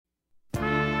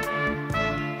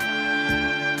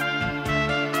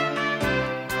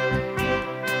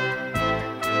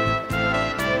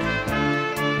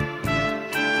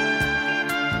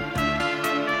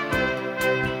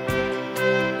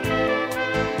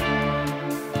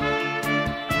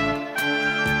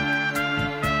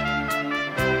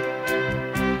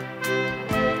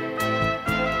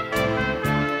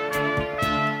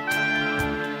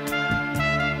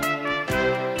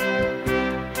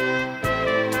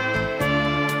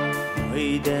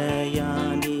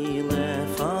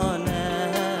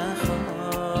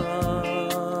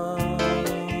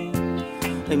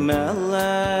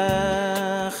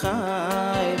melech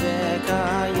chai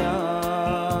v'kayam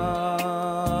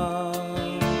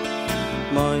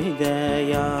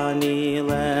moidei ani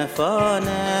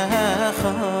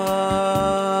lefanecha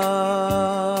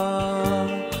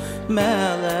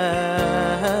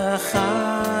melech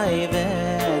chai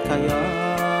v'kayam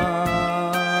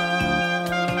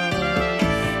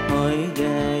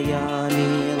moidei ani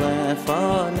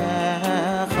lefanecha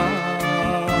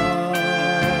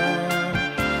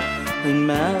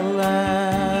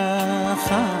melech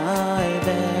chai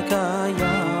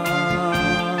v'kayam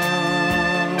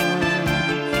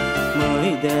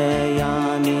moidei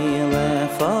ani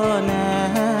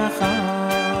lefanecha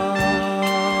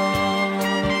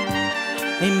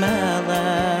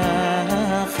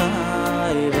melech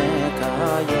chai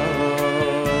v'kayam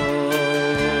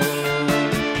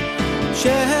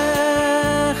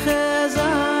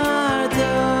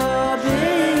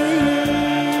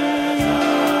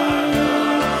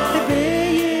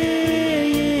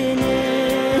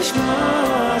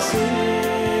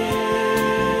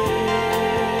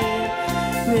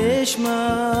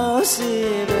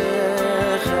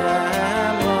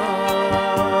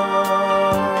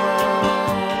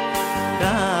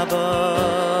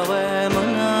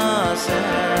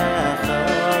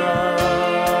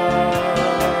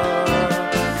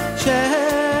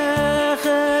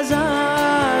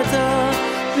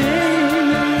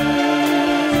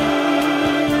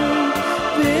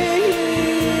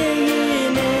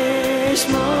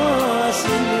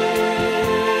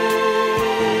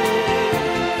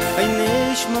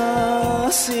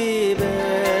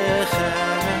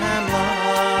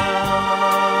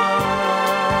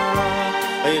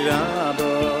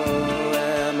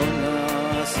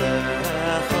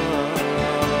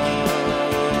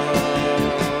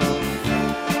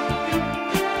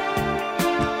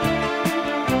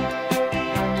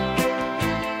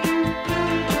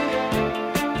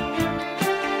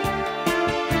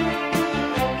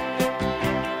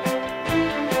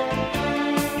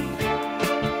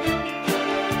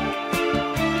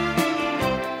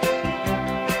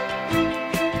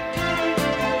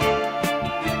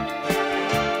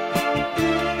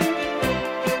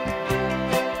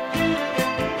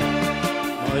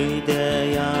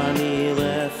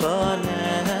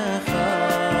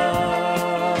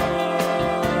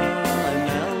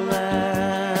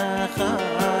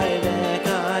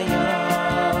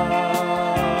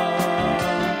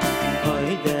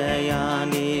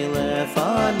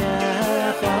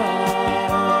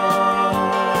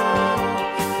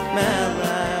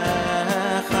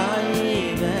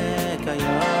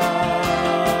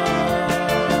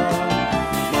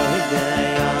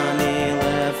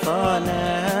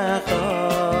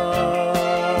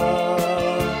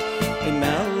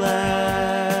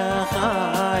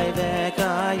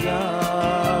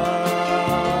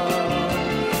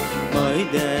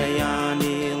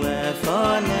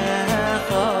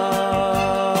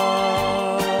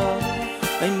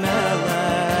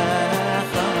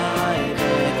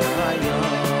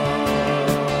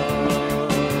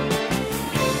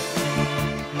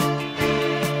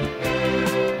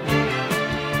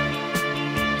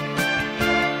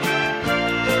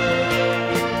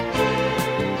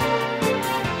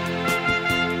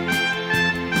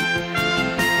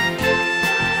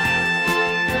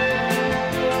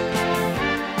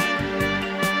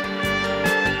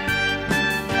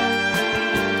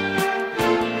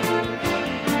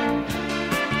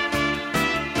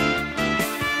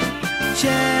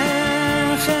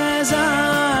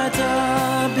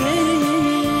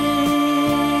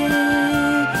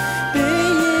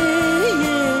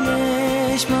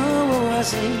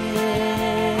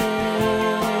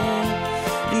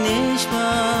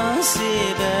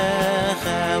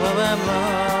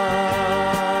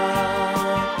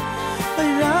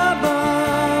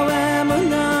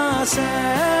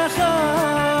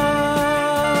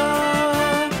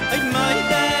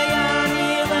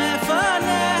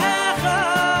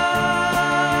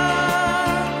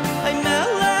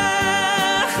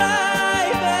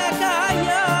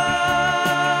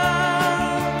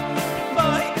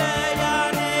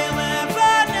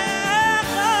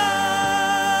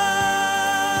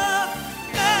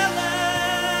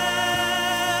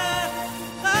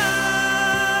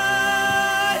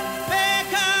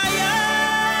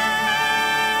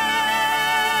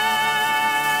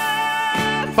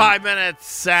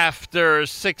After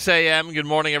 6 a.m. Good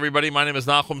morning, everybody. My name is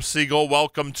Nachum Siegel.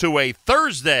 Welcome to a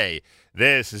Thursday.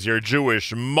 This is your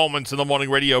Jewish Moments in the Morning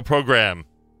radio program.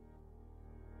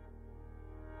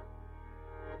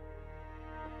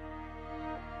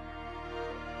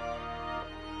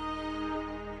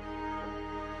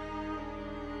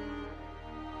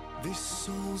 This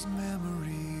soul's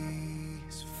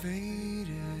memories faded.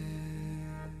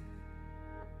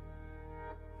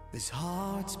 This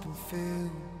heart's been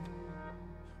filled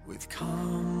with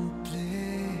complicated.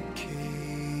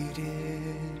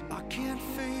 I can't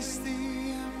face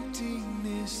the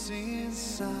emptiness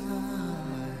inside.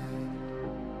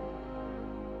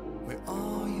 Where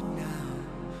are you now?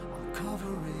 I'm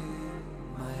covering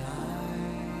my eyes.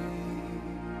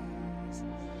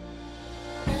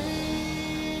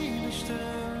 Hey,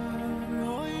 bestemd,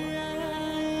 oh yeah,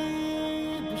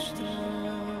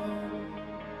 bestemd.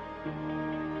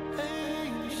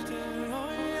 Hey, bestemd,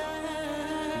 oh yeah,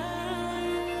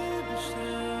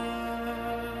 bestemd.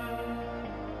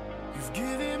 You've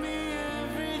given me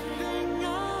everything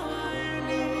I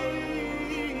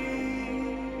need.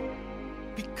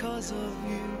 Because of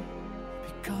you,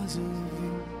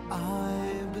 I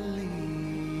believe.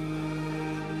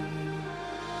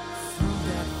 Through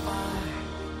that fire,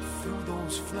 through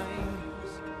those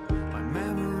flames, my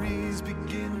memories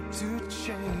begin to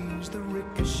change. The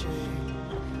ricochet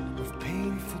of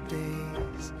painful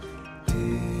days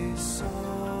dissipates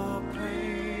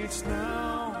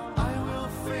now. I will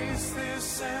face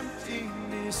this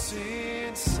emptiness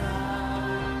inside.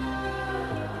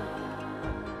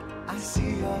 I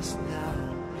see us now,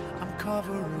 I'm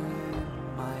covering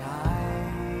my eyes.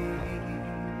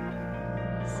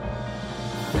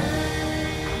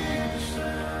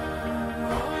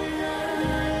 Oh yeah,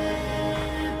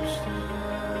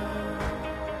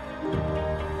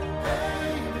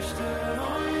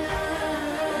 oh yeah.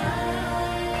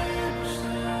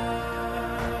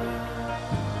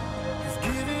 You've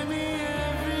given me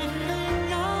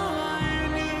everything I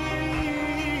need.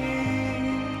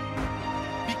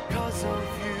 Because of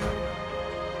you,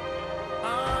 I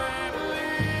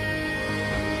believe.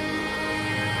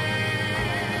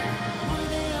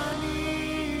 Mode ani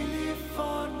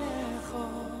lifonecho,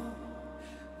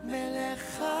 melech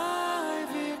chai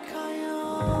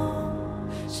v'kayom,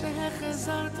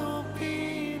 shehechazarto pi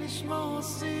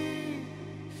nishmosi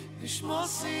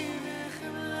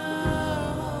v'chemla.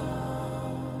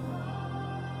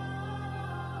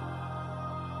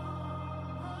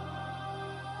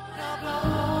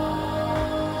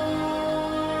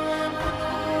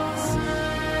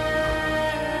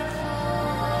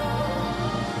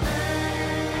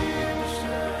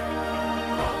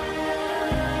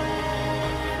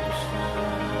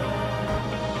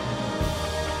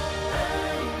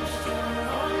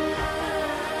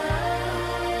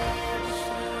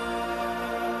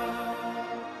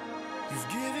 You've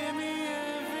given me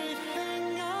everything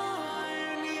I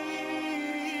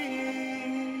need.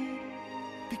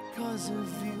 Because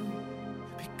of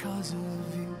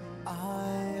you, I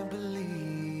believe.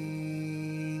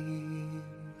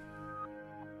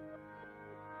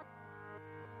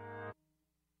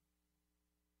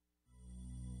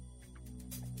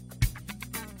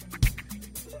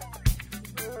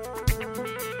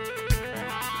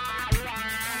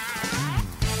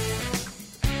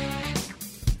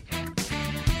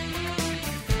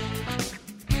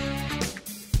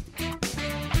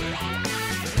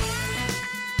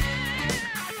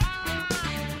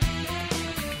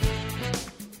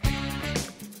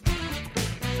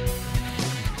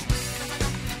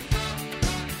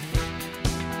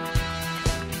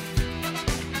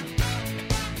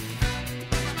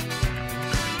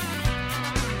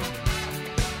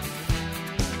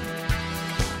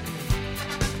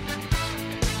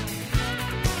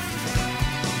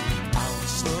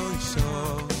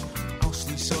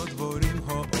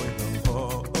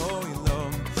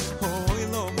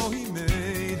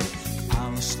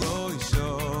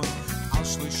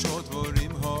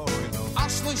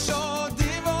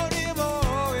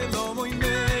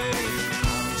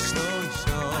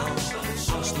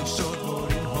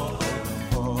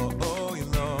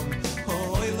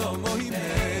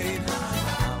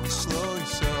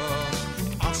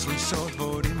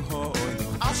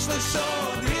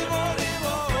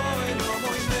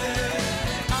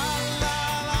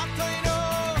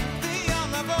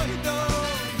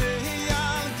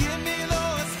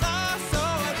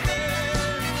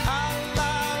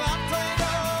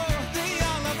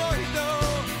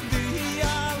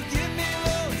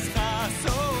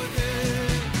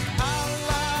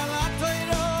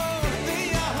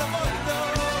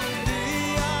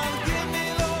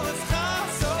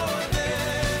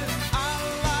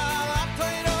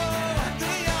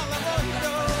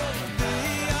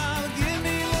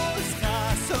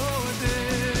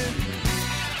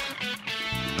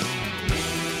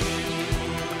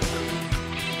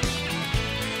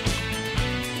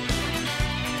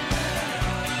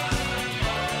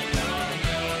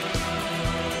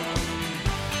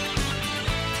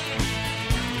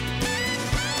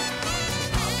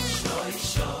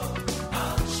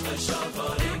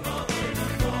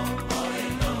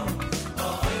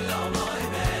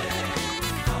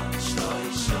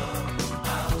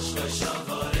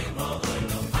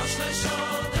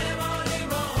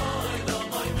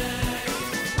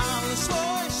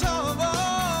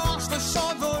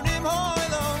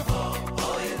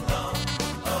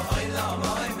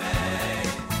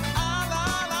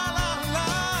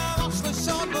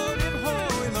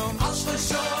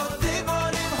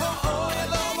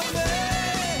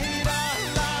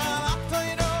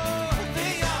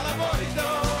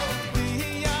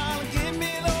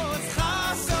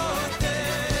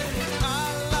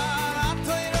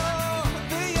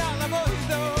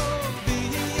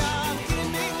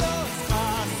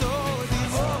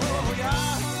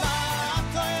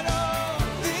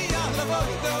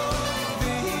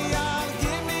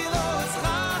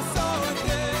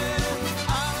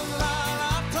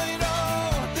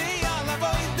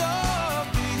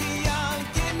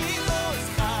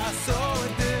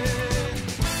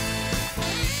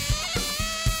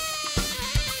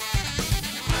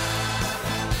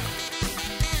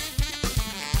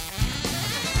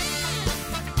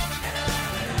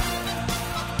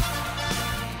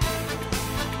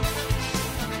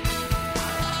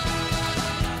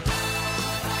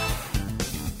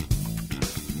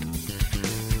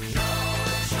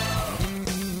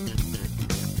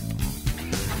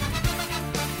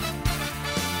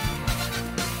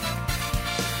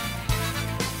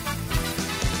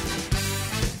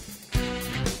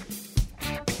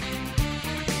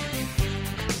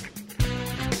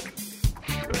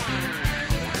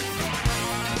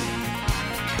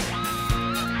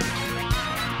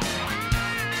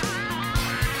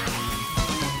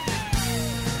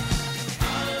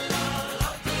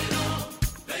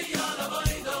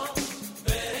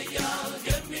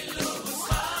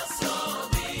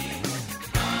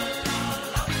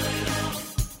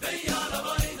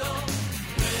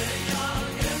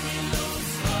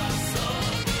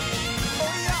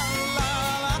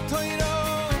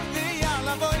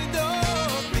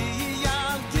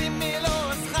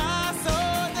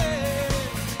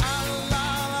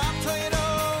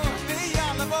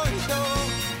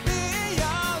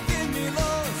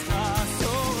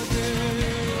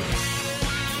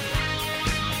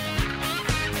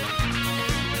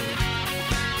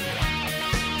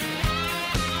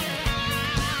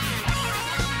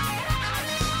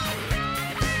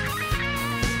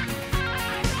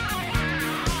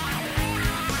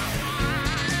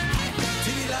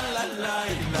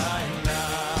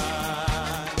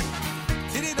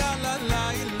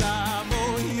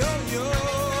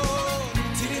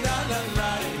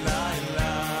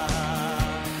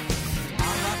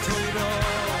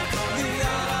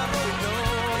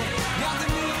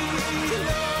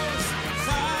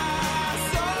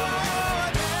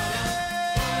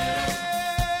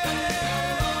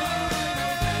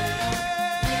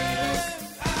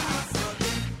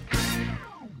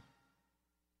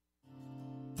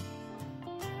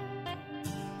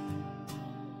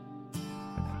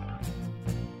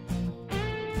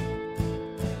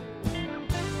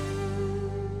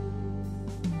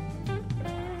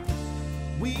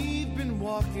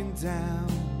 walking down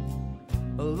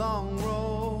a long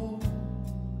road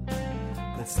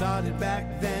that started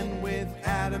back then with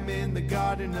Adam in the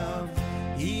Garden of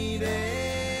Eden.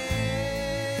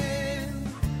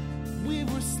 We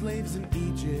were slaves in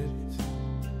Egypt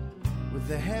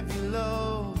with a heavy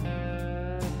load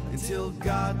until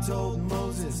God told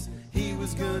Moses he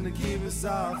was gonna give us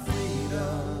our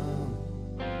freedom.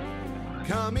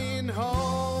 Coming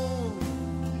home,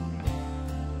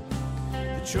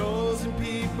 the chosen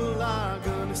people are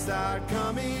gonna start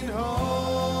coming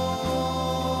home.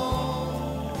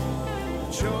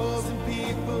 The chosen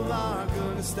people are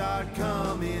gonna start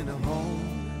coming home.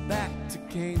 Back to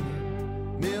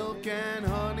Canaan, milk and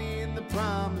honey in the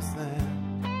promised land.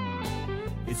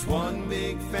 It's one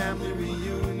big family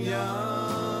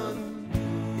reunion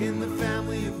in the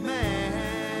family of man.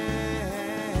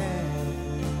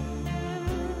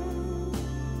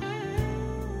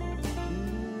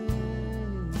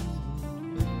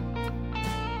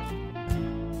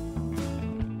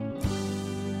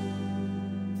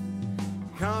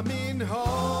 Coming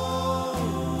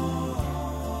home,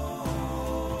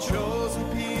 the chosen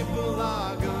people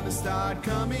are gonna start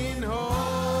coming home.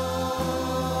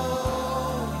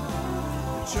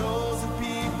 The chosen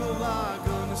people are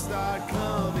gonna start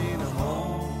coming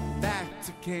home. Back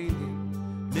to Canaan,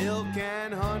 milk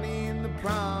and honey in the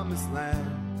promised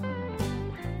land.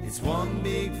 It's one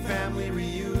big family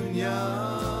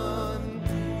reunion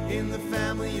in the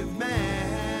family of man.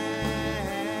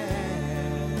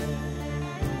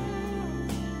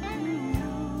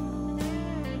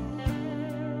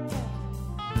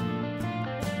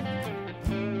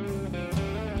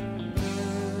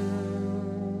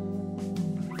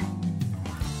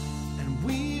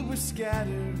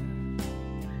 Scattered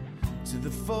to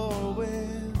the four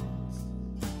winds.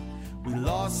 We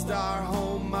lost our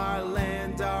home, our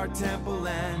land, our temple,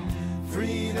 and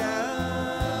freedom.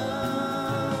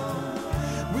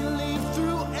 We lived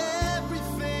through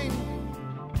everything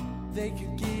they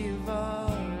could give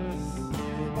us.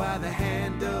 By the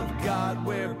hand of God,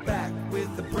 we're back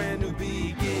with a brand new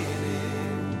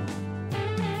beginning.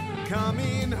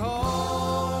 Coming home,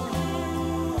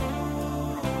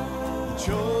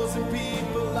 chosen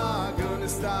people are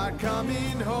gonna start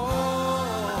coming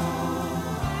home.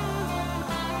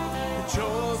 The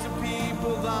chosen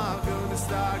people are gonna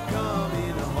start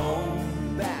coming home.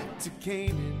 Back to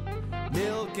Canaan,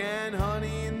 milk and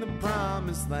honey in the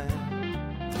promised land.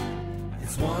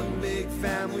 It's one big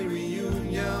family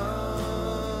reunion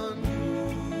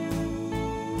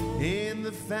in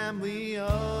the family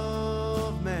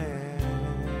of man.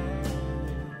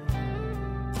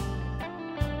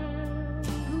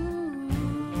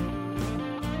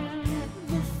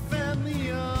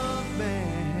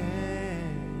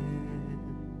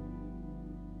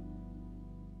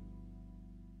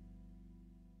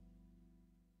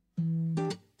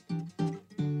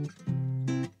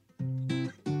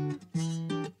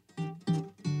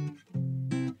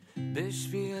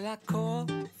 Bishvil HaKol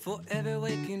for every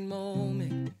waking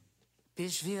moment.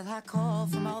 Bishvil HaKol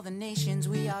from all the nations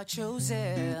we are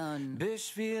chosen.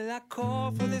 Bishvil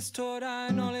HaKol for this Torah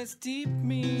and all its deep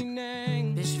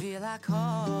meaning. Bishvil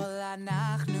HaKol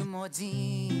אנחנו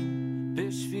מודים.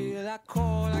 Bishvil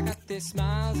HaKol, I got their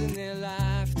smiles and their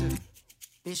laughter.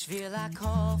 Bishvil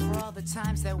HaKol for all the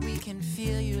times that we can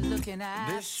feel you looking at.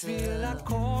 Bishvil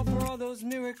HaKol for all those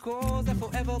miracles that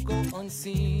forever go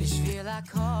unseen. Bishvil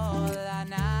HaKol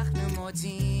אנחנו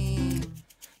מודים.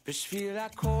 Bishvil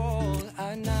HaKol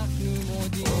אנחנו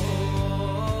מודים.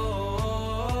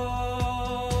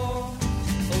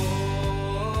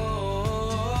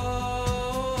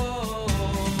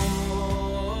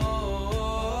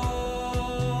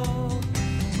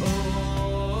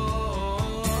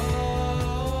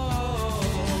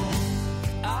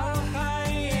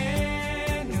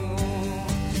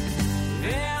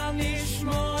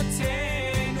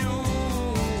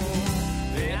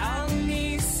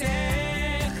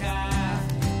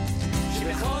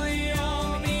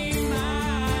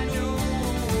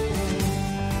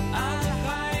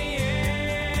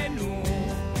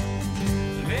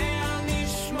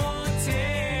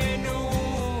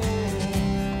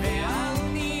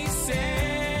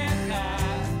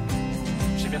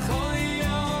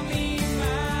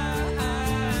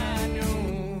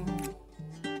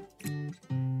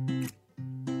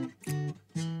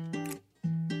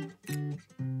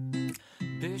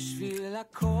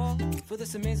 For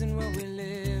this amazing world we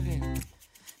live in.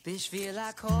 Bishvil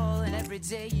HaKol, and every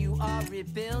day you are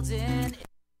rebuilding.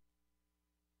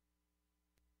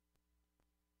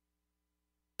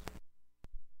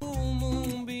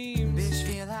 Moonbeams.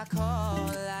 Bishvil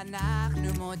HaKol אנחנו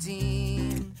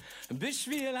מודים.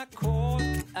 בשביל הכל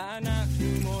אנחנו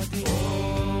מודים.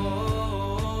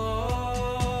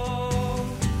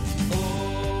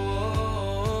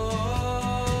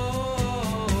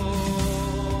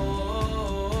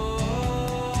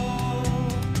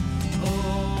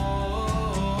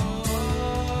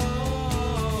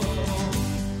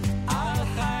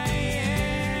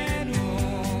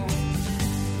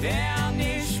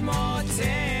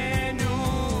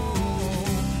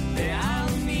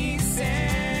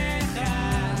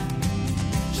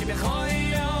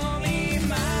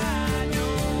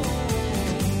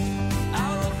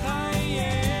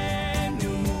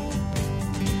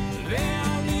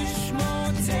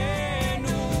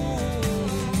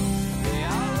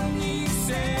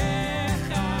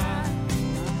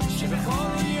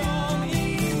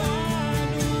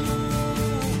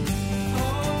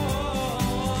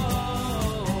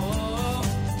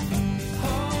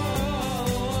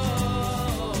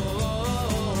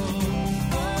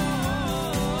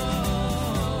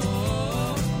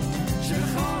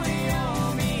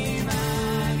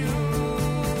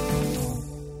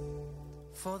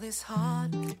 For this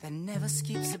heart that never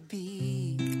skips a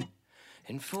beat,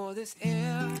 and for this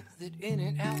air that in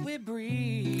and out we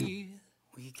breathe,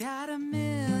 we got a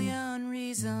million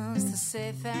reasons to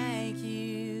say thank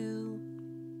you.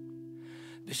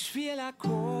 בשביל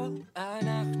הכל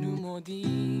אנחנו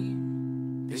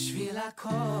מודים, בשביל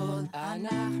הכל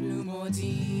אנחנו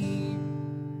מודים.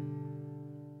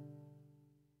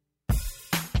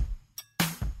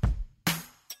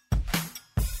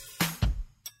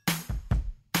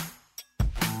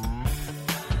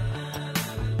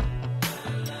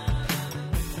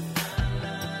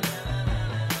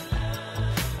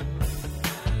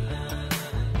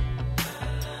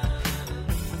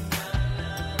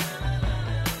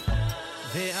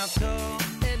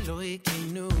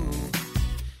 אלוהינו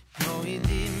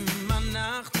מועידים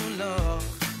אנחנו לך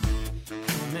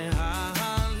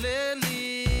ומהללים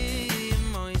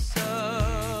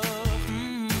מויסוך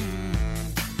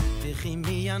וכי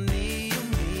מי אני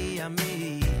ומי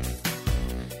עמי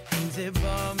אם זה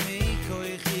בא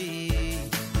מכוחי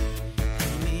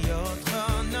אם אותך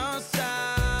נוסע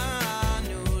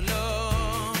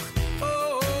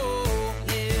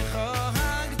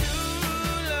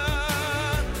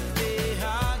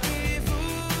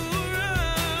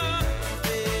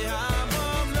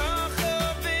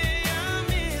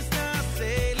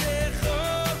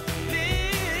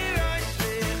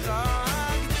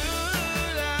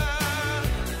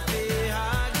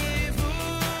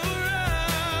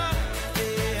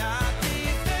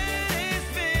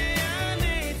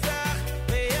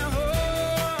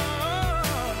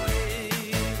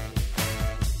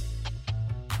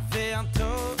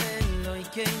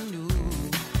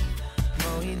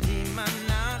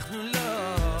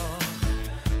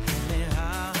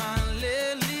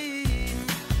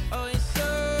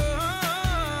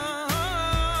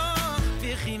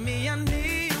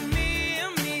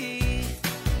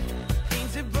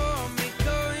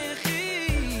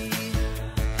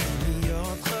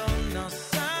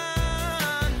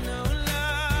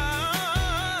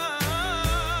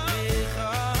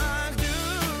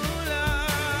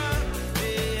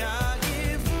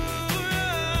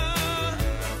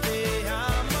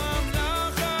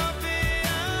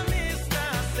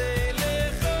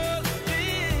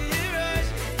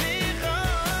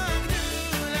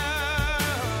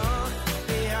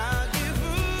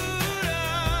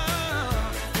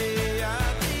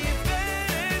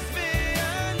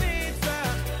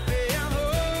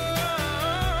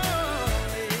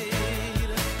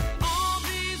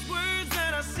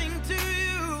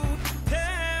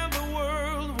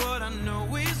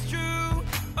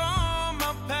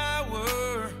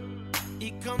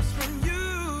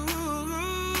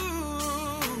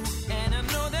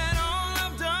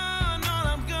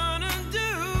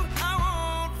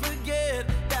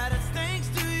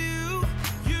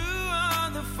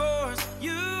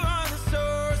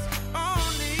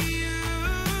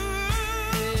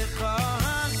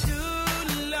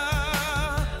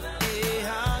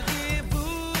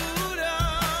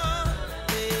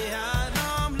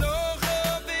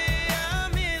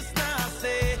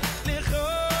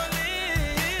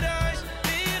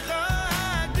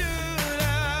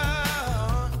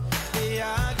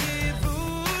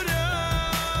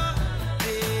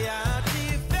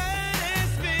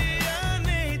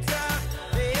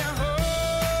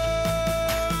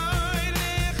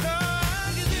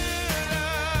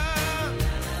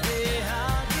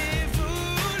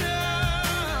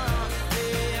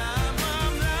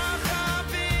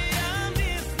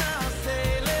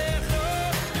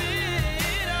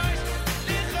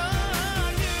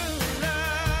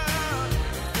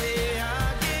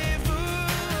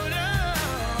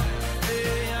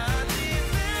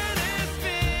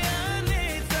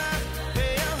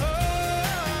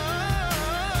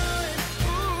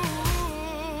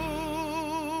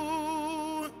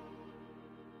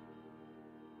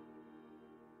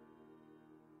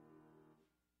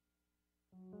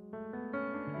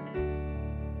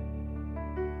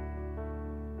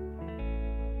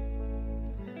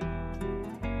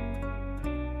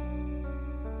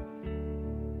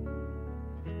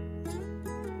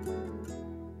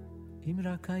אם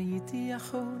רק הייתי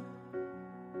יכול,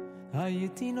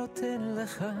 הייתי נותן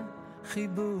לך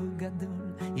חיבוק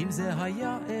גדול. אם זה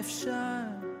היה אפשר,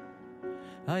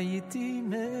 הייתי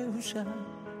מאושר,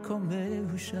 כה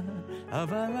מאושר.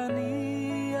 אבל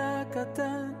אני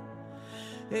הקטן,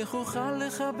 איך אוכל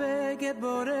לחבק את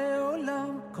בורא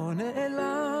עולם, כה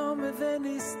נעלם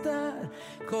ונסתר,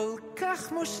 כל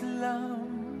כך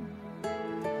מושלם.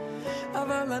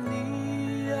 אבל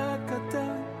אני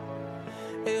הקטן,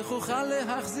 איך אוכל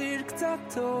להחזיר קצת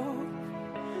טוב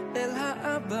אל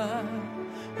האבא,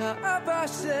 האבא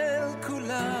של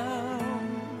כולם.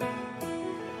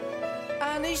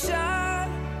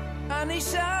 אני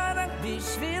שר רק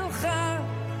בשבילך,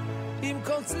 עם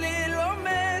כל צליל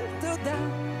אומר תודה,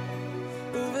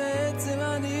 ובעצם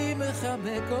אני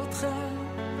מחבק אותך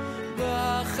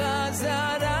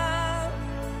בחזרה.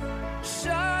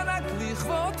 שר רק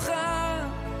לכבודך,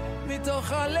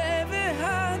 מתוך הלב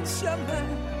והנשמה,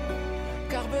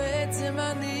 כך בעצם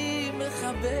אני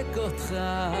מחבק אותך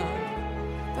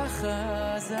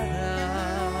בחזרה.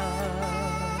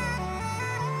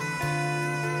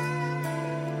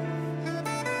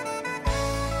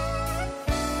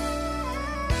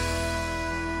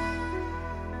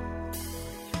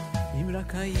 אם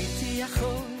רק הייתי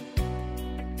יכול,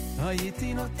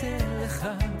 הייתי נותן לך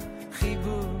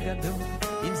חיבוק גדול.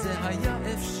 אם זה היה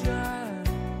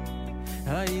אפשר,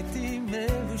 הייתי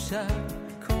מאושר,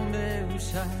 כה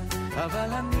מאושר. אבל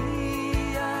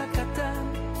אני הקטן,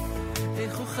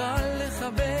 איך אוכל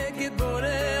לחבק את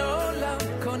בורא עולם,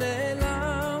 כה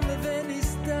נעלם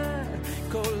ונסתר,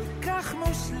 כל כך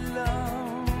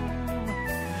מושלם.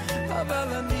 אבל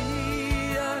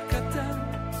אני הקטן,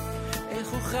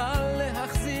 איך אוכל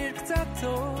להחזיר קצת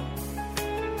טוב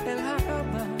אל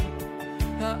האבא,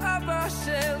 האבא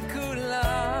של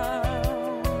כולם.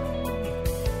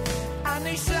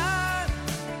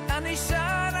 אני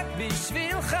שר רק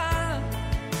בשבילך,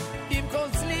 עם כל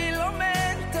צליל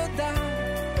אומר תודה,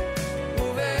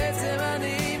 ובעצם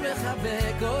אני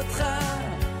מחבק אותך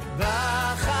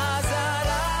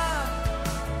בחזרה.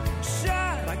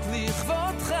 שר רק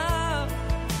לכבודך,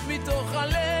 מתוך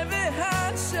הלב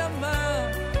והנשמה,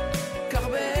 כך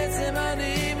בעצם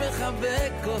אני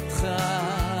מחבק אותך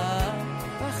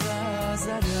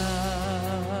בחזרה.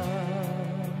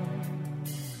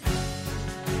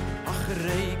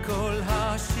 אחרי כל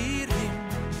השירים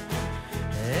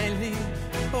אין לי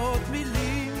עוד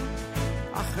מילים,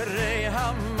 אחרי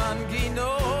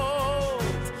המנגינות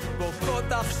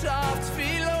בוקעות עכשיו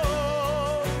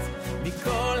תפילות,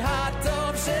 מכל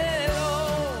הטוב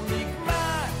שלו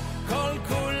נגמר כל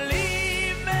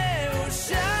כולי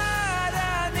מאושר.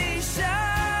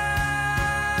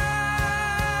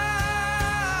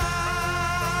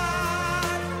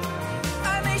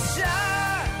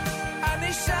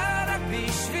 אני שר רק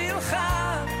בשבילך,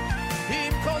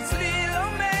 עם כל צליל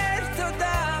אומר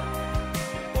תודה,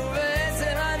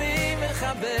 ובעצם אני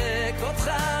מחבק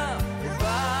אותך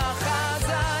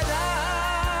בחזרה.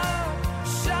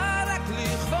 שר רק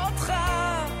לכבודך,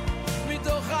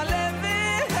 מתוך הלב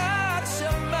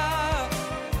והנשמה,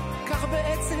 כך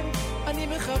בעצם אני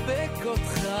מחבק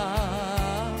אותך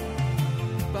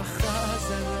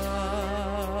בחזרה.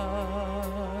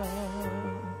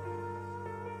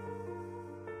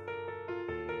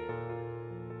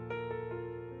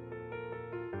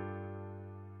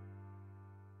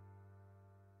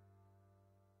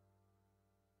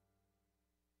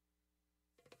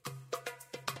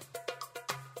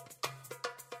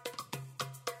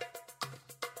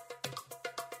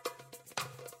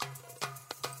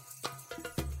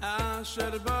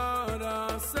 אשר ברא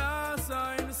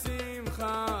ססין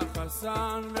שמחה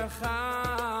חסן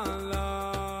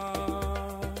וחלה,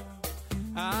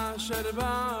 אשר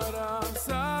ברא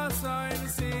ססין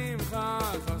שמחה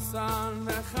חסן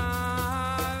וחלה.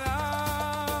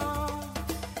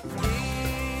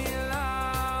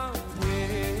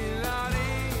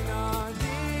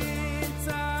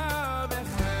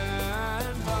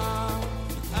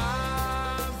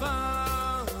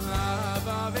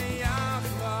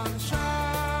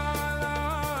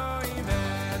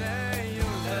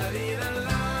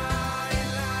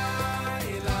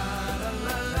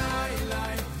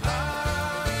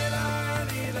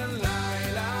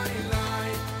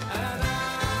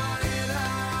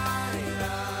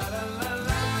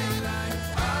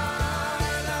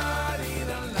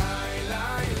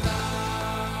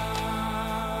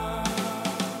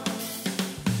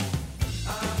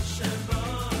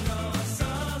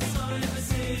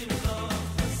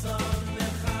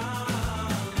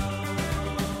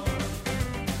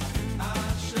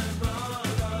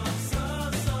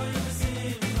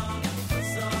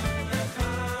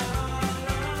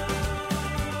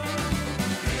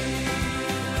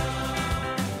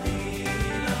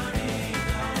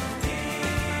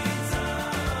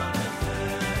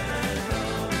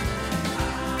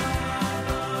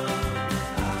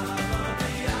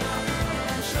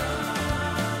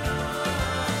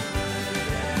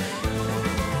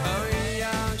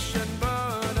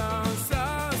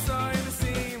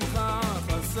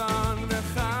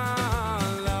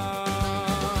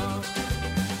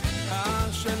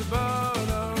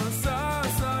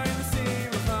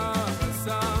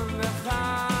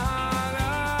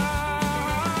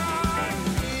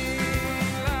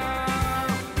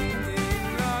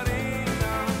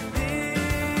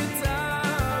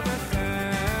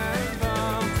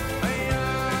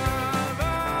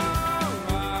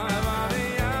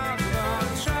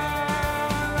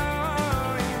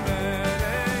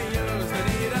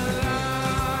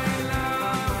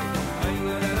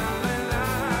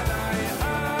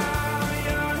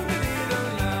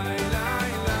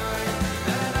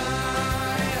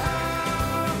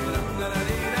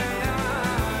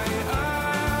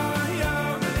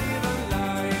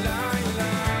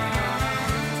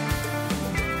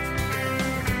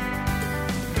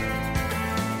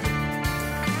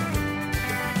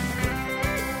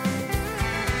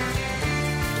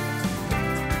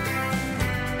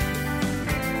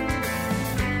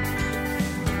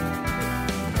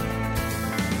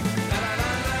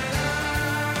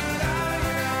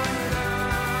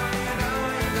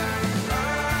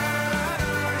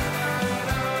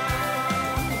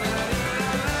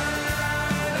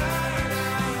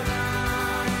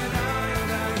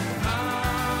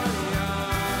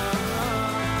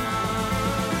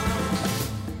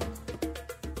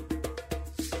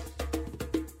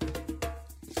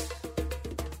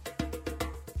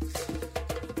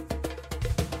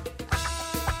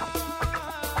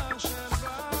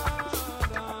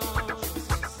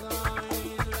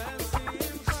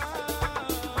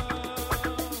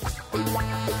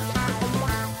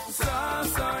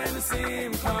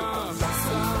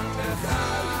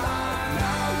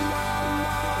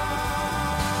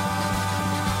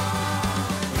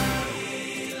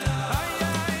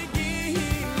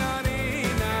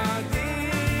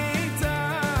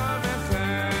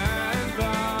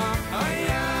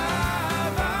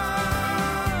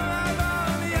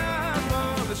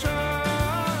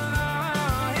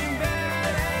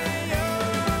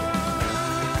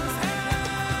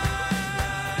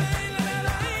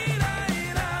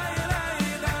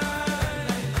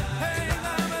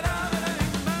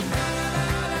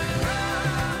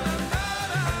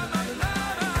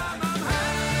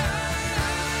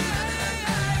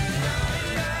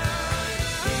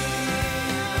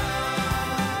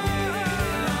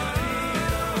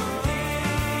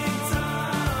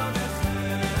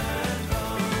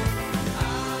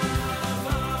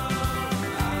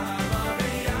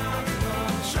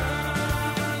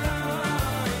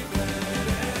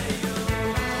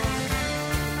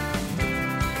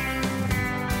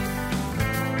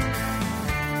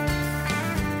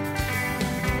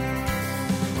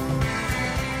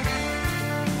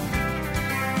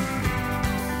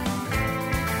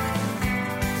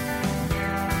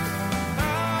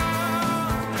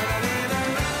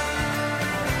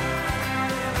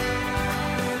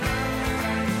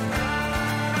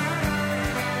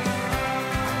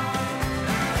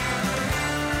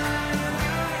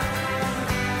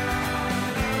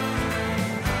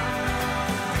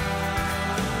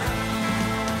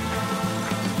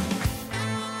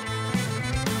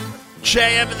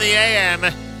 JM in the AM.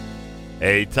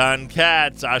 Eitan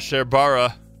Katz, Asher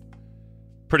Bara.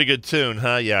 Pretty good tune,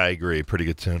 huh? Yeah, I agree. Pretty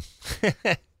good tune.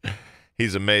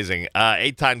 He's amazing.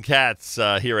 Eitan Katz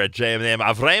here at JM in the AM.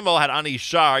 Avremo had Ani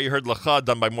Shar. You heard Lacha,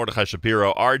 done by Mordechai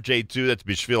Shapiro. RJ2, that's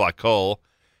Bishvil Akol.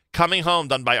 Coming Home,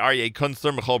 done by Aryeh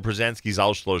Kunstler, Michal Brzezinski,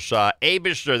 Zal Shlosha.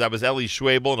 Abishter, that was Eli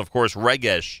Schwebel. And, of course,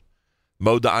 Regesh.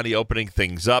 Moda Ani opening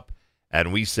things up.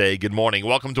 And we say good morning.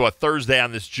 Welcome to a Thursday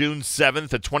on this June 7th,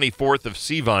 the 24th of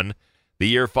Sivan, the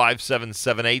year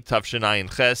 5778, Tufshin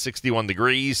Ayin Ches, 61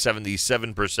 degrees,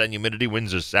 77% humidity,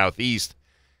 winds are southeast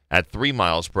at 3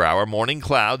 miles per hour. Morning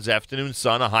clouds, afternoon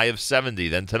sun, a high of 70.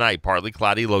 Then tonight, partly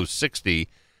cloudy, low 60.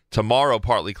 Tomorrow,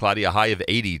 partly cloudy, a high of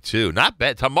 82. Not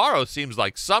bad. Tomorrow seems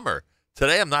like summer.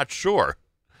 Today, I'm not sure.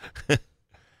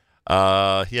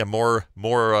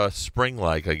 More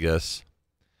spring-like, I guess.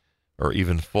 Or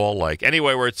even fall-like.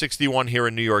 Anyway, we're at 61 here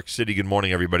in New York City. Good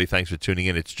morning, everybody. Thanks for tuning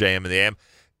in. It's JM in the AM.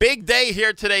 Big day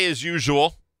here today as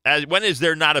usual. When is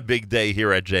there not a big day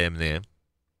here at JM in the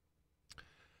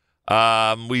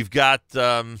AM? We've got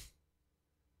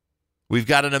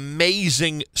an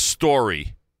amazing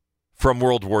story from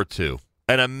World War II.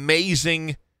 An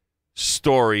amazing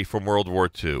story from World War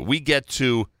II. We get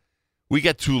to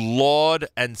laud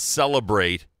and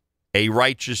celebrate a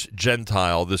righteous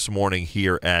Gentile this morning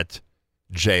here at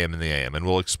JM in the AM, and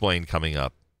we'll explain coming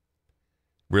up.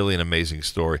 Really an amazing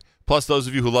story. Plus, those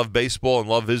of you who love baseball and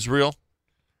love Israel,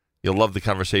 you'll love the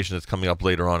conversation that's coming up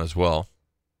later on as well.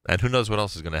 And who knows what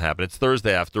else is going to happen. It's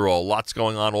Thursday, after all. Lots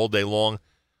going on all day long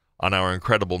on our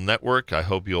incredible network. I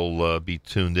hope you'll be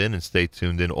tuned in and stay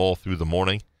tuned in all through the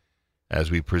morning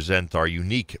as we present our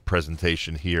unique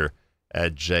presentation here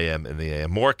at JM in the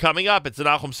AM. More coming up. It's the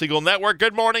Nachum Segal Network.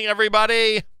 Good morning,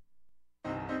 everybody.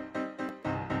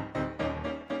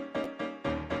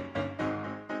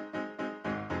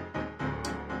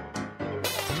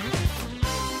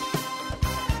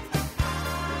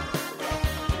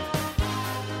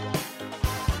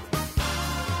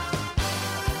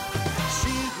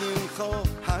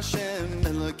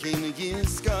 Malkeinu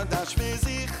Yiskadash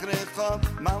v'zichrecha,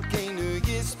 Malkeinu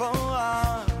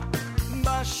Yispoah,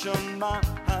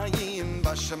 Bashamayim,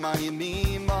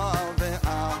 Bashamayim,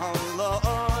 ve'al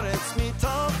ha'oretz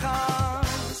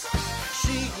mitochas.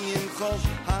 Shiyimcho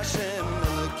Hashem,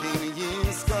 Malkeinu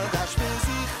Yiskadash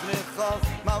v'zichrecha,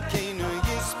 Malkeinu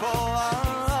Yispoah,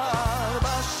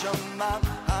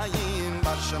 Bashamayim,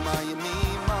 Bashamayim,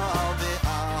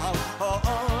 ve'al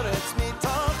ha'oretz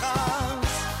mitochas.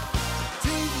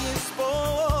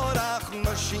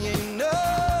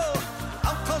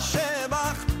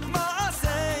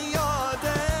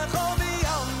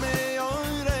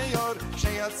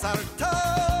 Sarta,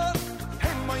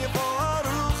 hem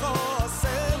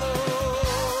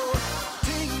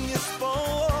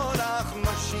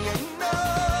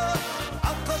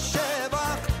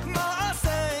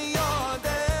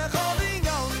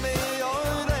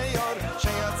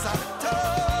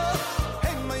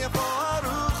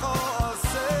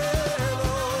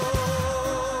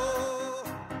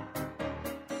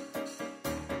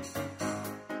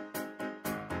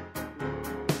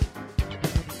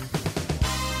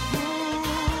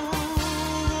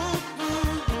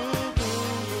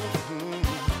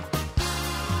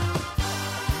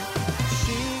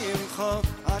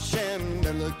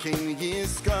Malkeinu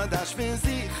Yiskodash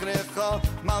v'zichrecha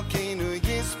Malkeinu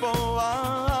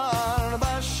Yisboar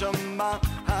Bashama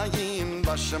Hayim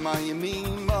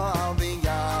Bashamayimim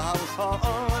V'al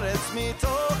Ha'oretz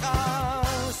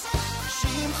Mitochas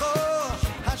Shimcho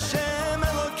Hashem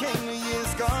Elokeinu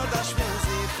Yiskodash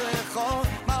v'zichrecha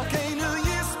Malkeinu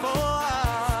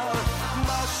Yisboar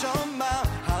Bashama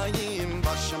Hayim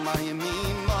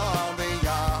Bashamayimim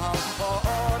V'al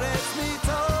Ha'oretz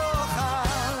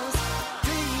Mitochas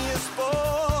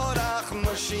Yisborach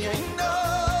Moshiach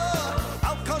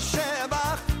Al Kol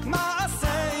Shebach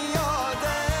Ma'aseh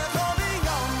Yodecha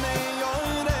V'yomei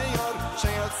Yoreyor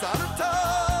Sheyotzarta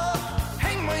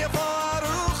Hein Moyav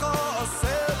Aruch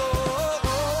Oselo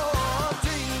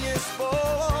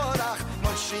Yisborach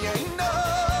Moshiach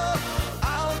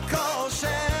Al Kol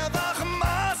Shebach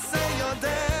Ma'aseh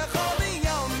Yodecha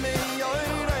V'yomei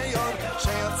Yoreyor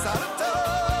Sheyotzarta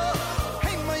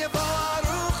Hein Moyav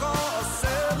Aruch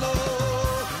Oselo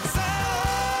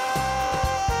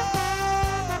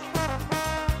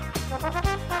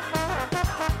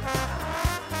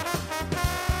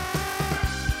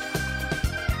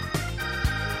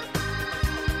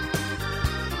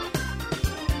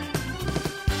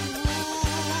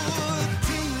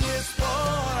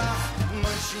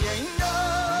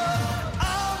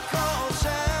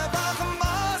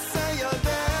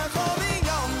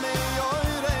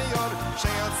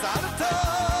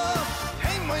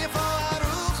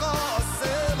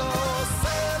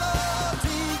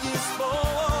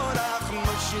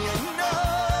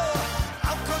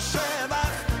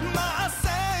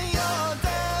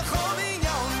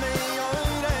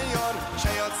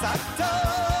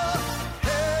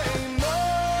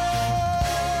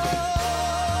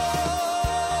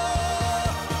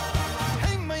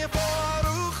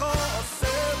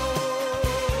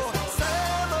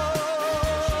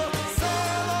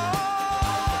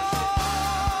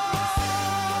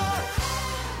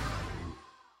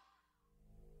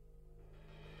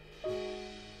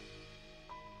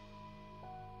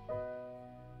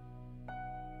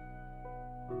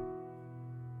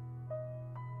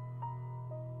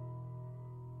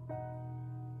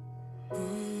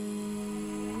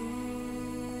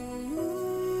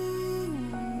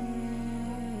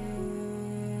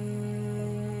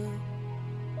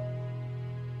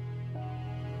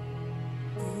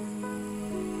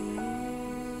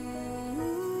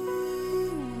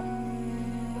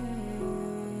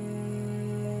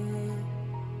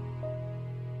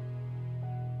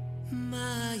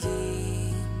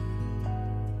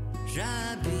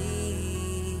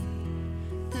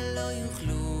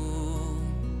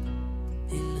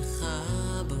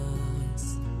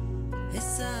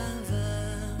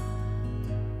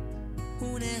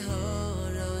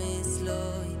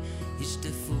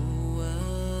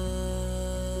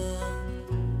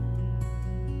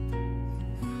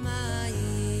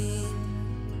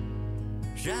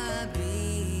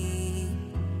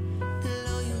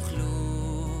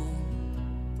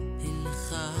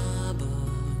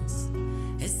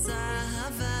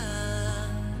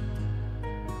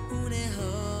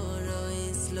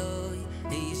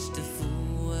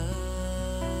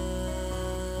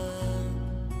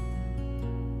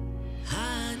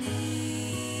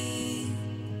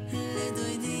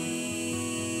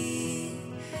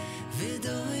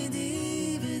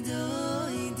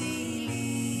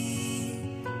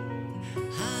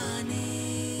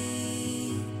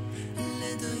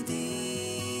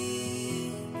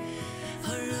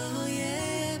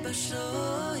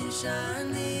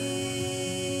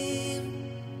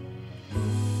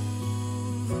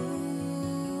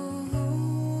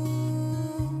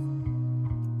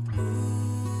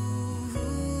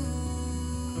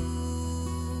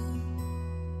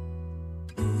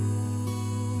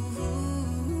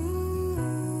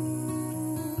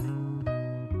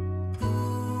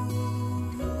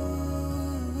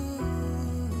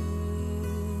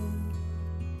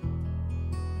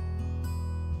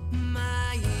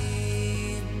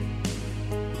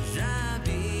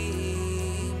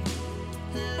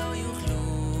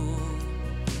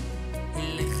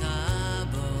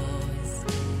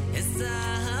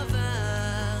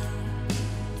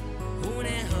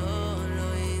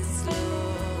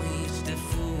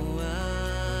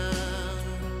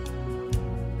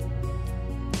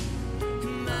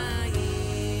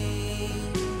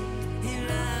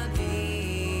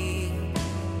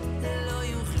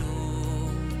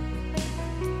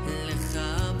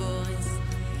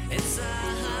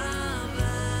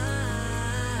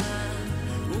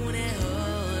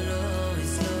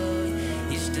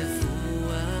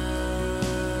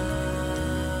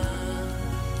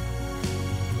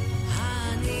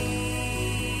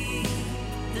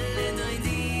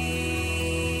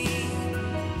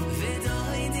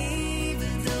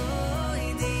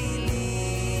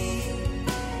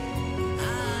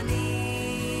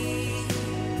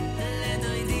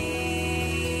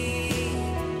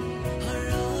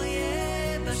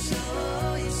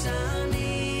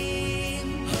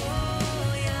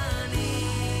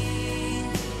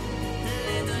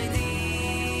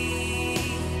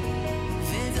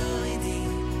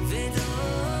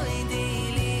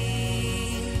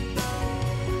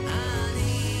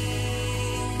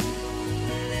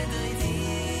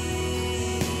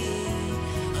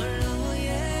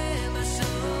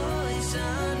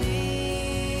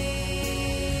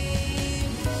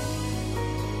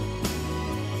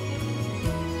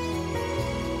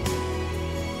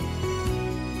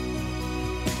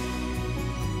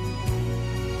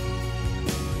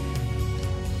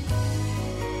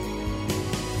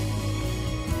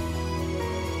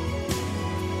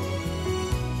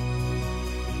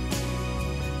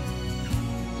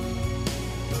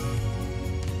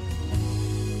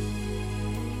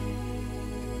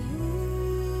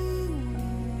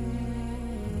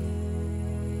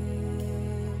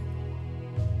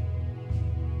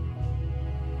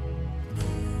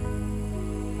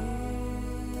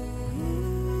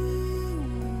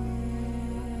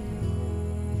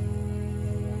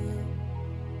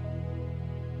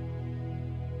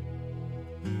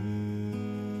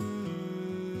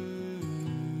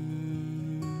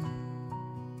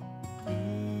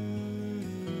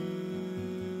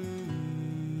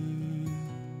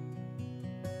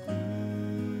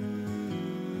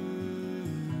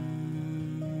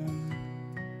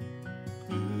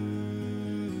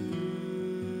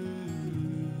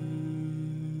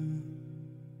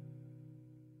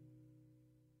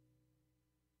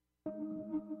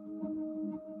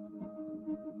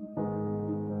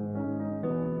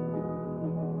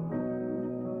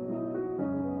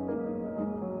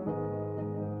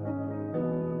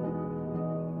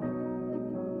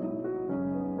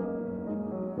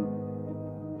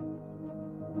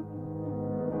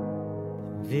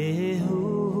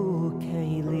Vehu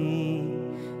keili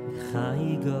chai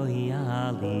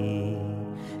goyali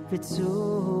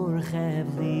v'tzur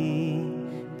chevli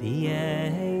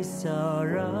b'yei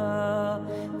sara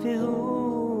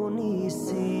vehu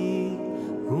nisi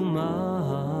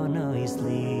humana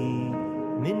isli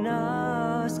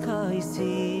minas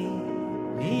kaisi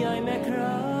b'yei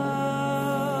mekra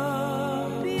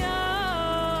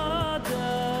b'yadai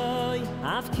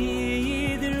afki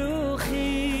yidruchi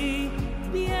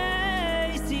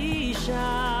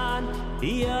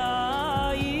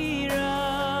V'ya'ira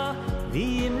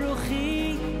v'yimruchi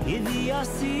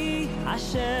idiyasi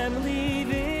Hashem li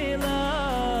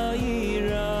v'la'ira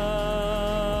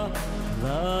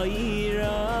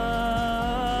la'ira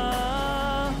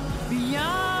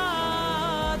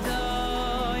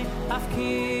V'yadai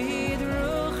afkid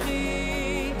ruchi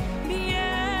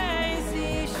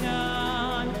v'yezishan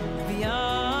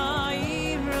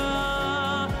v'ya'ira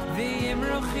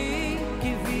v'yimruchi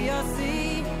kiviyasi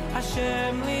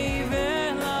Hashem li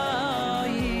v'la'ira,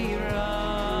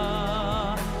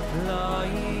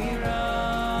 la'ira.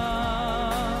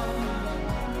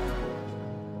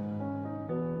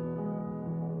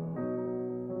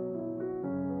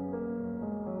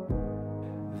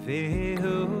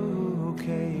 Vehu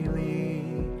keili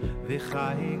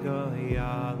v'chai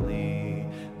goyali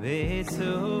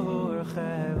v'tzur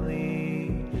chevli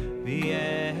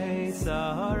v'yei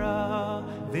sara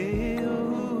v'hu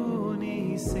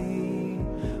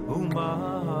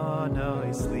Umana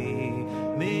isli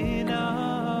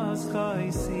minas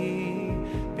kaisi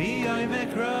b'yai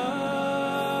mekra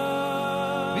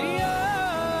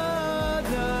b'yadai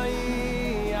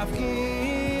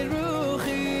afkir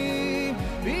ruchi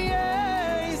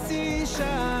b'yei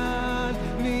sishan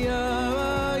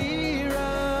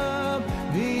b'ya'ira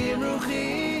b'yimruchi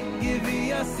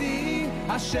yiviyasi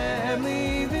Hashem li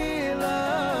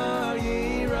v'la'ira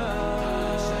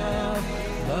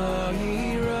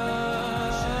la'ira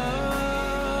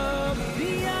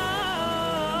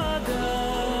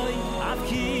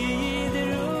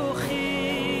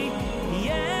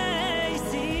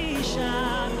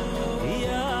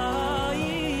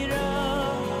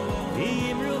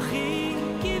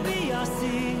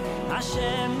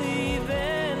Hashem li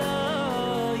v'la'ira,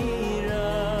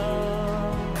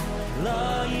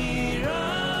 la'ira.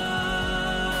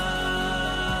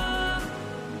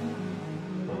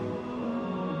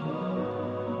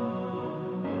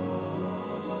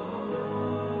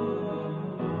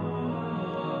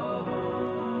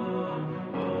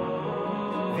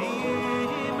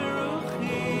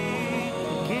 V'yimruchi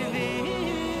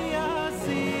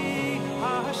kiviyasi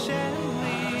Hashem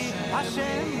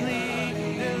li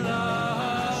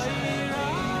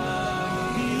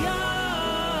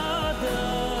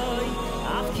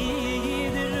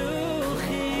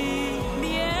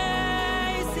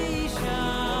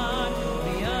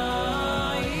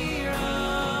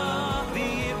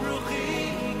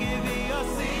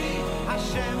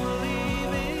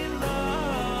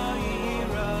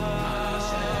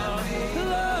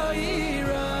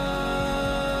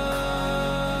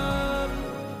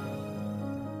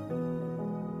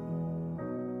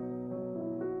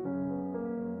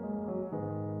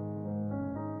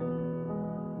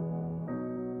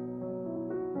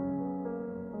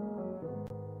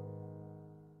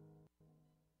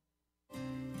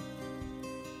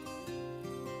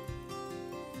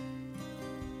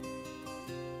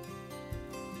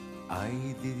Ay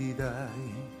didi dai,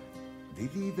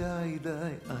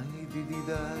 ay didi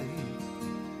dai,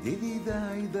 didi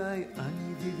dai, ay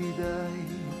didi dai,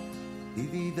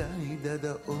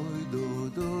 da oi do,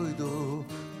 oi do,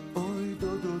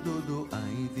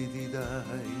 ay didi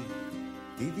dai,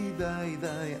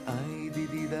 ay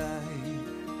didi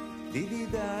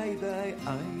dai,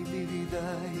 ay didi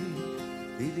dai,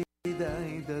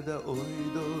 da oi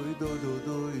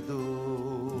do.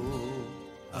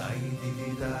 Ay didi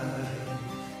dai,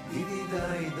 ay didi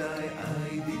dai,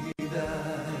 ay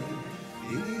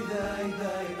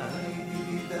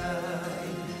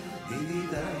didi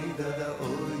dai, da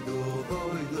oi do,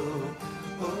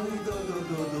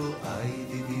 ay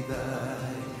didi dai,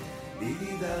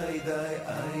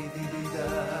 ay didi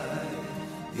dai,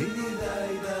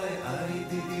 ay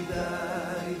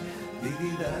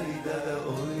didi dai, da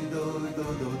oi do,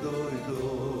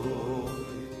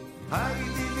 ay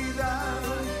didi dai.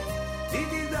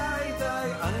 Didi dai,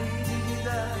 ay didi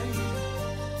dai,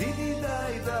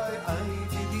 dai ai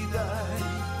di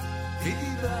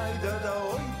dai da da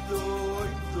oi do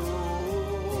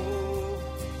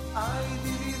ai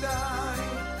di dai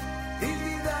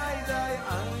dai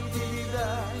ai di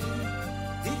dai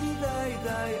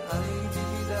ai di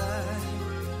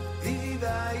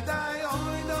dai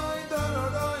oi doi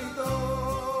do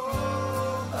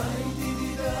ai di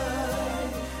dai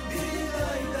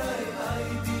ai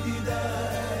di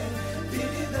dai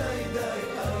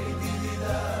ai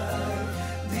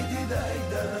di dai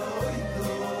da oi do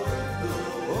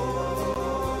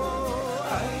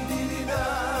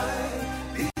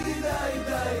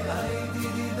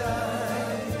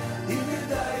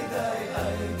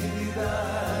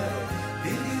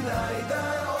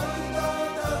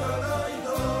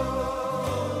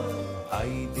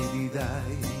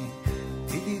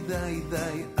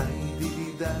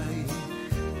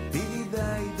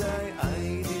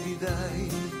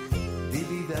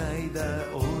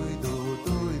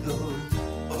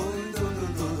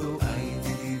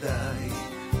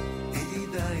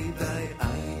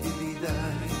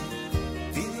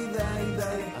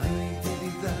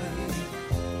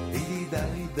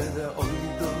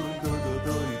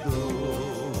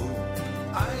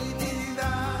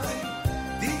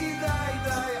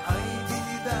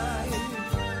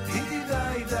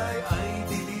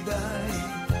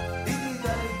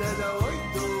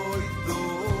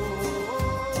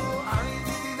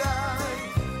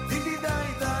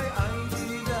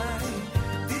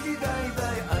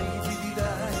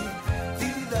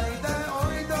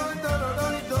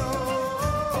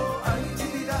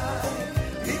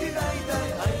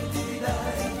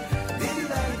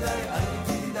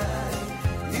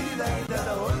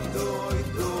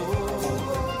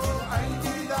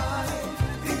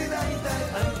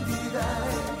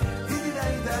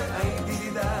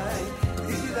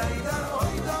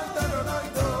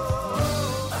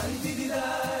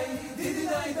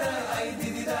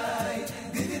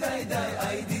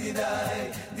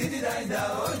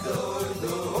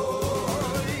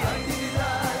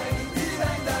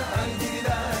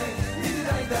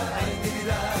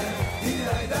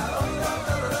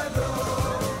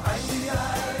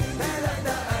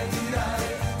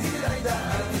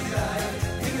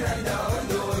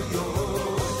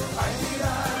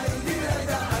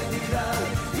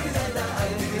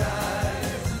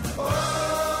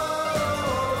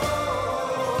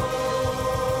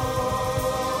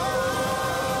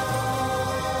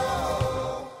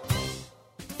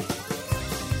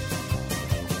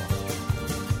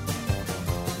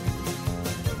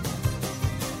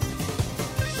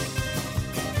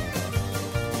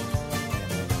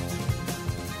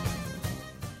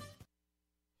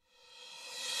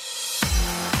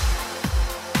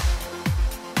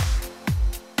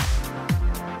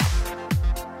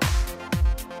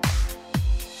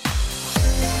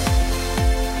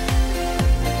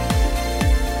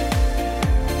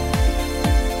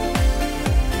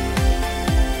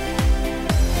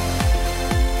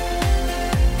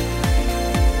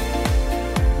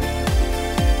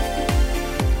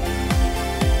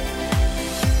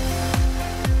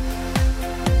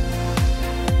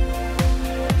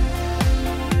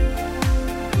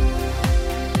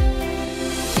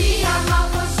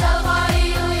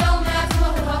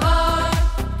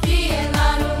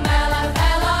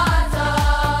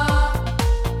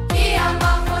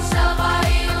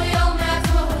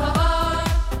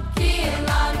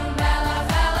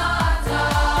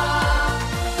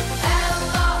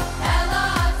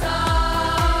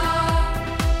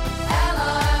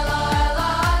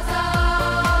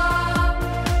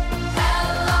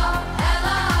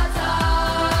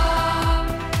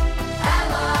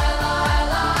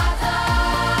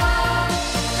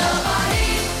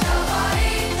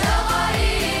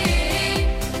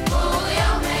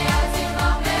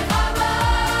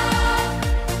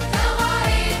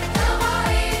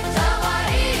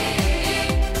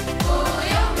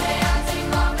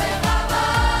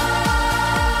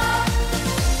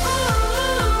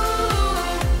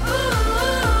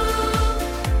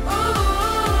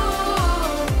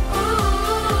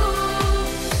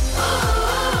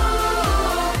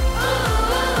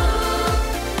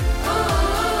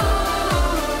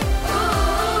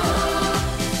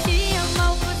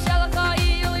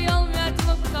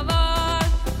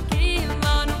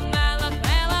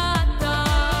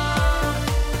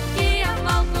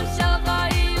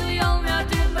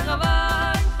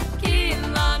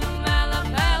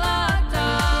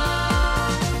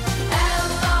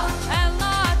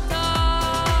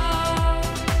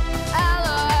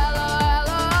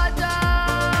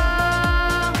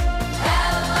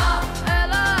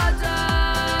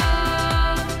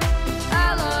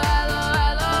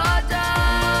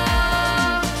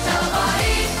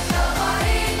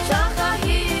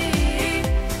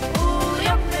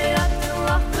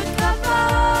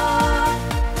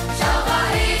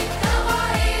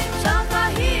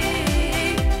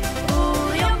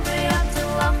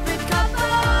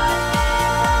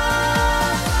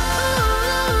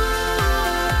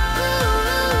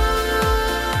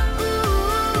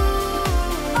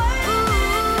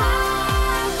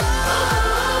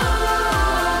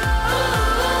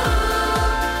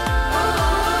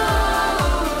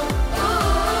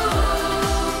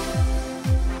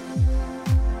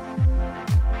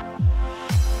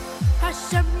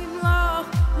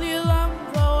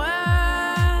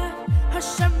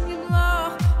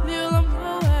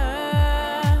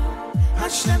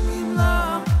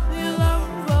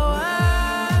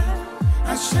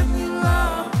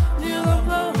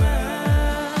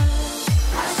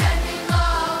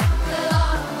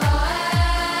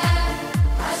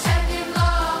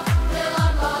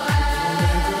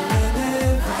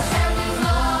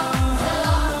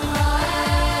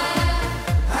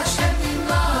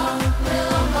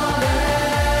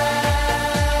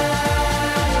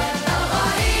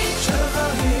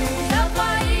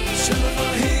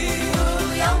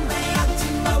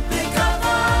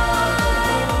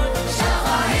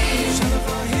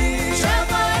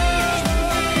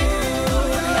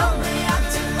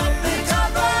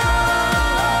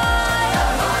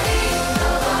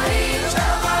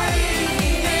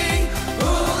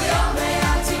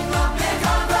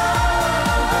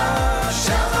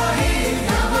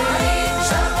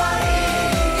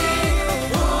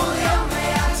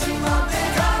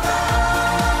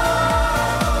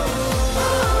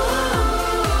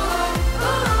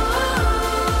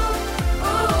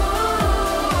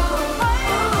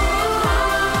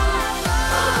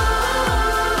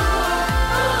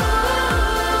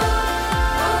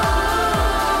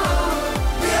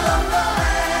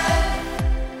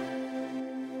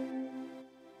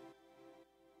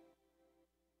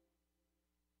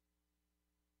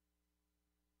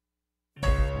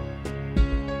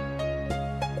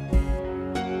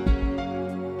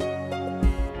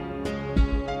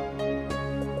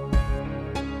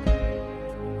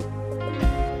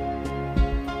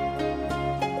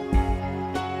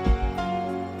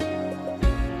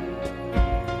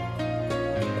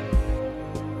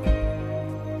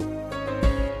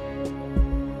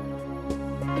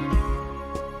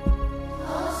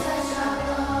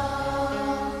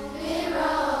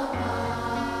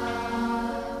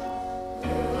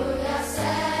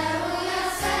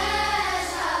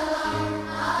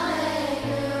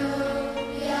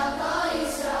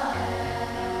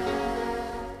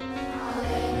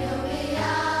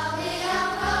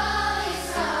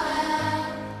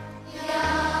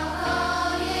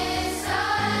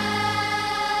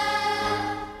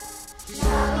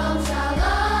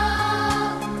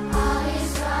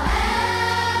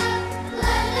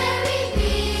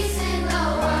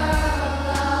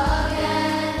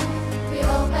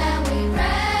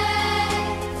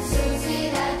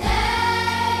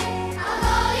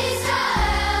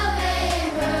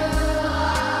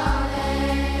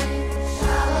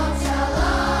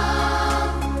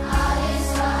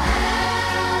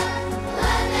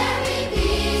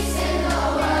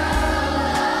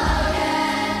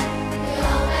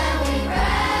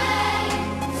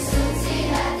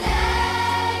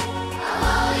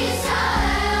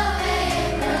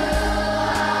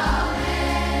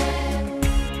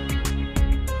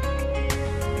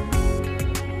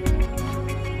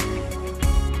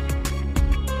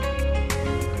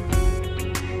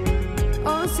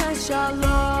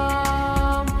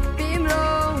שלום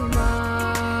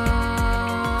במרומה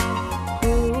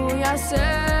הוא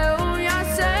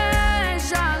יעשה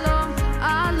שלום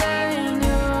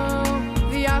עלינו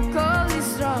ויעקב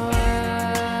ישראל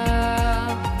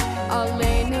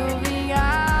עלינו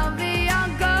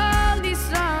ויעקב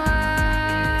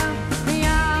ישראל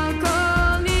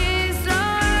ויעקב ישראל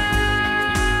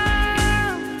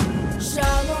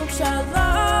שלום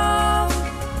שלום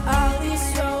על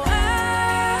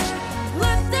ישראל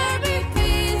let there be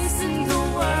peace in the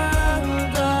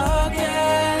world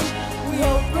again we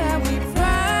hope and we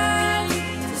pray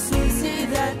to soon see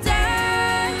that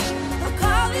day I'll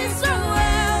call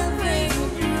Israel bring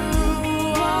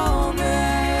through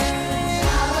amen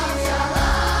Shalom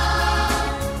Shalom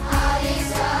al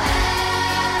Israel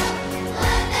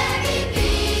let there be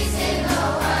peace in the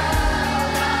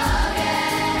world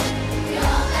again we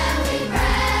hope and we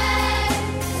pray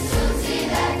to soon see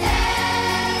that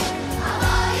day I'll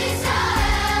call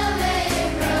Israel bring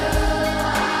through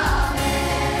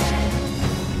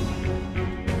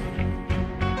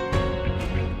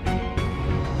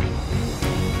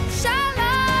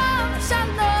Shalom,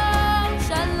 shalom,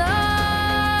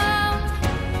 shalom,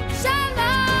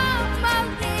 shalom al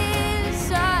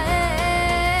Israel.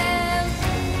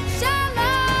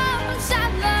 Shalom,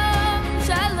 shalom,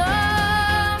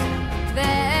 shalom,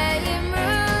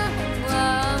 ve'imru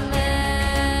amen.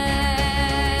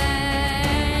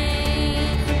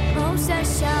 Moshe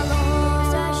shalom,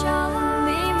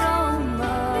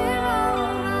 bimroma,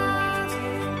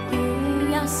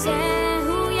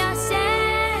 hu yaseh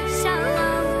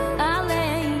shalom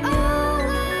aleinu,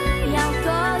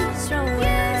 Yaakov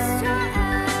Yisrael,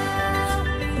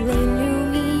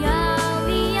 aleinu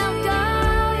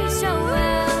Yaakov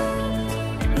Yisrael,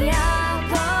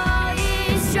 Yaakov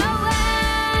Yisrael.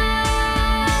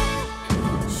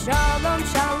 Shalom,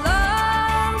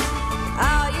 shalom,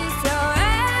 al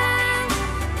Yisrael.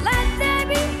 Let there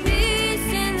be peace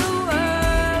in the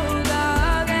world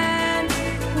again.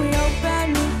 We hope and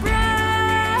we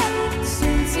pray to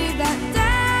soon see that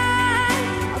day.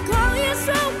 I'll call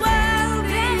Yisrael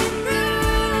bring through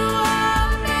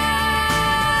amen.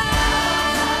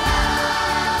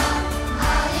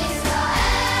 Al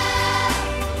Yisrael,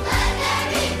 let there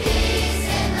be peace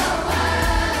in the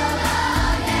world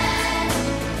again.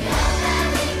 We hope and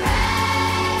we pray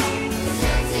to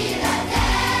soon see that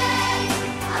day.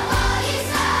 I'll call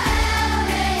Yisrael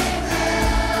bring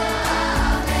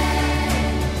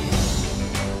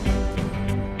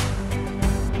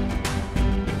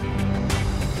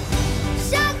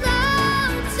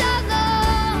Shalom,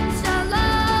 shalom,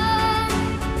 shalom,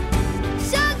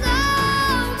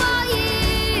 shalom al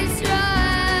Yisrael.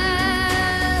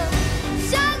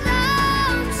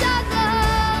 Shalom,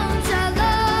 shalom,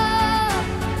 shalom,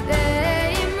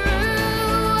 ve'imru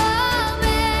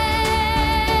amen.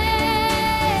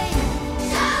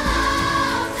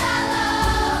 Shalom,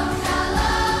 shalom,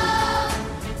 shalom,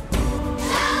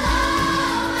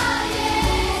 shalom al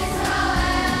Yisrael.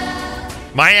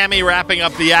 Miami wrapping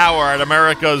up the hour at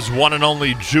America's one and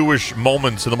only Jewish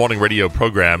Moments in the Morning radio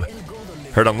program.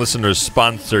 Heard on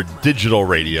listeners-sponsored digital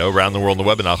radio around the world on the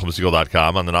web at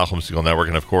NachumSegal.com, on the Nachum Segal Network,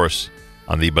 and of course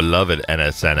on the beloved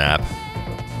NSN app.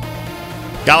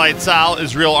 Galay Tzal,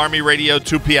 Israel Army Radio,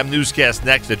 2 p.m. newscast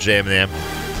next at JMM.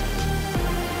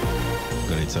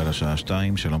 גלי צה"ל השעה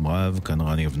 2, שלום רב, כאן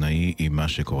רני אבנאי עם מה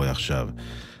שקורה עכשיו.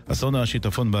 אסון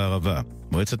השיטפון בערבה.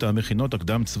 מועצת המכינות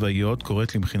הקדם צבאיות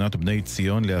קוראת למכינת בני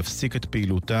ציון להפסיק את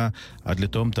פעילותה עד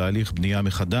לתום תהליך בנייה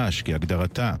מחדש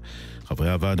כהגדרתה.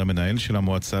 חברי הוועד המנהל של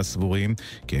המועצה סבורים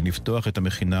כי אין לפתוח את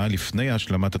המכינה לפני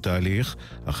השלמת התהליך,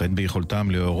 אך אין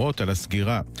ביכולתם להורות על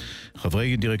הסגירה.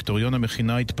 חברי דירקטוריון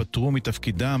המכינה התפטרו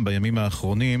מתפקידם בימים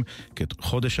האחרונים,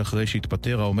 כחודש אחרי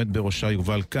שהתפטר העומד בראשה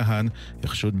יובל כהן,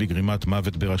 יחשוד בגרימת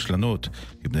מוות ברשלנות.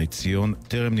 לבני ציון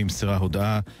טרם נמסרה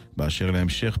הודעה באשר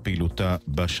להמשך פעילותה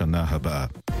בשנה הבאה.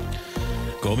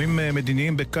 גורמים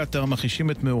מדיניים בקטר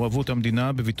מכחישים את מעורבות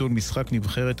המדינה בביטול משחק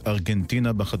נבחרת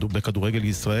ארגנטינה בכדורגל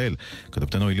ישראל.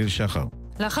 כתבתנו איליל שחר.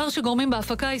 לאחר שגורמים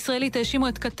בהפקה הישראלית האשימו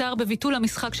את קטר בביטול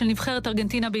המשחק של נבחרת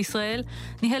ארגנטינה בישראל,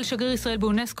 ניהל שגריר ישראל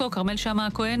באונסקו, כרמל שאמה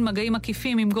הכהן, מגעים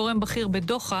עקיפים עם גורם בכיר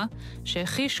בדוחה,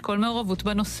 שהחיש כל מעורבות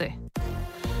בנושא.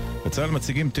 בצה"ל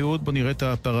מציגים תיעוד בו נראית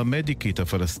הפרמדיקית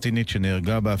הפלסטינית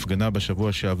שנהרגה בהפגנה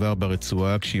בשבוע שעבר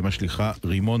ברצועה כשהיא משליחה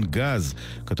רימון גז.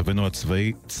 כתבנו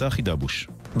הצבאי צחי דבוש.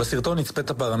 בסרטון נצפית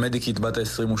הפרמדיקית בת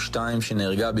ה-22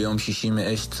 שנהרגה ביום שישי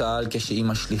מאש צה"ל כשהיא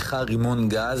משליחה רימון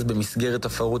גז במסגרת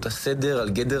הפרות הסדר על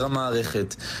גדר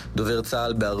המערכת. דובר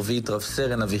צה"ל בערבית רב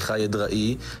סרן אביחי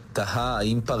אדראי תהה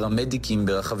האם פרמדיקים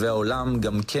ברחבי העולם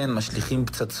גם כן משליחים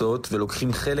פצצות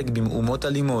ולוקחים חלק במהומות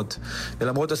אלימות.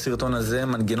 ולמרות הסרטון הזה,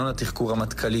 מנגנון התחקור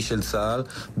המטכ"לי של צה"ל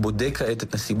בודק כעת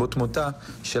את נסיבות מותה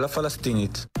של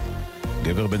הפלסטינית.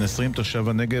 גבר בן 20 תושב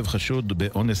הנגב חשוד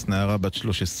באונס נערה בת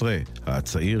 13.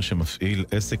 הצעיר שמפעיל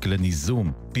עסק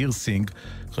לניזום, פירסינג,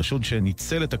 חשוד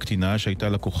שניצל את הקטינה שהייתה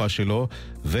לקוחה שלו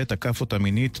ותקף אותה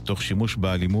מינית תוך שימוש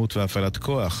באלימות והפעלת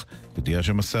כוח. ידיעה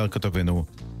שמסר כתבנו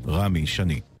רמי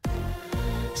שני.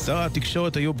 שר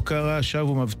התקשורת איוב קרא שב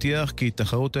ומבטיח כי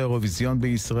תחרות האירוויזיון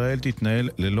בישראל תתנהל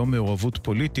ללא מעורבות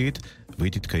פוליטית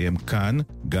והיא תתקיים כאן,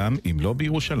 גם אם לא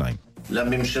בירושלים.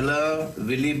 לממשלה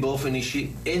ולי באופן אישי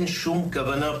אין שום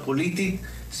כוונה פוליטית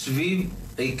סביב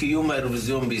קיום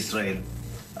האירוויזיון בישראל.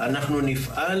 אנחנו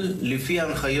נפעל לפי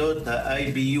הנחיות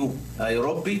ה-IBU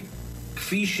האירופי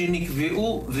כפי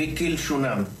שנקבעו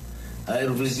וכלשונם.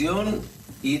 האירוויזיון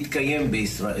יתקיים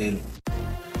בישראל.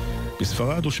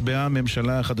 בספרד הושבעה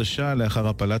הממשלה החדשה לאחר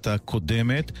הפלת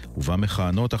הקודמת, ובה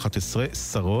מכהנות 11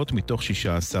 שרות מתוך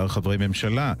 16 חברי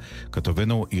ממשלה.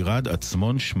 כתבנו אירד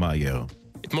עצמון שמייר.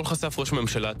 אתמול חשף ראש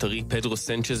ממשלה טרי פדרו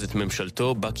סנצ'ז את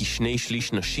ממשלתו בה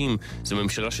כ2/3 נשים. זו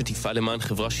ממשלה שתפעל למען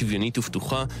חברה שוויונית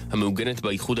ופתוחה המעוגנת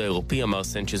באיחוד האירופי, אמר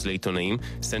סנצ'ז לעיתונאים.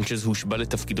 סנצ'ז הושבע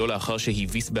לתפקידו לאחר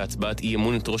שהביס בהצבעת אי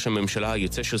אמון את ראש הממשלה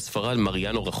היוצא של ספרד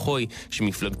מריאנו רחוי,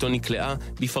 שמפלגתו נקלעה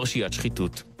בפרשיית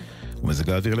שחיתות. ומזג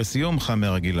האוויר לסיום, חם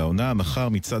מהרגיל לעונה, מחר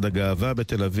מצעד הגאווה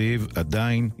בתל אביב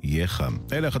עדיין יהיה חם.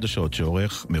 אלה החדשות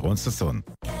שעורך מירון ססון.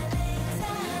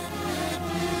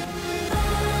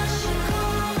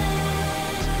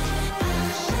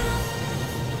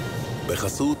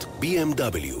 בחסות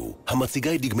BMW,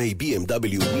 המציגה את דגמי BMW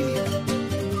מיני.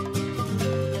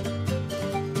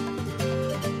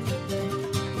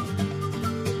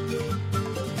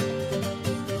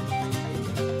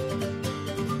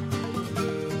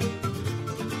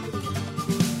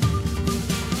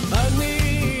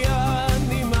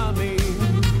 אני מאמין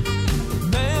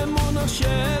באמונה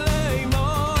של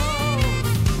אימו,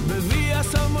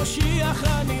 בביאת המשיח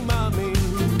אני מאמין.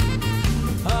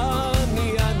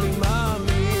 אני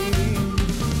מאמין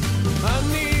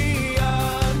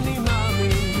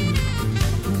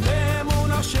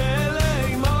באמונה של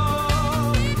אימו,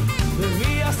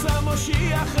 בביאת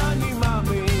המשיח אני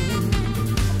מאמין.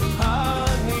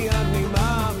 אני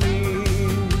מאמין.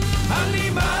 אני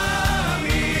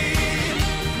מאמין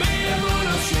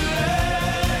באמונה של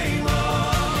אימו,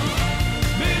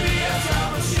 בביאת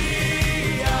המשיח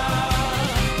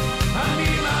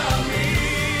אני מאמין.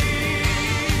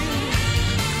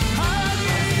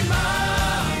 אני מאמין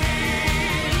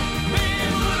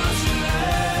באמונה של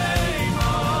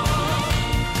אימו,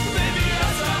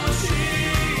 בביאת המשיח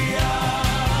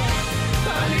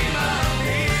אני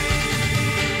מאמין.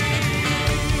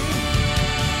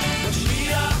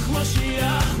 Mashiach,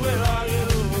 Mashiach, where are you?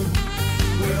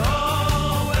 We're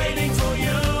all waiting for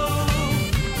you.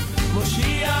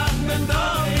 Mashiach, ben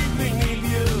David, we need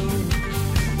you.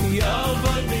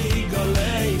 Yahweh,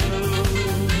 B'Goleinu.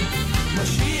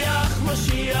 Mashiach,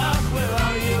 Mashiach, where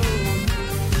are you?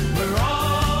 We're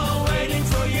all waiting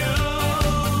for you.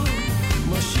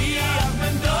 Mashiach,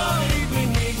 ben David, we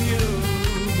need you.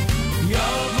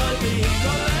 Yahweh,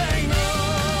 B'Goleinu.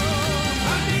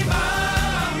 אני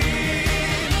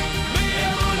מאמין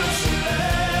באמונה של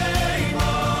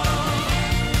אימו,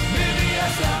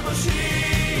 בביאת המשיח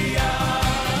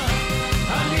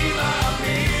אני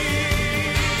מאמין.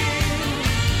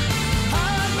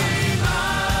 אני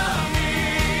מאמין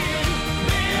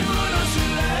באמונה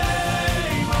של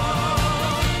אימו,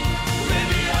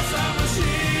 בביאת המשיח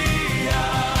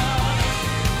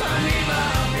אני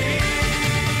מאמין.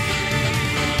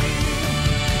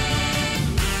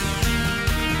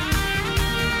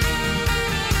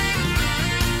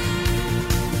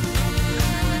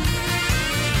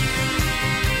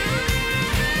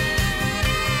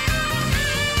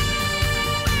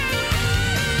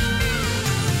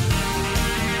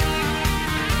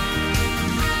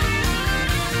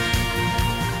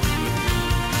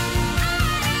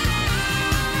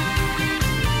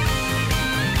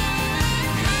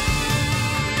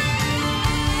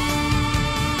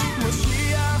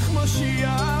 Mashiach,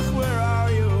 Mashiach, where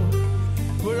are you?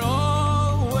 We're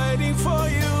all waiting for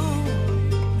you.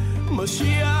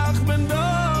 Mashiach, ben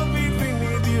David, we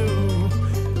need you.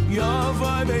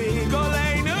 Yahweh,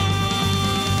 B'Goleinu.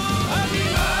 אני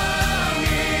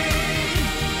מאמין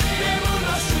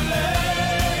באמונה של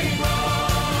אימו,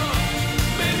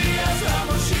 בביאת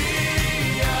המשיח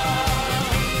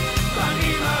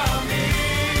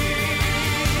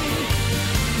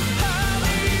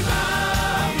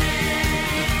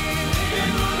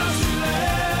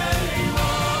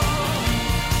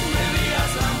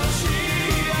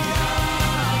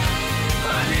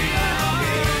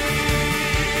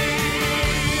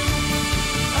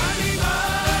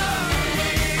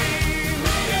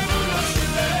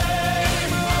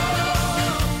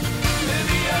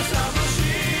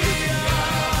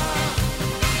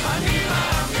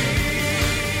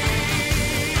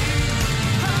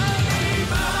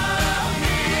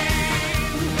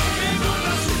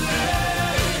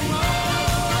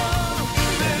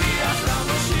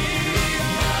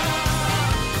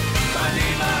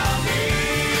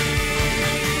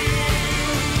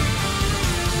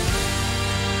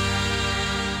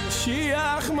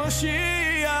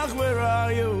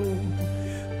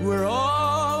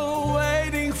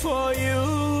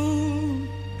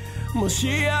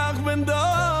Moshiach ben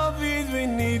David, we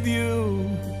need you.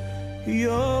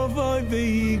 Yovai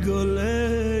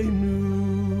v'yigoleinu.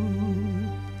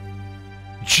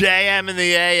 JM in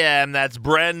the AM, that's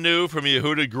brand new from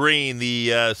Yehuda Green.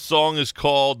 The song is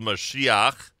called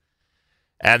Mashiach,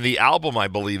 and the album, I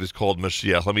believe, is called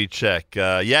Mashiach. Let me check.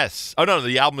 Yes. Oh, no,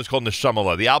 the album is called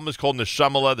Neshamala. The album is called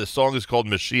Neshamala. The song is called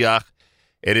Mashiach.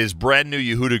 It is brand new.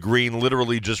 Yehuda Green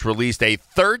literally just released a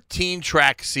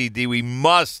 13-track CD. We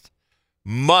must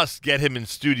get him in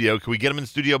studio. Can we get him in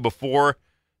studio before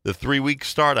the 3-week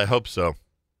start? I hope so.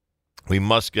 We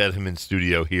must get him in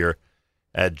studio here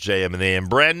at JM and AM.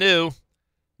 Brand new,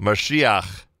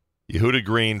 Mashiach, Yehuda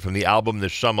Green from the album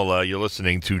Neshamala. You're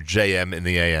listening to JM in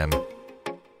the AM.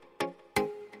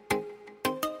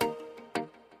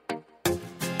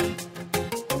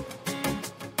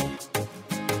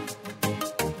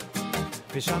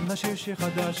 ושם נשיר שיר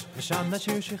חדש, ושם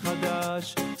נשיר שיר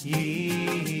חדש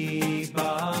ייבנה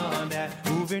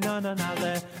וברננה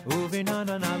נעלה,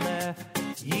 וברננה נעלה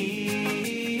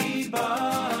ייבנה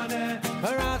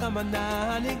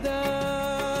הרחמנה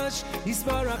הנקדש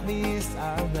יסברך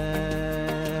מיסעלה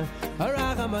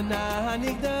הרחמנה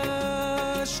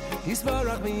הנקדש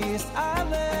יסברך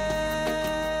מיסעלה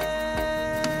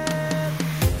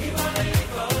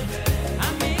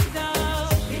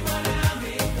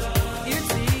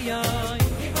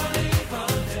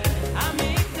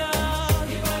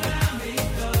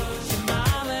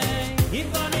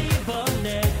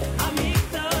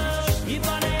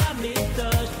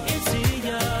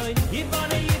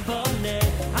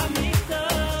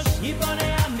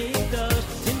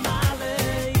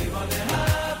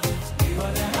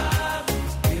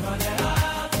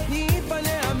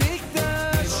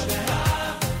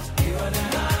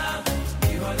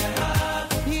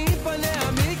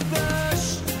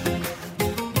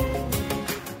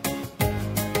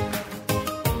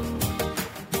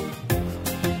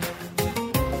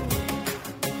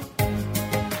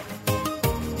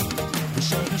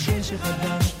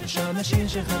השיר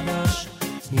שחדש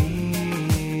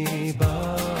ייבנה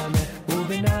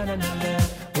ובננה נעלה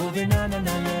ובננה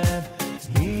נעלה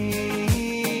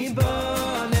ייבנה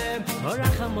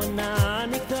אורח המונה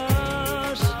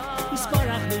נקדש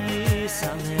יספרח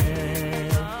ויסלם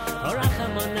אורח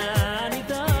המונה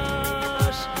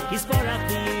נקדש יספרח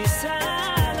ויסלם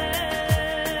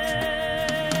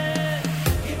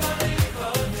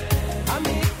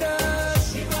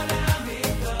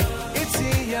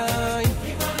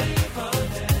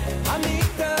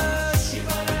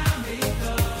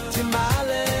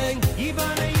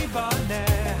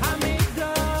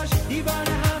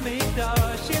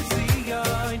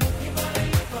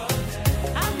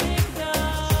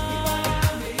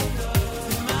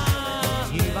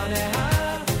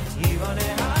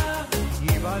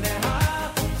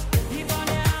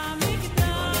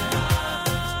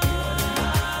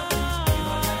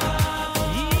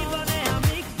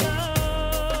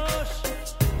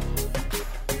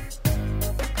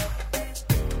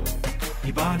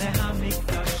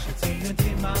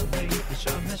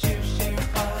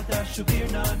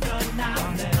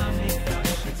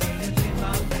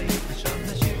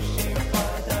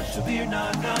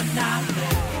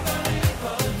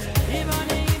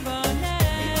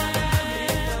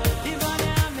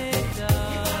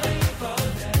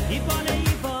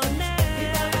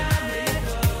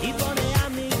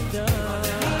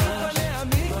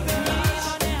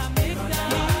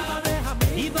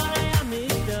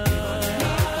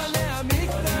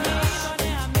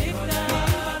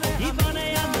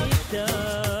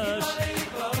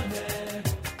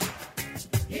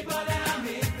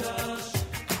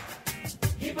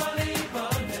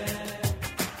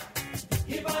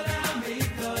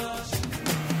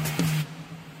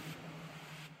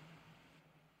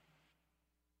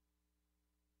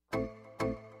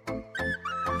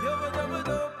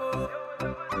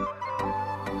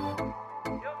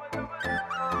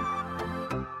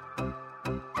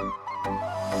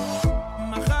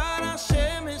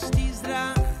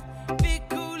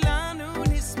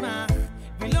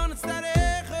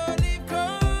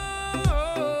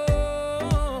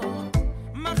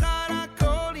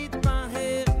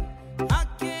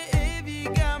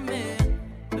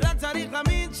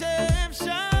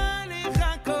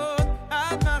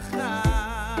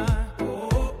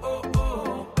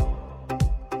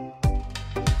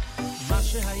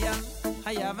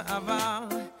היה ועבר,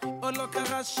 עוד לא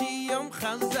קרה שיום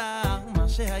חזר. מה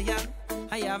שהיה,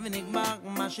 היה ונגמר,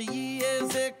 מה שיהיה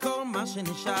זה כל מה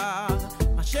שנשאר.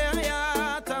 מה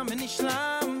שהיה תם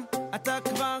ונשלם, אתה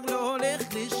כבר לא הולך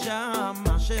לשם.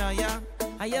 מה שהיה,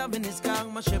 היה ונזכר,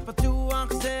 מה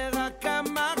שפתוח זה רק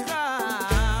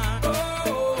המחר.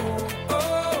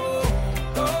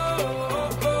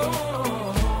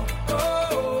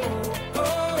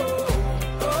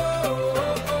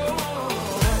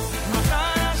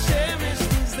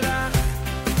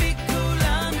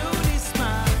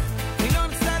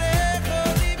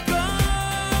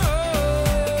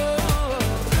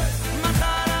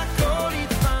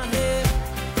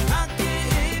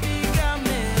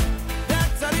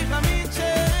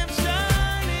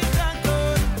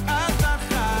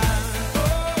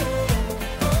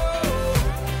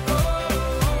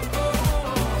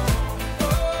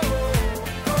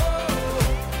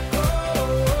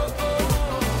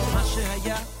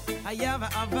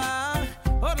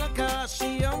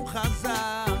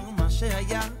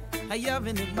 היה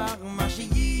ונגמר מה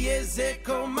שיהיה זה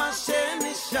כל מה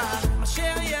שנשאר מה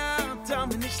שהיה תם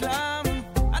ונשלם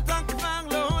אתה כבר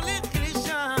לא הולך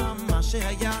לשם מה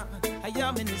שהיה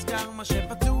היה ונסגר מה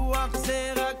שפתוח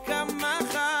זה רק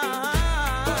המחר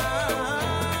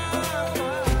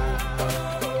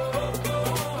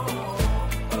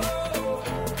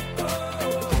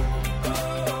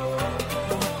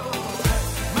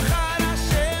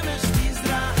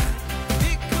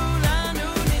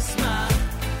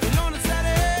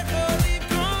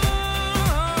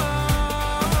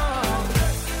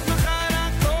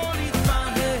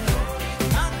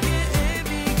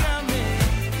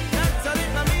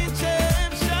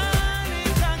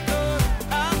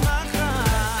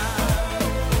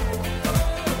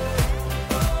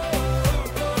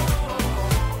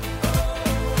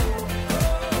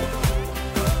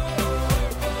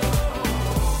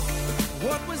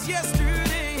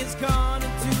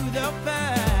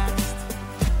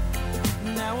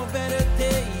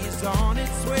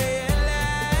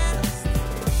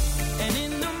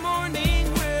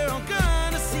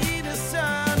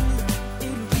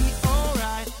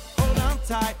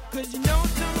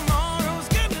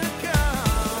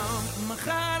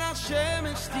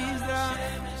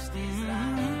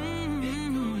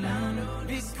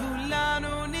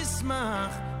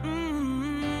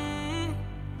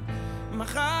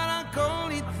מחר הכל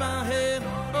יתבהר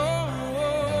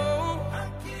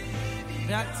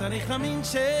רק צריך להאמין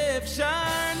שאפשר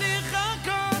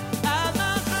לחכות עד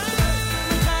מחר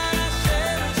מחר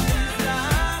השמש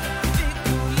תזרח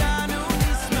וכולנו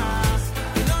נשמח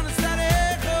ולא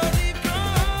נצטרך עוד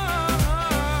לבכות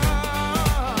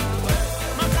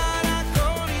מחר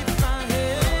הכל יתבהר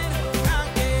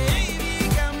הכאב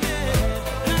ייגמר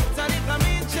רק צריך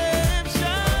להאמין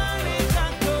שאפשר לחכות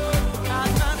עד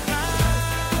מחר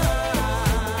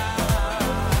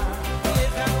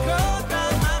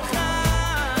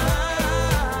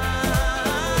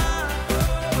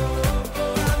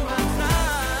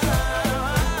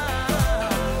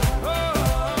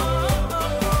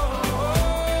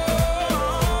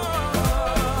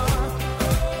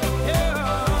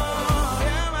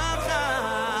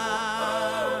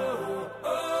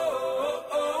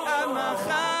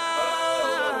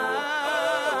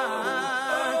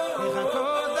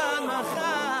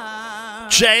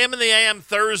JM in the AM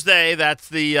Thursday. That's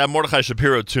the Mordechai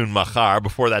Shapiro tune, Machar.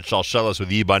 Before that, Shalshelis with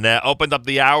Yibaneh. Opened up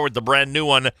the hour with the brand new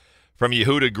one from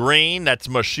Yehuda Green. That's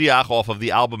Mashiach off of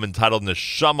the album entitled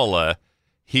Neshamala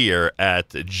here at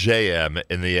JM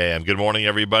in the AM. Good morning,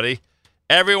 everybody.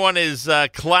 Everyone is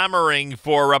clamoring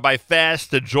for Rabbi Fast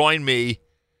to join me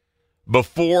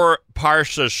before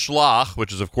Parsha Shlach,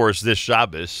 which is, of course, this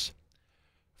Shabbos,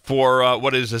 for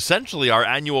what is essentially our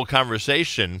annual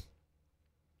conversation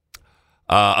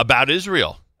about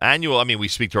Israel. Annual, I mean, we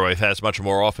speak to Rabbi Fast much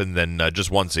more often than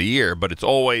just once a year, but it's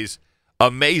always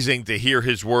amazing to hear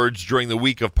his words during the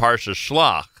week of Parsha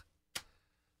Shlach,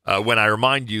 when I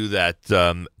remind you that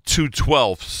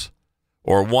 2/12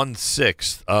 or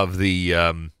 1/6 of the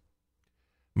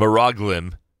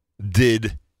Meraglim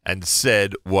did and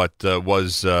said what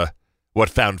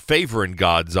found favor in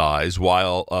God's eyes,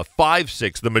 while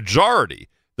 5/6,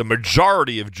 the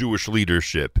majority of Jewish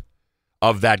leadership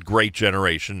of that great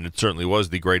generation, it certainly was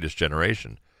the greatest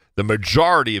generation, the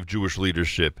majority of Jewish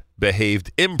leadership behaved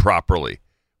improperly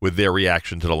with their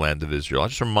reaction to the land of Israel. I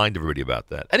just remind everybody about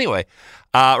that. Anyway,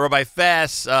 Rabbi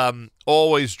Fass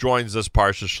always joins us,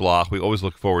 Parsha Shlach. We always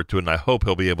look forward to it, and I hope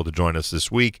he'll be able to join us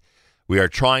this week. We are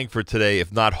trying for today,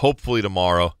 if not hopefully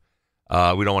tomorrow.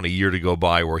 We don't want a year to go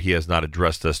by where he has not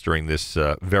addressed us during this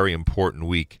very important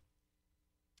week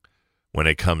when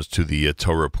it comes to the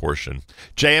Torah portion.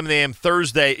 JM and the AM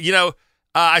Thursday. You know,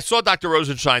 I saw Dr.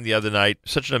 Rosenstein the other night.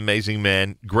 Such an amazing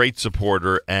man, great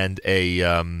supporter, and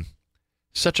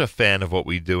such a fan of what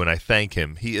we do, and I thank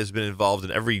him. He has been involved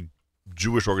in every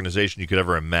Jewish organization you could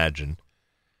ever imagine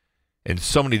in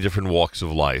so many different walks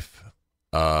of life.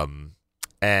 And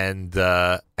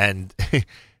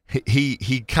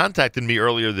he contacted me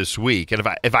earlier this week, and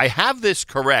if I have this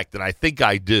correct, and I think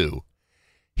I do,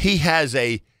 he has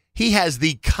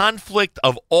the conflict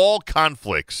of all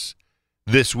conflicts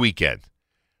this weekend.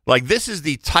 Like, this is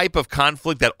the type of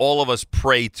conflict that all of us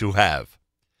pray to have.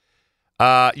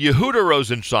 Yehuda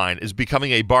Rosenstein is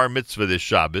becoming a bar mitzvah this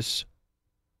Shabbos,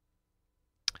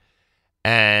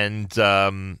 and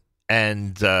Mazel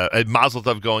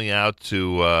Tov going out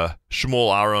to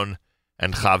Shmuel Aaron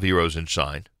and Chavi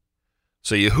Rosenstein.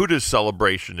 So Yehuda's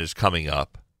celebration is coming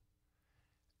up.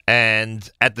 And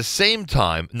at the same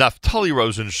time, Naftali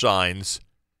Rosenstein's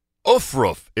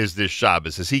Ufruf is this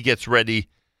Shabbos as he gets ready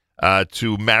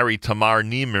to marry Tamar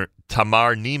Nieman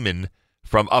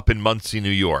from up in Muncie, New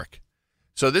York.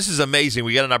 So this is amazing.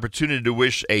 We got an opportunity to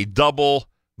wish a double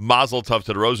Mazel Tov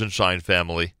to the Rosenstein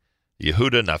family,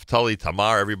 Yehuda, Naftali,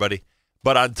 Tamar, everybody.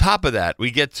 But on top of that,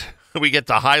 we get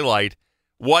to highlight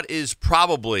what is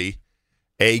probably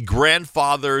a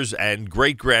grandfather's and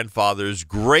great-grandfather's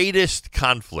greatest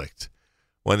conflict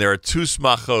when there are two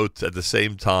smachot at the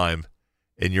same time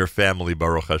in your family,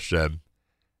 Baruch Hashem,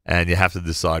 and you have to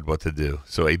decide what to do.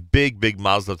 So a big, big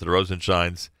mazel tov to the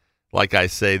Rosensteins. Like I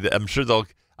say, I'm sure they'll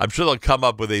come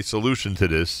up with a solution to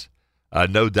this,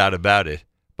 no doubt about it.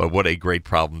 But what a great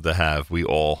problem to have. We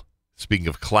all, speaking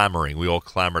of clamoring, we all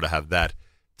clamor to have that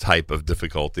type of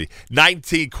difficulty.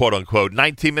 19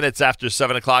 minutes after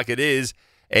 7 o'clock, it is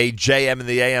a JM in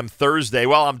the AM Thursday.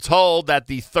 Well, I'm told that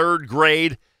the third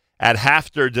grade at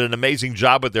Hafter did an amazing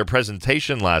job with their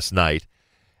presentation last night.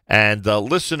 And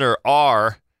listener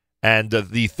R and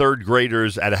the third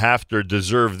graders at Hafter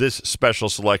deserve this special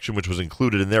selection, which was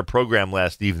included in their program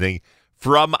last evening,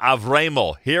 from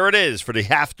Avremel. Here it is for the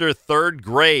Hafter third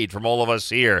grade from all of us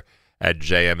here at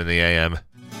JM in the AM.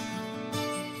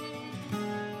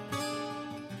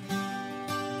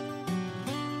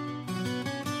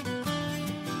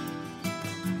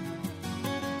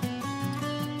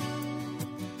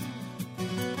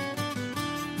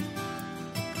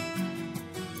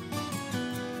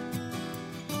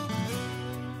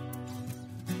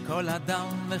 כל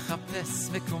אדם מחפש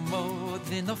מקומות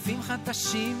ונופים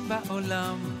חדשים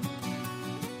בעולם.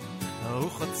 הוא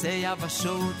חוצה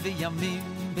יבשות וימים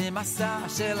במסע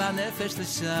של הנפש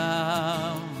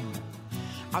לשם.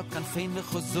 על כנפי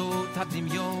מחוזות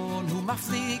הדמיון הוא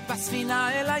מפליג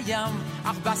בספינה אל הים,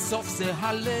 אך בסוף זה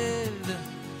הלב,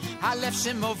 הלב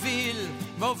שמוביל,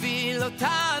 מוביל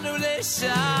אותנו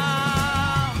לשם.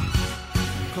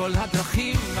 כל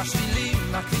הדרכים,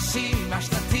 השבילים, הכבישים,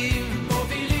 השלטים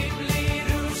מובילים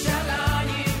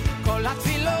לירושלים. כל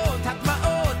התפילות,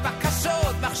 הדמעות,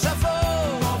 בקשות,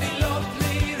 מחשבות מובילות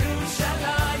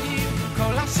לירושלים.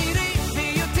 כל השירים,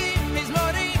 פיוטים,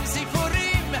 מזמורים,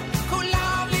 סיפורים,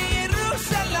 כולם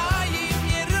לירושלים,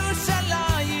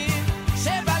 ירושלים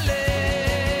שבלב.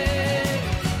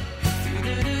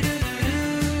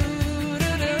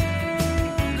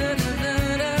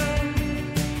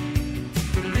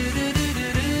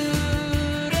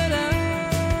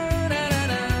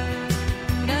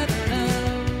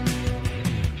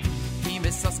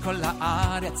 כל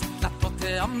הארץ תלתות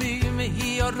טעמים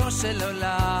היא אורו של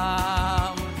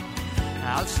עולם.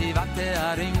 על שבעת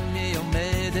תארים היא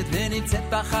עומדת ונמצאת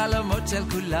בחלומות של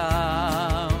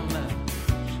כולם.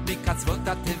 מקצוות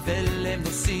התבל הם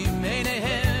נושאים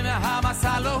עיניהם,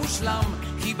 המסע לא הושלם,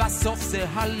 כי בסוף זה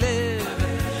הלב,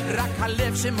 רק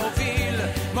הלב שמוביל,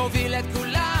 מוביל את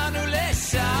כולנו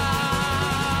לשם.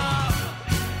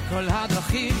 כל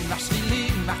הדרכים,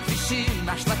 השבילים, הכבישים,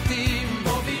 השלטים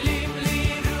מובילים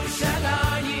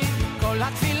כל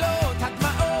התפילות,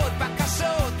 הדמעות,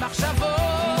 בקשות,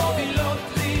 מחשבות מובילות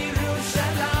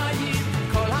לירושלים.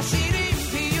 כל השירים,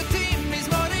 פיוטים,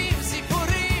 מזמורים,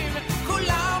 סיפורים,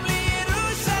 כולם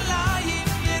לירושלים,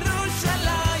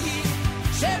 ירושלים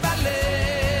שבלב.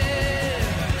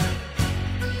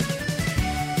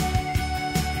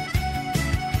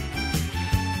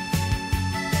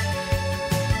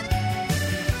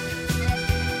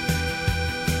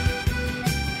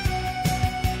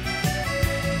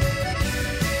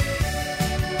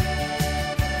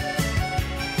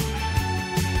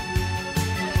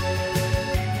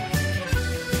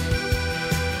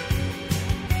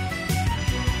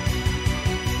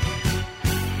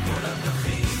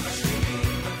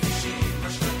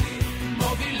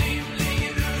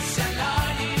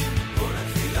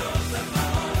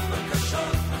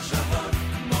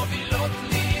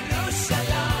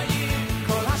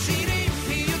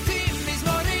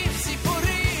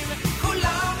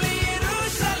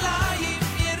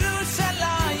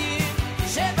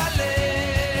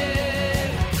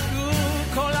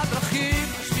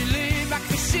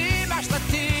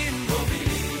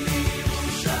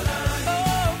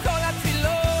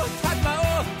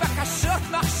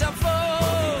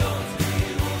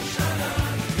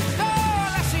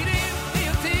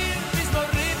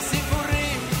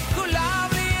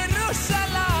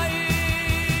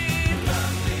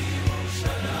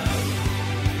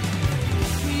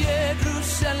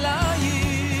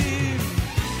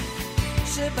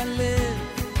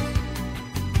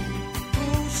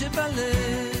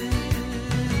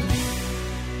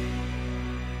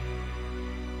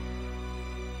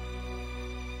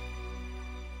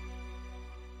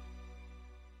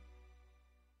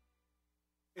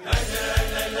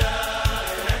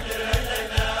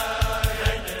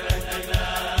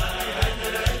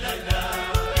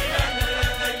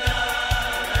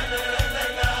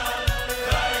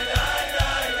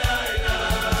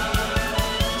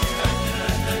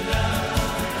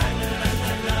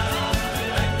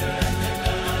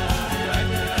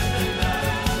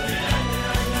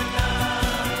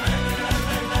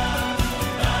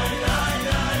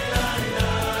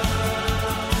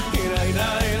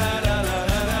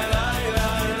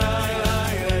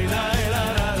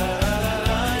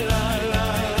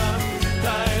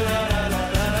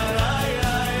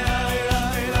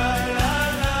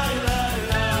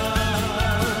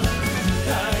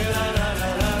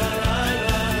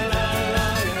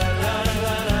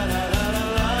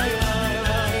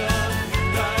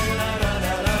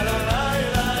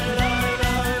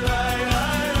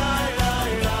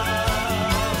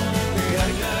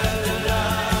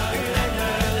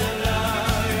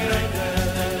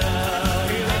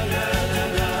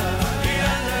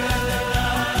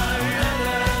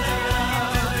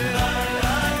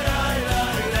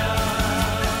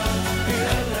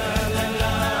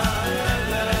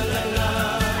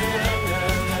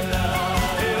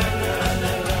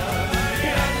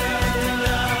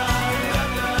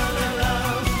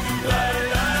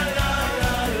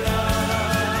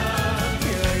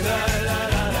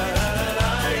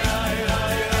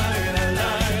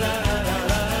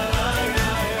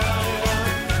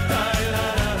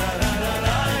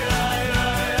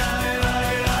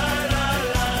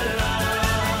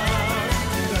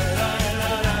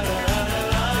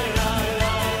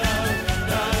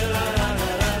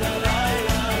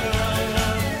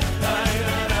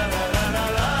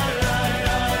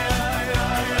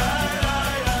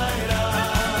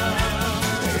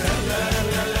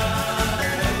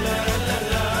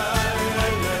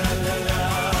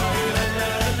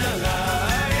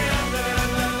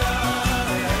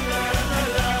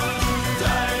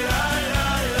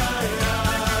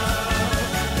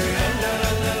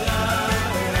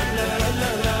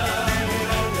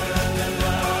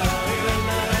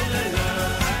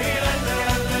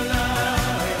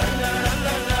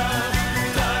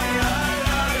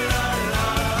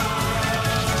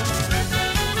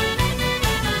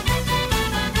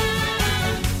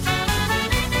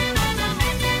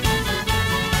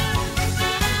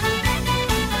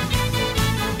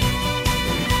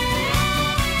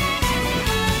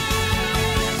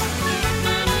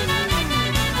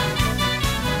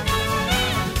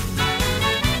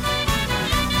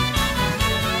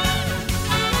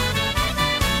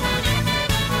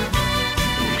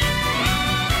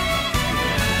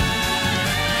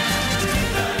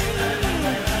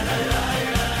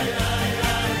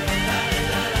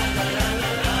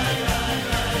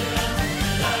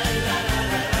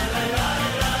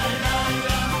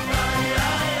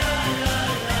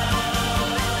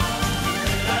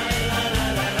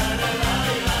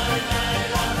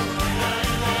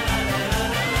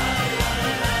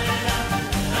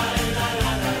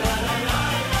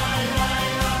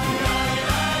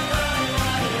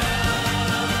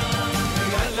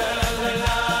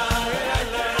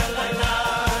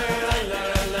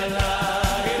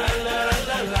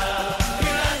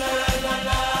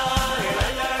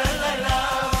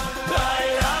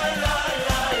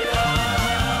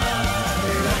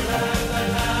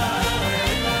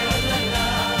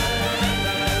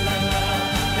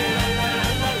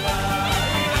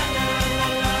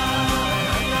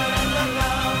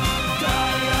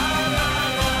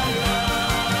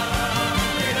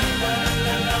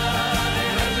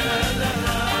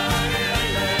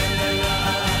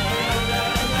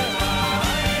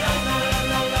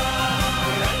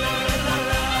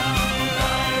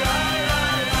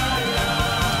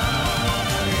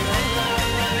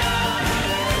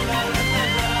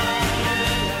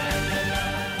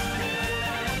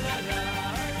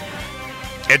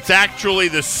 actually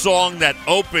the song that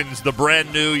opens the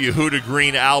brand new Yehuda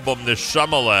Green album,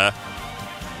 Neshamala,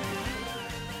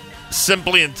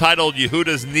 simply entitled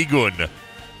Yehuda's Nigun.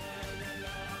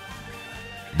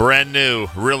 Brand new,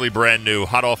 really brand new,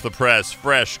 hot off the press,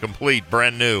 fresh, complete,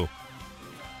 brand new.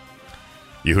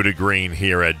 Yehuda Green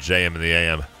here at JM in the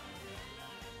AM.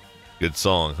 Good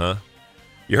song, huh?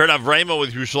 You heard Avrema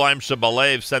with Yerushalayim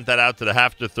Shabalev, sent that out to the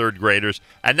half to third graders.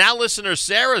 And now listener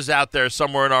Sarah's out there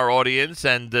somewhere in our audience,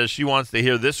 and she wants to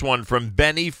hear this one from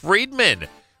Benny Friedman,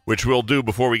 which we'll do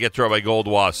before we get to Rabbi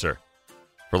Goldwasser.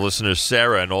 For listener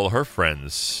Sarah and all her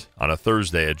friends on a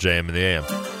Thursday at JM in the AM.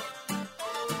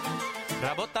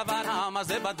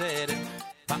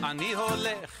 אני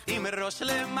הולך עם ראש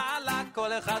למעלה,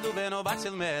 כל אחד הוא בנו בת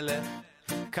של מלך.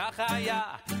 ככה היה,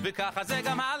 וככה זה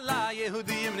גם עלה,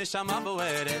 יהודים נשמה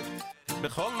בוערת.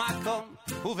 בכל מקום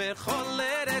ובכל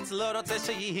ארץ, לא רוצה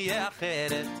שיהיה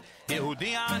אחרת.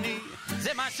 יהודי אני,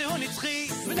 זה משהו נצחי.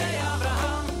 בני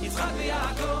אברהם, יצחק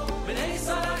ויעקב, בני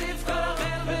שרה רבקה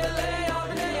רחל ולאה.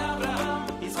 בני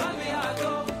אברהם, יצחק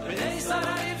ויעקב, בני שרה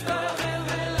רבקה רחל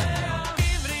ולאה.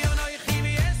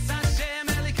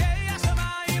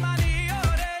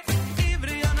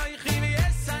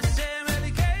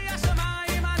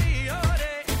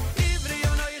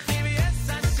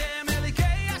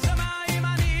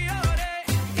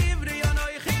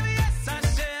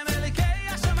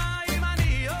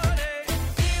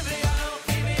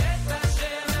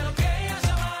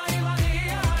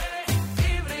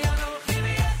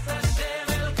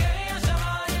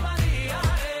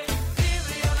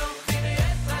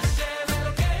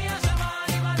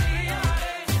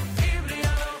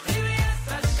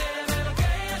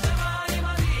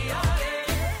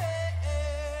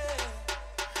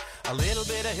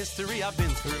 History I've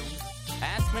been through.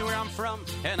 Ask me where I'm from,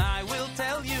 and I will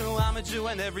tell you I'm a Jew,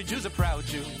 and every Jew's a proud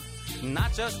Jew.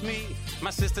 Not just me, my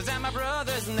sisters and my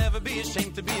brothers. Never be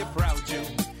ashamed to be a proud Jew.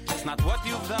 It's not what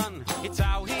you've done, it's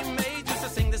how He made you. So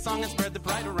sing this song and spread the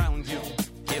pride around you.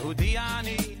 Yehudi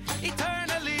ani,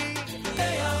 eternally.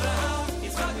 Bnei Abraham,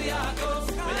 Yitzchak v'Yaakov,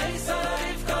 Bnei Sarah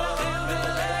Rivka, Rachel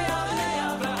v'Leah. Bnei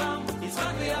Abraham,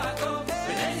 Yitzchak v'Yaakov,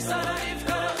 Bnei Sarah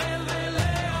Rivka, Rachel v'Leah.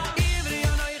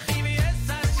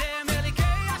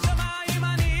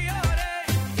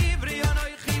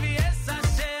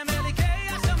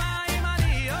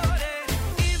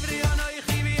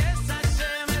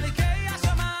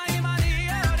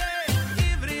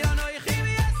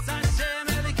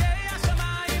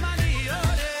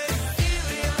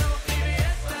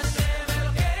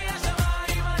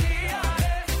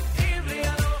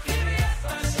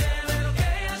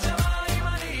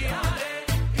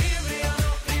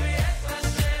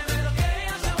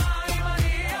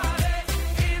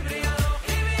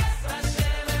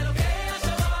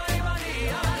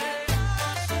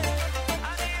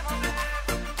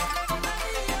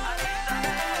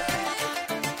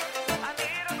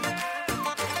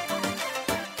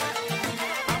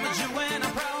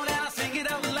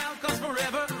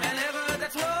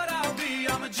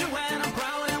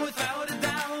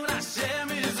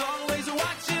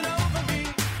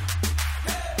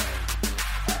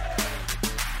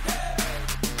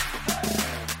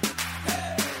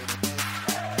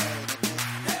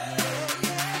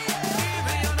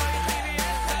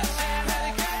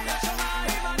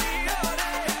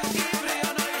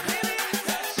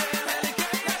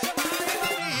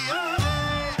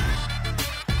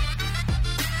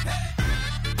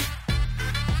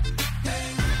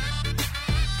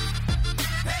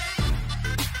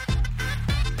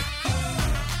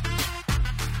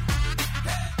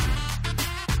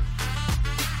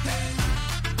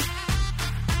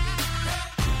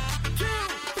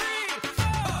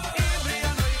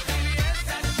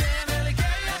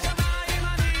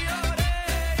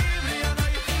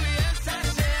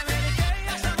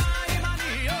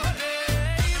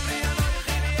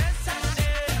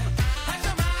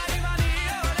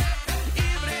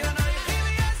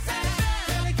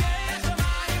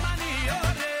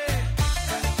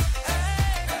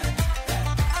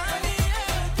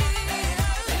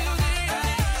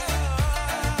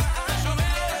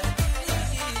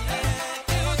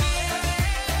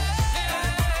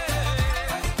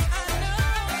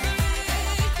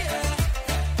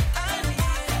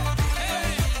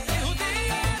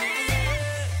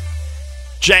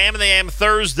 JM in the AM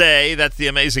Thursday. That's the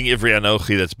amazing Ivri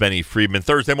Anochi. That's Benny Friedman.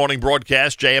 Thursday morning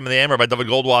broadcast. JM in the AM. Rabbi David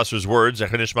Goldwasser's words.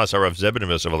 Zechon Nishmas Harav Zebedin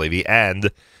Yosef Alevi and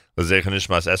Zechon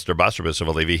Nishmas Esther Basar Yosef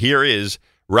Alevi. Here is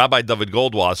Rabbi David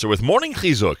Goldwasser with Morning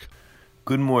Chizuk.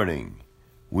 Good morning.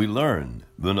 We learn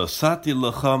V'nosati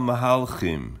lecha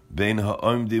mahalchim bein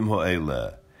ha'omdim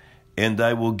ha'ela, and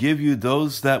I will give you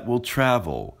those that will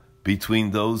travel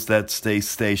between those that stay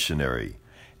stationary.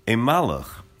 A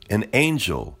malach, an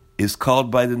angel, is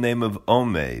called by the name of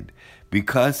Omed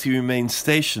because he remains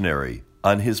stationary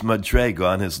on his madrega,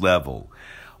 on his level.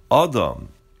 Adam,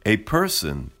 a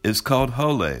person, is called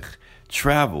holech,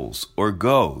 travels or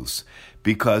goes,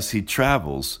 because he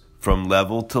travels from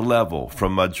level to level,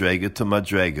 from madrega to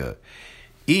madrega.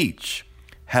 Each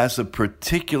has a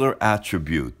particular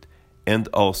attribute and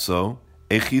also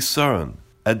a chisaron,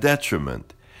 a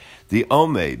detriment. The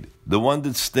omed, the one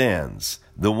that stands,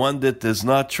 the one that does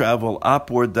not travel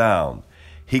up or down,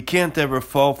 he can't ever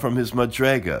fall from his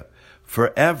madrega.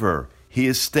 Forever he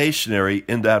is stationary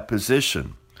in that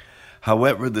position.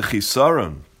 However, the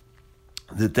chisaron,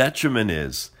 the detriment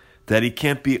is that he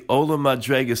can't be ola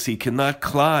madregas, he cannot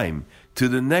climb to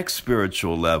the next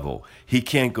spiritual level. He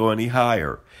can't go any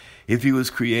higher. If he was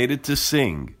created to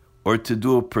sing or to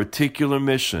do a particular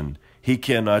mission, he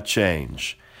cannot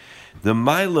change. The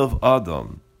mile of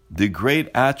Adam, the great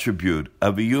attribute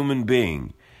of a human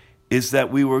being, is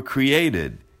that we were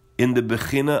created in the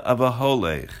bechina of a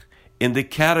holech, in the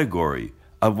category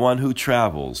of one who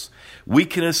travels. We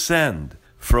can ascend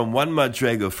from one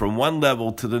madrega, from one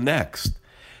level to the next.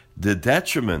 The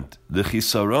detriment, the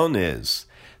chisaron, is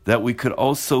that we could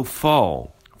also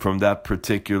fall from that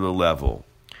particular level.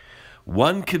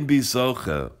 One can be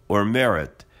zoche, or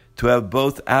merit, to have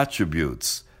both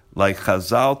attributes, like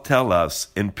Chazal tell us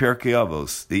in Pirkei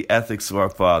Avos, the ethics of our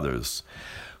fathers.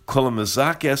 Kol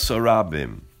hamazak es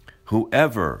harabim,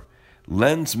 whoever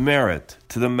lends merit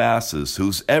to the masses,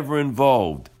 who's ever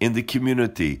involved in the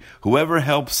community, whoever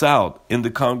helps out in the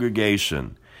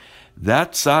congregation,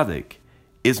 that tzaddik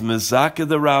is mezakeh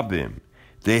the rabbim.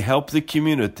 They help the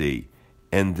community,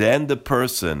 and then the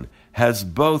person has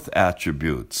both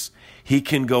attributes. He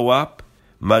can go up,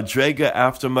 madrega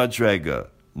after madrega,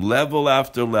 level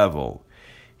after level.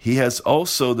 He has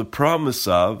also the promise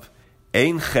of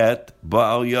ein chet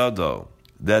ba'al yado,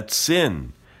 that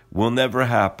sin will never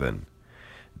happen.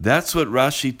 That's what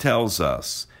Rashi tells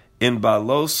us in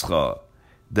Baloscha,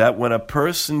 that when a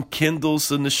person kindles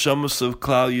the neshamas of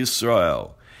Klal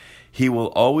Yisrael, he will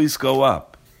always go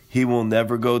up. He will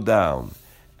never go down.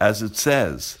 As it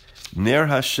says, Ner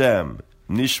Hashem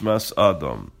nishmas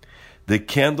Adam. The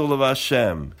candle of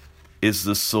Hashem is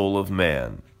the soul of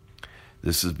man.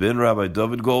 This has been Rabbi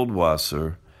David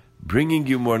Goldwasser bringing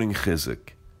you Morning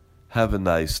Chizuk. Have a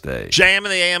nice day. JM in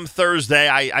the AM Thursday.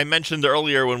 I mentioned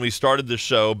earlier when we started the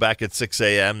show back at 6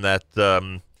 a.m. that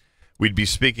we'd be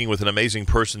speaking with an amazing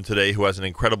person today who has an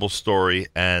incredible story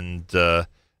and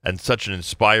such an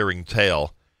inspiring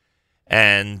tale.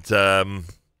 And with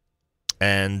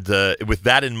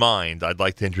that in mind, I'd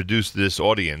like to introduce to this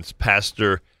audience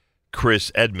Pastor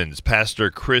Chris Edmonds. Pastor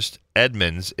Chris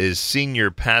Edmonds is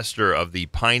senior pastor of the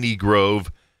Piney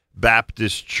Grove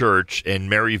Baptist Church in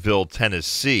Maryville,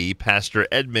 Tennessee. Pastor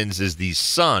Edmonds is the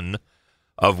son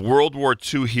of World War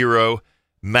II hero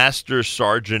Master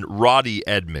Sergeant Roddy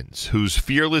Edmonds, whose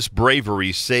fearless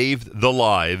bravery saved the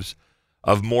lives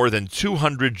of more than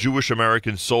 200 Jewish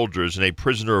American soldiers in a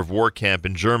prisoner of war camp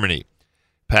in Germany.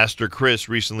 Pastor Chris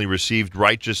recently received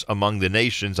Righteous Among the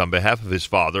Nations on behalf of his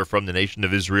father from the Nation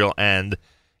of Israel and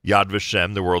Yad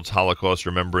Vashem, the world's Holocaust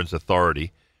Remembrance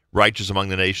Authority. Righteous Among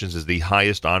the Nations is the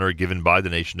highest honor given by the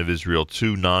Nation of Israel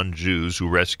to non-Jews who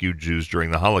rescued Jews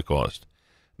during the Holocaust.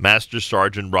 Master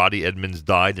Sergeant Roddy Edmonds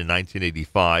died in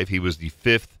 1985. He was the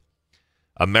fifth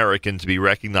American to be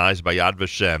recognized by Yad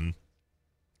Vashem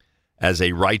as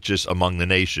a Righteous Among the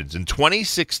Nations. In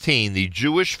 2016, the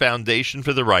Jewish Foundation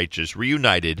for the Righteous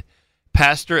reunited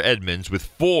Pastor Edmonds with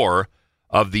 4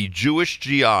 of the Jewish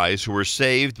GIs who were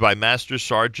saved by Master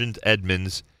Sergeant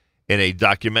Edmonds in a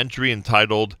documentary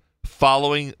entitled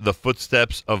Following the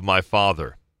Footsteps of My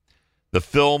Father. The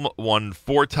film won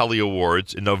 4 Telly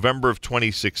Awards. In November of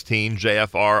 2016,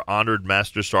 JFR honored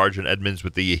Master Sergeant Edmonds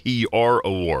with the Yehi Or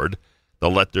Award, the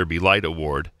Let There Be Light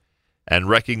Award, and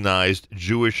recognized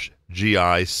Jewish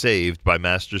GI saved by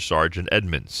Master Sergeant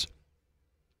Edmonds.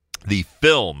 The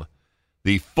film,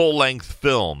 the full-length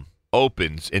film,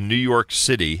 opens in New York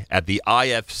City at the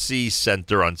IFC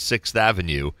Center on 6th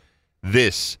Avenue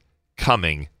this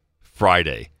coming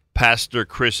Friday. Pastor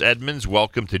Chris Edmonds,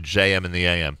 welcome to JM in the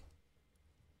AM.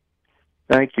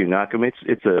 Thank you, Malcolm.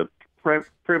 It's a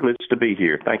privilege to be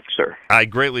here. Thank you, sir. I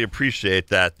greatly appreciate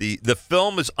that. The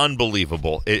film is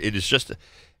unbelievable. It is just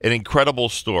an incredible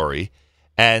story,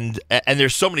 and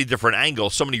there's so many different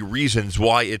angles, so many reasons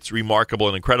why it's remarkable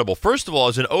and incredible. First of all,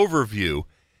 as an overview,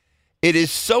 it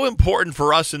is so important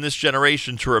for us in this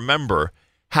generation to remember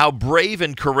how brave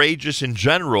and courageous in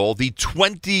general the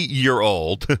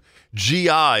 20-year-old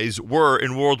GIs were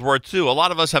in World War II. A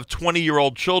lot of us have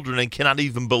 20-year-old children and cannot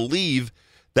even believe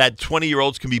that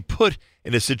 20-year-olds can be put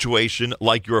in a situation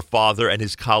like your father and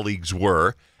his colleagues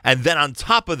were. And then on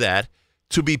top of that,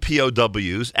 to be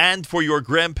POWs, and for your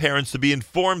grandparents to be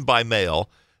informed by mail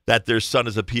that their son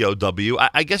is a POW.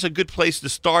 I guess a good place to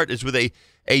start is with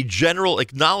a general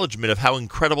acknowledgement of how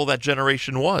incredible that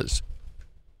generation was.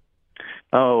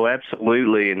 Oh,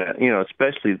 absolutely, and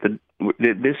especially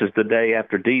this is the day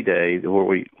after D-Day, where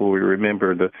we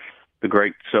remember the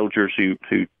great soldiers who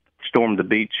stormed the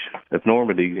beach of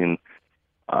Normandy, and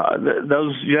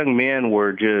those young men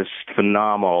were just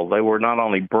phenomenal. They were not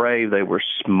only brave, they were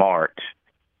smart,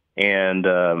 and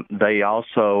they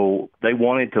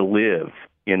wanted to live.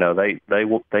 They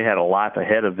had a life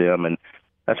ahead of them, and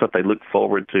that's what they looked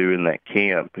forward to in that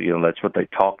camp. That's what they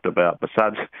talked about.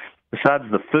 Besides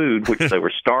the food, which they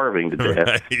were starving to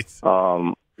death,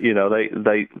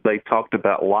 they talked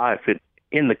about life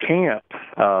in the camp.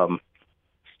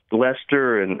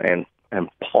 Lester and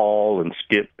Paul and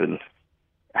Skip and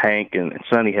Hank and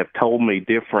Sonny have told me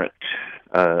different,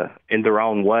 in their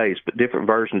own ways, but different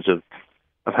versions of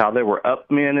how there were up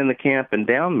men in the camp and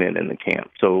down men in the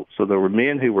camp. So there were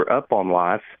men who were up on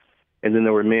life, and then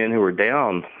there were men who were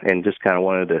down and just kind of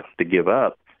wanted to give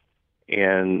up.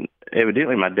 And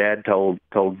evidently my dad told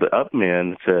the up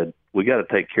men, said, we got to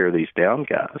take care of these down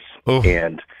guys. Oh.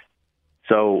 And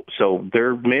so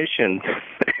their mission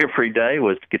every day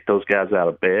was to get those guys out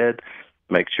of bed,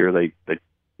 make sure they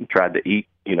tried to eat,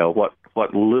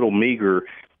 what little meager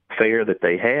fare that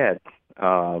they had,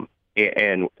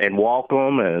 and walk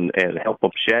them and help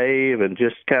them shave and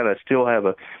just kind of still have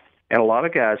and a lot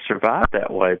of guys survived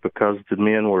that way because the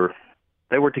men were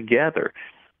together.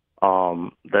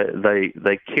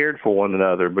 They cared for one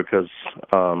another because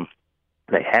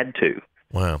they had to.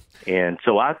 Wow. And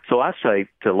so I say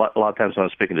to a lot of times when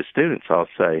I'm speaking to students, I'll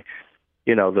say,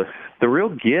 the real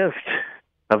gift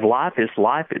of life is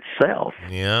life itself.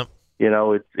 Yeah.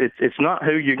 It's not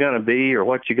who you're going to be or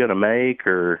what you're going to make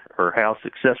or how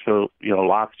successful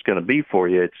life is going to be for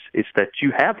you. It's that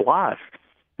you have life.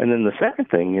 And then the second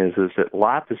thing is that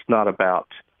life is not about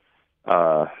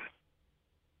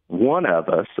one of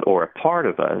us or a part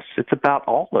of us. It's about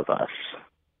all of us.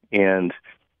 And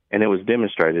it was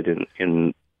demonstrated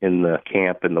in the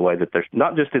camp in the way that there's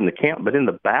not just in the camp, but in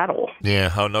the battle.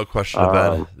 Yeah, no question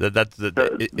about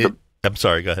it. I'm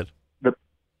sorry, go ahead.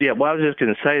 I was just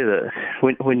going to say that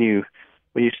when you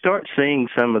start seeing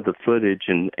some of the footage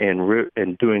and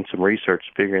doing some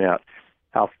research, figuring out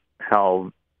how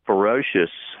ferocious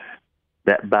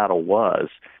that battle was,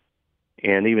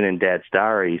 and even in Dad's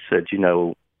diary, he said,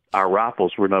 our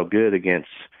rifles were no good against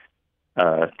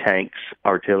tanks,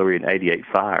 artillery, and 88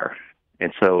 fire.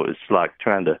 And so it's like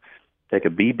trying to take a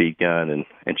BB gun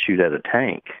and shoot at a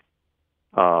tank.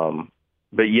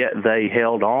 But yet they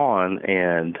held on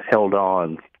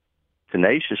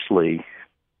tenaciously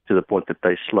to the point that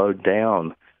they slowed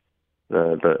down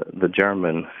the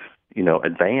German,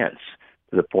 advance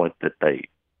to the point that they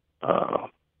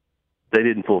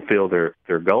didn't fulfill their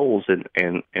goals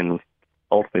and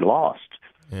ultimately lost.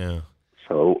 Yeah.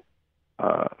 So,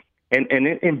 and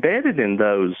embedded in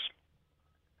those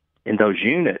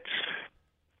units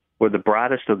were the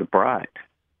brightest of the bright.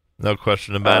 No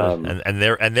question about it. And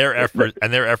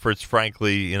their efforts,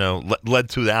 frankly, led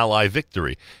to the Allied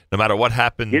victory. No matter what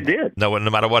happened, it did. No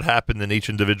matter what happened in each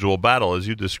individual battle, as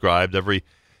you described, every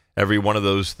one of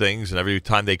those things, and every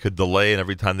time they could delay, and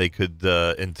every time they could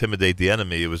intimidate the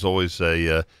enemy, it was always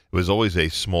a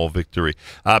small victory.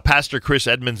 Pastor Chris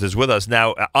Edmonds is with us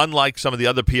now. Unlike some of the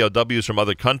other POWs from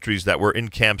other countries that were in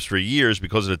camps for years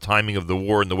because of the timing of the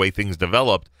war and the way things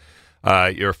developed,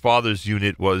 your father's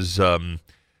unit was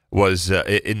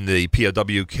in the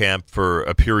POW camp for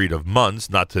a period of months.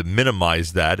 Not to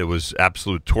minimize that, it was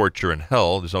absolute torture and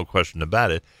hell. There's no question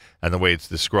about it. And the way it's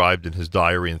described in his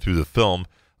diary and through the film,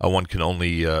 one can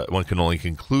only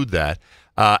conclude that.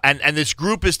 And this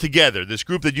group is together. This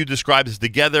group that you described is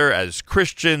together as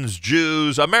Christians,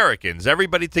 Jews, Americans,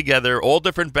 everybody together, all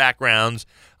different backgrounds.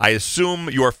 I assume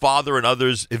your father and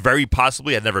others very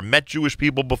possibly had never met Jewish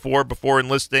people before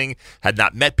enlisting, had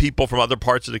not met people from other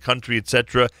parts of the country,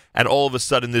 etc. And all of a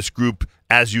sudden this group,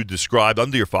 as you described,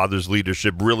 under your father's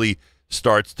leadership, really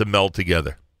starts to meld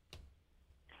together.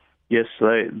 Yes,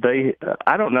 they.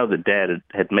 I don't know that Dad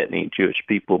had met any Jewish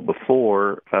people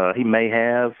before. He may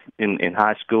have in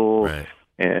high school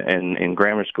and in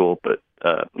grammar school, but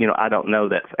I don't know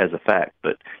that as a fact.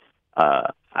 But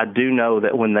I do know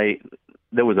that when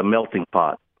there was a melting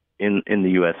pot in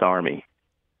the U.S. Army,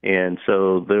 And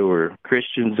so there were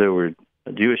Christians, there were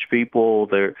Jewish people,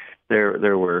 there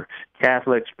were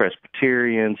Catholics,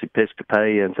 Presbyterians,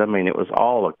 Episcopalians. I mean, it was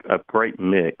all a great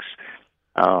mix.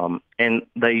 And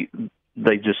they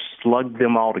just slugged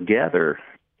them all together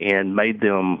and made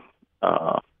them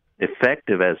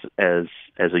effective as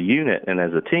a unit and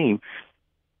as a team.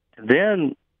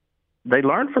 Then they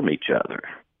learned from each other.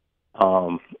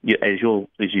 As you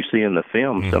see in the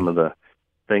film, some of the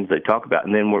things they talk about,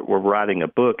 and then we're writing a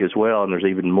book as well, and there's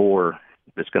even more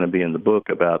that's going to be in the book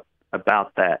about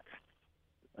that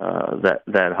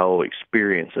whole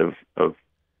experience of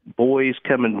boys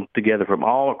coming together from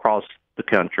all across the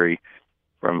country,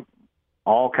 from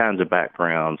all kinds of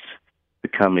backgrounds,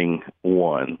 becoming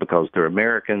one because they're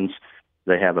Americans.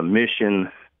 They have a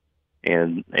mission,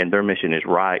 and their mission is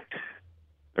right.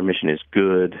 Their mission is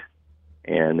good,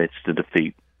 and it's to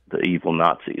defeat the evil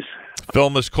Nazis.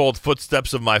 Film is called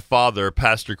Footsteps of My Father.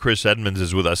 Pastor Chris Edmonds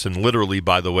is with us, and literally,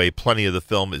 by the way, plenty of the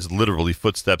film is literally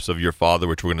Footsteps of Your Father,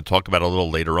 which we're going to talk about a little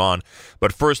later on.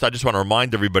 But first, I just want to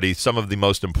remind everybody some of the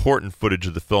most important footage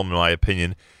of the film, in my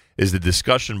opinion, is the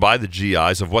discussion by the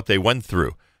GIs of what they went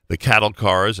through. The cattle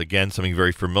cars, again, something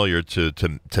very familiar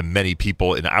to many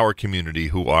people in our community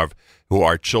who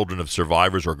are children of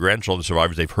survivors or grandchildren of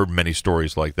survivors. They've heard many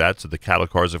stories like that. So the cattle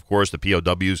cars, of course, the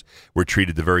POWs were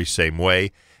treated the very same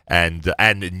way. And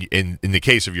in the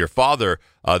case of your father,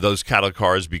 those cattle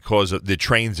cars, because of the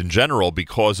trains in general,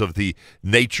 because of the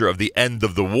nature of the end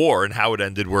of the war and how it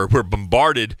ended, were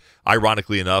bombarded,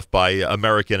 ironically enough, by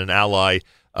American and Ally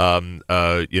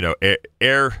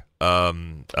air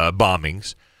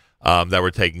bombings that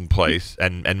were taking place,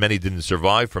 and many didn't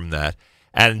survive from that.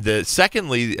 And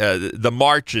secondly, the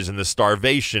marches and the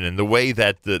starvation and the way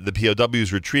that the POWs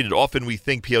were treated. Often we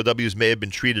think POWs may have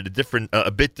been treated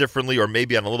a bit differently, or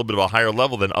maybe on a little bit of a higher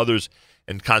level than others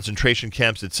in concentration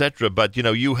camps, etc. But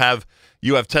you have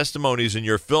testimonies in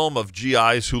your film of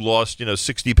GIs who lost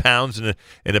 60 pounds in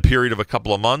a period of a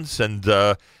couple of months, and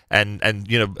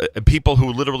people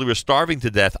who literally were starving to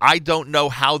death. I don't know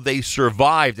how they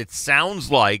survived. It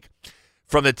sounds like,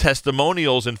 from the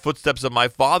testimonials and Footsteps of My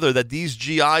Father, that these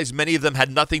GIs, many of them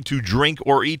had nothing to drink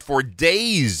or eat for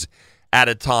days at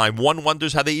a time. One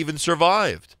wonders how they even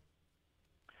survived.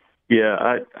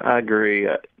 Yeah, I agree.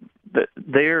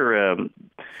 Their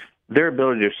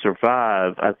ability to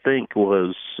survive, I think,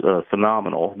 was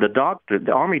phenomenal.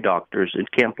 The Army doctors in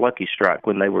Camp Lucky Strike,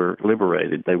 when they were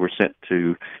liberated, they were sent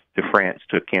to France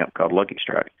to a camp called Lucky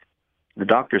Strike. The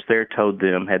doctors there told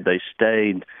them, had they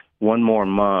stayed one more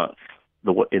month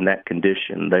in that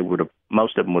condition,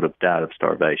 most of them would have died of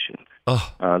starvation.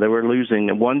 They were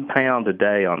losing 1 pound a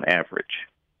day on average.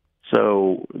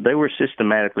 So they were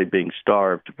systematically being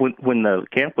starved. When the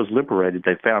camp was liberated,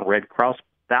 they found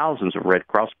thousands of Red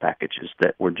Cross packages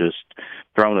that were just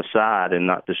thrown aside and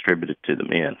not distributed to the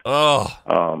men.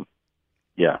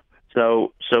 Yeah.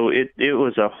 So it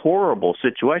was a horrible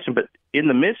situation, but in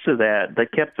the midst of that, they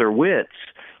kept their wits.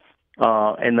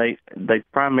 And they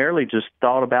primarily just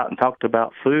thought about and talked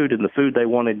about food and the food they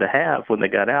wanted to have when they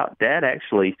got out. Dad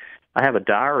actually, I have a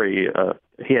diary.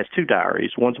 He has 2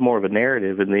 diaries. One's more of a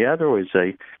narrative, and the other is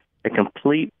a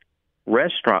complete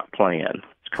restaurant plan.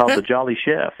 It's called The Jolly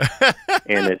Chef,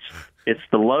 and it's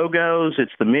the logos,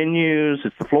 it's the menus,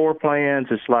 it's the floor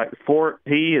plans. It's like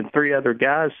he and 3 other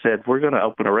guys said, we're going to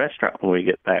open a restaurant when we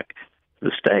get back to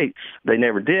the States. They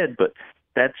never did, but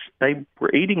they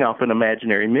were eating off an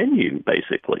imaginary menu,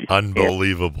 basically.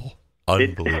 Unbelievable.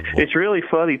 It's really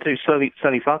funny too.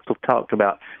 Sonny Fox talked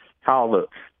about how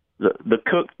the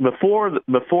cook before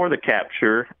the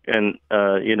capture, and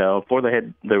before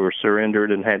they were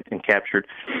surrendered and captured,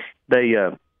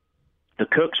 the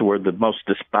cooks were the most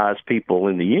despised people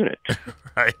in the unit.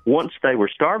 Right. Once they were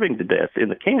starving to death in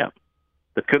the camp,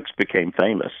 the cooks became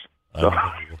famous. So.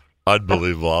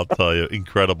 Unbelievable, I'll tell you.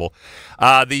 Incredible.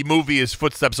 The movie is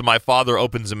Footsteps of My Father,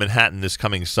 opens in Manhattan this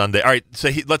coming Sunday. All right, so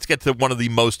let's get to one of the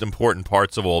most important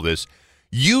parts of all this.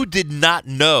 You did not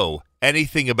know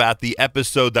anything about the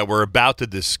episode that we're about to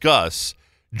discuss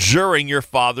during your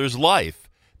father's life.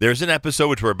 There's an episode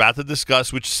which we're about to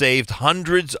discuss which saved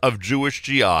hundreds of Jewish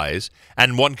GIs,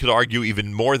 and one could argue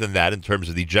even more than that in terms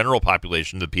of the general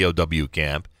population of the POW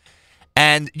camp.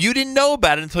 And you didn't know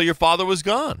about it until your father was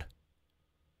gone.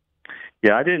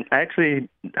 Yeah, I didn't actually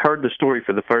heard the story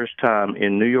for the first time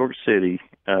in New York City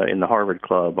in the Harvard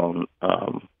Club on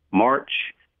March.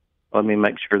 Let me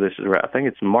make sure this is right. I think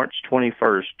it's March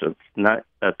 21st of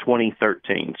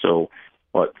 2013. So,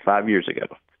 5 years ago?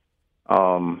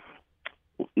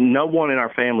 No one in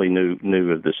our family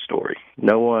knew of this story.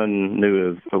 No one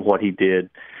knew of what he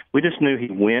did. We just knew he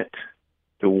went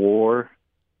to war.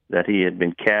 that he had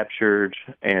been captured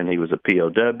and he was a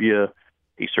POW.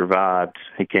 He survived.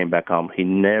 He came back home. He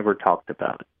never talked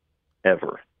about it,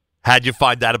 ever. How'd you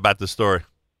find out about the story?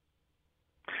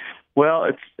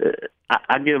 Well,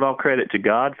 I give all credit to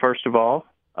God, first of all.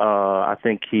 I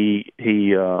think he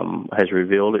has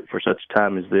revealed it for such a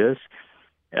time as this.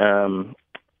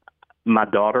 My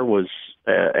daughter was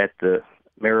at the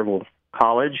Maryville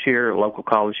College here, a local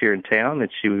college here in town, and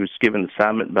she was given an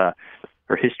assignment by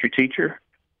her history teacher,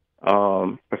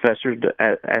 professor, to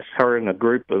ask her and a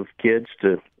group of kids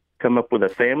to come up with a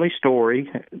family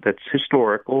story that's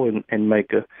historical and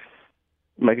make a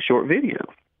short video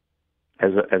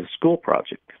as a school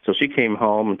project. So she came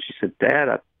home and she said,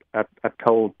 "Dad, I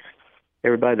told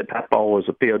everybody that Papa was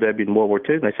a POW in World War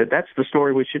II," and they said, "That's the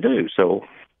story we should do. So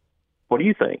what do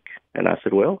you think?" And I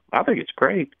said, "Well, I think it's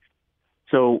great."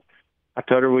 So I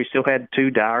told her we still had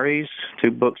 2 diaries,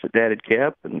 2 books that Dad had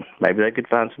kept, and maybe they could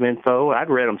find some info. I'd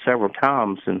read them several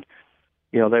times, and,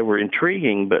 they were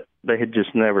intriguing, but they had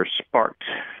just never sparked,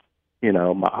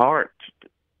 my heart.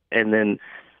 And then,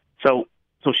 so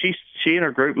she and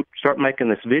her group start making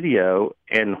this video,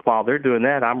 and while they're doing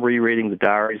that, I'm rereading the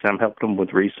diaries, I'm helping them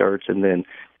with research, and then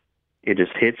it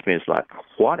just hits me. It's like,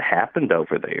 what happened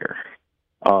over there?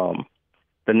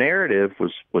 The narrative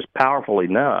was powerful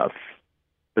enough,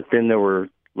 but then there were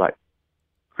like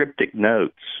cryptic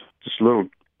notes, just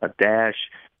a dash,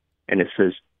 and it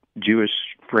says Jewish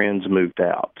friends moved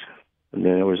out. And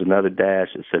then there was another dash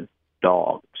that said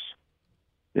dogs.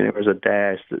 Then there was a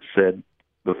dash that said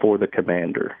before the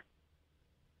commander.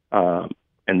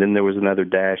 And then there was another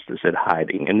dash that said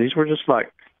hiding. And these were just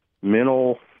like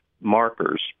mental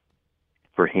markers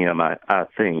for him, I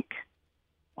think,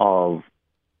 of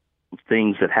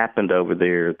things that happened over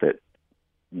there that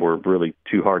were really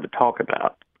too hard to talk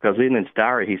about. Because in his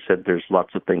diary, he said, there's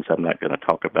lots of things I'm not going to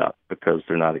talk about because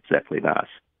they're not exactly nice.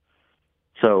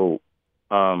 So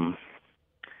I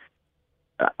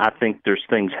think there's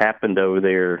things happened over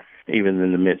there, even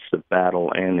in the midst of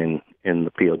battle and in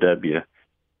the POW,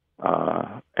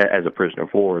 as a prisoner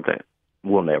of war, that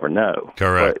we'll never know.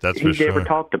 Correct. But That's for sure. He never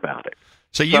talked about it.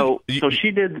 So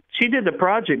she did the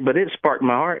project, but it sparked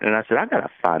my heart, and I said, I got to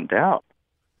find out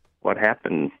what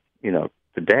happened, to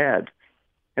Dad.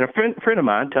 And a friend of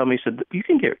mine told me, he said, you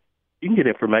can get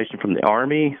information from the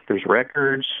Army. There's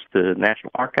records. The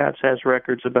National Archives has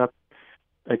records about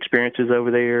experiences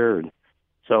over there. And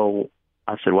so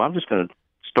I said, well, I'm just going to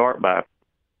start by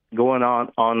going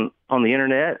on the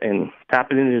internet and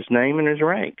typing in his name and his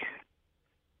rank.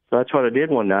 So that's what I did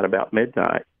one night about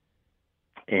midnight.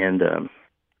 And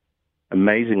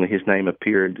amazingly, his name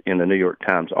appeared in the New York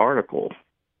Times article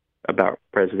about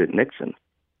President Nixon.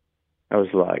 I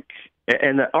was like,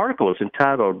 and the article was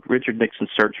entitled Richard Nixon's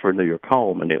Search for a New York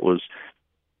Home, and it was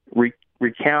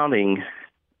recounting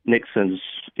Nixon's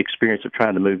experience of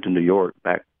trying to move to New York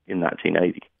back in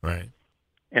 1980. Right.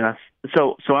 And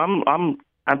so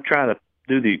I'm trying to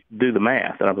do the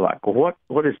math, and I'm like, well,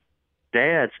 what is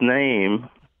Dad's name?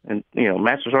 And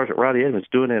Master Sergeant Roddy Edmonds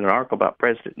doing an article about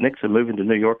President Nixon moving to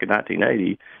New York in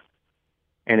 1980,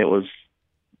 and it was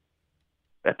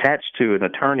attached to an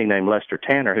attorney named Lester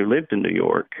Tanner who lived in New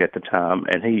York at the time,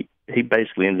 and he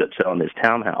basically ended up selling his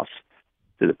townhouse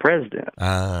to the president.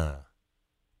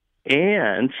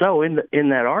 And so in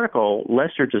that article,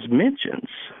 Lester just mentions,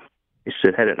 he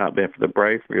said, had it not been for the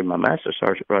bravery of my Master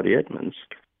Sergeant Roddy Edmonds,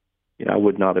 I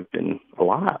would not have been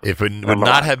alive. If it would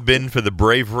not have been for the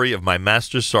bravery of my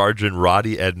Master Sergeant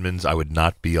Roddy Edmonds, I would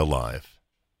not be alive.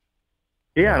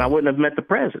 Yeah, and I wouldn't have met the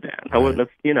president. Right. I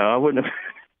wouldn't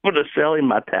have sold him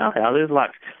my townhouse. It was like,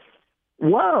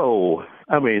 whoa.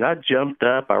 I mean, I jumped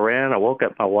up, I ran, I woke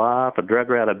up my wife, I drug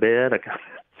her out of bed. I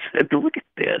said, look at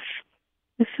this.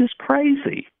 This is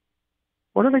crazy.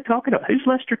 What are they talking about? Who's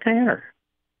Lester Tanner?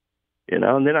 And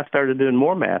then I started doing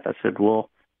more math. I said,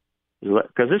 well,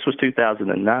 because this was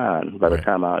 2009 by the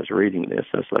time I was reading this.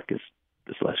 I was like, is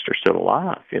Lester still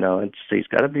alive? And he's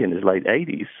got to be in his late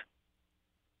 80s.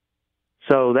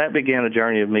 So that began a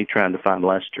journey of me trying to find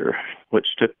Lester, which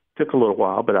took a little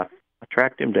while, but I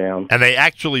tracked him down. And they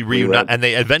actually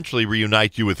they eventually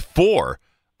reunite you with 4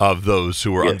 of those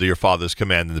who were under your father's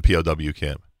command in the POW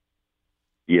camp.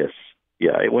 Yes.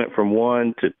 Yeah, it went from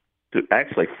 1 to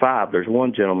actually 5. There's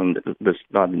one gentleman that's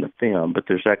not in the film, but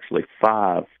there's actually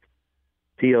 5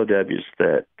 POWs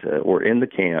that were in the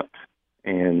camp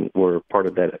and were part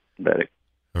of that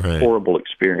horrible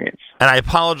experience. And I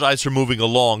apologize for moving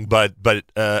along, but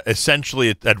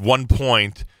essentially at one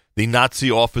point, the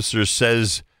Nazi officer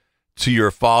says to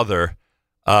your father,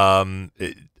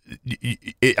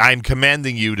 I'm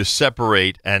commanding you to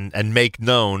separate and make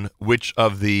known which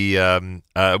of the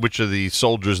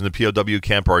soldiers in the POW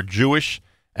camp are Jewish,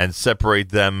 and separate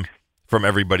them from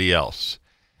everybody else.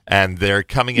 And they're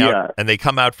coming out, and they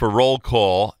come out for roll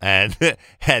call, and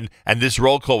and this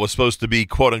roll call was supposed to be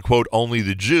quote unquote only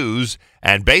the Jews,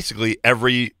 and basically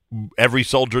every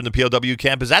soldier in the POW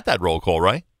camp is at that roll call,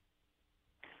 right?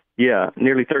 Yeah,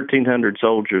 nearly 1,300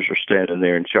 soldiers are standing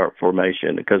there in sharp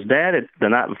formation. Because Dad, the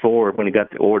night before, when he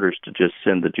got the orders to just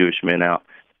send the Jewish men out,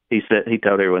 he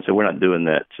told everyone, "We're not doing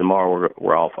that. Tomorrow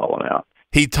we're all falling out."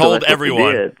 He told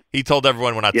everyone. He told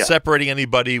everyone, "We're not separating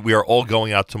anybody. We are all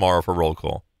going out tomorrow for roll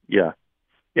call." Yeah.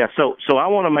 So I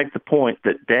want to make the point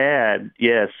that Dad,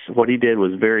 yes, what he did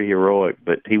was very heroic,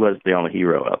 but he wasn't the only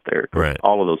hero out there. Right.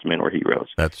 All of those men were heroes.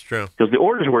 That's true. Because the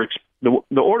orders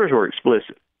were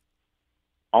explicit.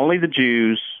 Only the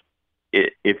Jews.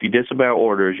 If you disobey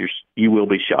orders, you will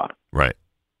be shot. Right.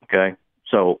 Okay.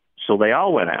 So they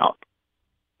all went out,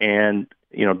 and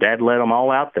Dad led them all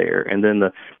out there, and then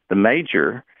the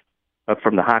major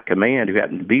from the high command who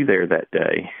happened to be there that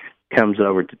day comes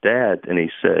over to Dad, and he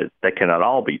said, "They cannot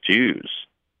all be Jews."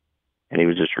 And he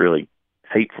was just really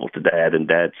hateful to Dad, and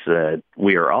Dad said,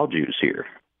 "We are all Jews here,"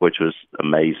 which was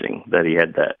amazing that he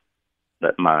had that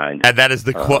mind. And that is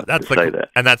the quote. That's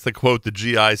the quote the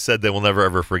GI said they will never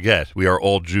ever forget. "We are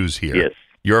all Jews here." Yes.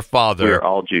 Your father, we are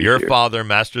all Jews your here. father,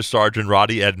 Master Sergeant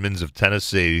Roddy Edmonds of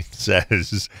Tennessee,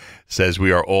 says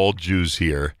we are all Jews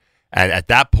here. And at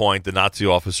that point, the Nazi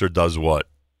officer does what?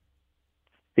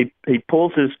 He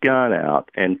pulls his gun out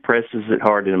and presses it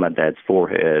hard into my dad's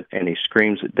forehead, and he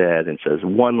screams at Dad and says,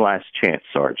 "One last chance,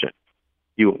 Sergeant.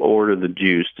 You will order the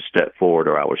Jews to step forward,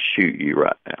 or I will shoot you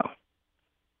right now."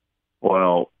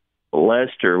 Well,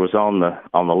 Lester was on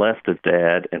the left of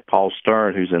Dad, and Paul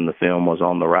Stern, who's in the film, was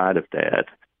on the right of Dad.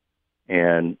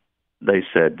 And they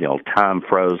said, time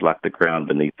froze like the ground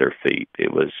beneath their feet.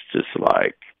 It was just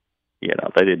like,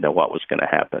 they didn't know what was going to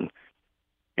happen.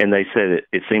 And they said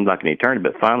it seemed like an eternity,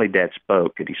 but finally Dad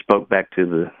spoke, and he spoke back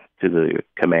to the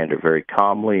commander very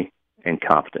calmly and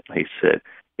confidently.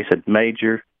 He said,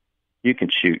 "Major, you can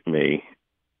shoot me,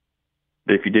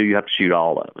 but if you do, you have to shoot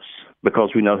all of us,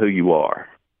 because we know who you are,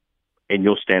 and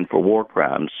you'll stand for war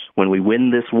crimes when we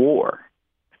win this war."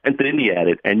 And then he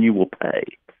added, "And you will pay."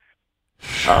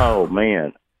 Oh,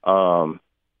 man.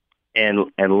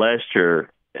 And Lester,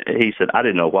 he said, "I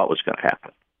didn't know what was going to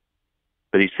happen."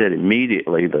 But he said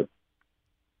immediately the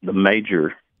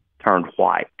major turned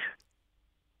white,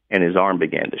 and his arm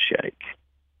began to shake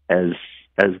as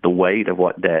the weight of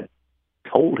what Dad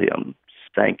told him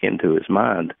sank into his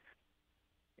mind.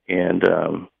 And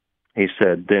he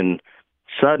said, then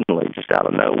suddenly, just out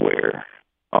of nowhere,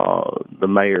 the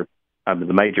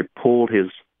major pulled his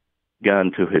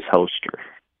gun to his holster,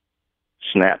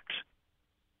 snapped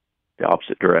the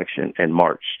opposite direction, and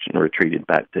marched and retreated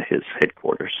back to his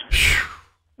headquarters.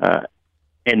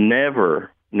 And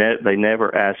they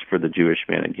never asked for the Jewish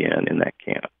men again in that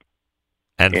camp.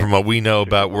 And from what we know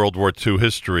about World War II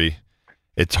history,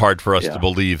 it's hard for us to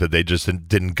believe that they just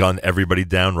didn't gun everybody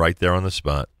down right there on the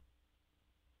spot.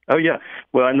 Oh, yeah.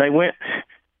 Well, and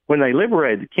when they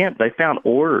liberated the camp, they found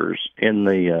orders in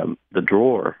the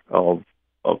drawer of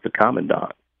the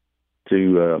commandant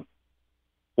to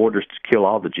orders to kill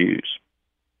all the Jews.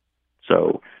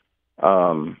 So,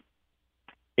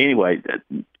 anyway,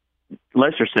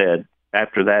 Lester said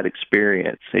after that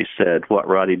experience, he said, "What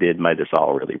Roddy did made us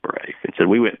all really brave." And said,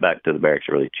 "We went back to the barracks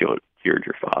and really cured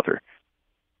your father."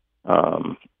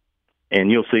 And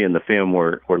you'll see in the film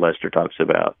where Lester talks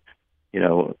about,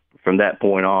 from that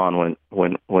point on,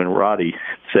 when Roddy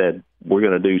said, "We're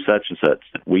going to do such and such,"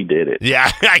 we did it.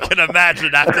 Yeah, I can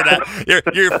imagine after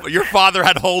that. Your father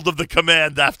had hold of the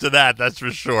command after that, that's for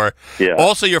sure. Yeah.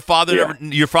 Also, your father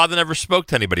never spoke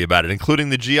to anybody about it, including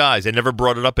the GIs. They never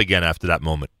brought it up again after that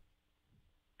moment.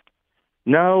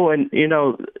 No, and,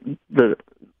 the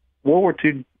World War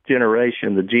II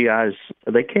generation, the GIs,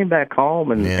 they came back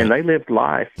home and they lived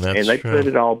life. That's they true. put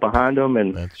it all behind them.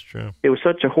 And that's true. It was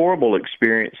such a horrible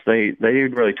experience. They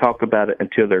didn't really talk about it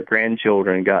until their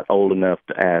grandchildren got old enough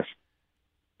to ask,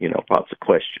 lots of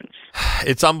questions.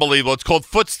 It's unbelievable. It's called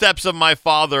Footsteps of My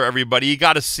Father, everybody. You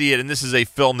got to see it. And this is a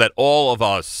film that all of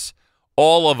us,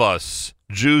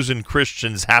 Jews and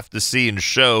Christians, have to see and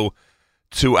show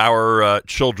to our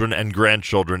children and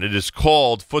grandchildren. It is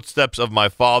called Footsteps of My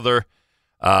Father.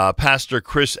 Pastor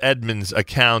Chris Edmonds'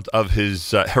 account of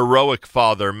his heroic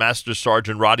father, Master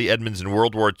Sergeant Roddy Edmonds in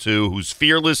World War II, whose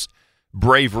fearless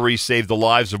bravery saved the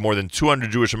lives of more than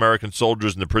 200 Jewish American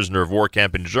soldiers in the prisoner of war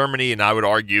camp in Germany, and I would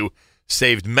argue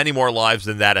saved many more lives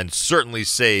than that, and certainly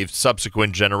saved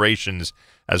subsequent generations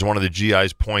as one of the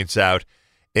GIs points out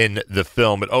in the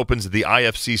film. It opens at the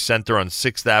IFC Center on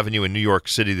 6th Avenue in New York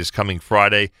City this coming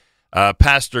Friday.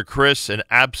 Pastor Chris, an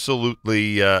absolute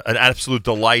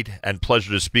delight and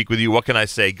pleasure to speak with you. What can I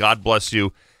say? God bless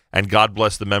you, and God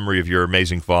bless the memory of your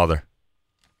amazing father.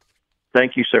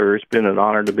 Thank you, sir. It's been an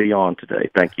honor to be on today.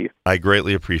 Thank you. I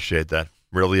greatly appreciate that.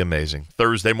 Really amazing.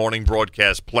 Thursday morning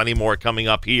broadcast. Plenty more coming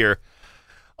up here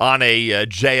on a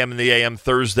JM in the AM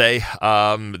Thursday.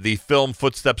 The film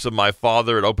Footsteps of My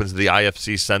Father. It opens at the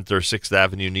IFC Center, 6th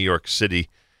Avenue, New York City.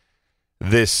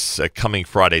 This coming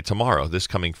Friday, this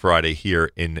coming Friday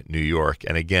here in New York.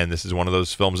 And again, this is one of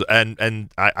those films, and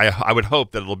I would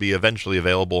hope that it'll be eventually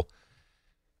available.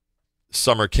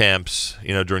 Summer camps,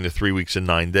 during the 3 weeks and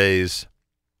 9 days,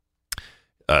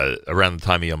 around the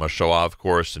time of Yom HaShoah, of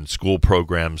course, and school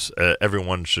programs.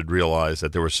 Everyone should realize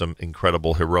that there were some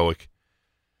incredible heroic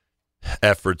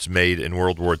efforts made in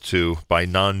World War II by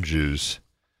non-Jews,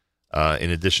 in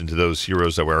addition to those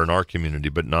heroes that were in our community,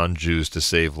 but non-Jews, to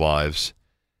save lives.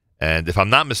 And if I'm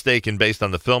not mistaken, based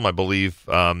on the film, I believe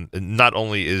not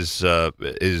only is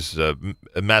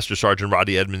Master Sergeant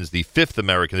Roddy Edmonds the 5th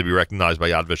American to be recognized by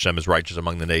Yad Vashem as righteous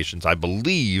among the nations, I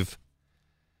believe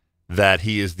that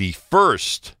he is the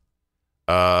first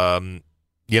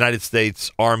United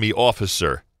States Army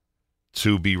officer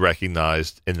to be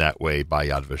recognized in that way by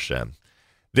Yad Vashem.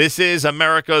 This is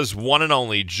America's one and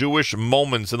only Jewish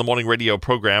Moments in the Morning radio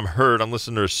program, heard on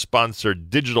listeners-sponsored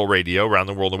digital radio around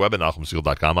the world on the web at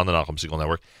NachumSegal.com, on the Nachum Segal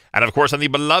Network, and of course on the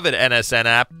beloved NSN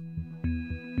app.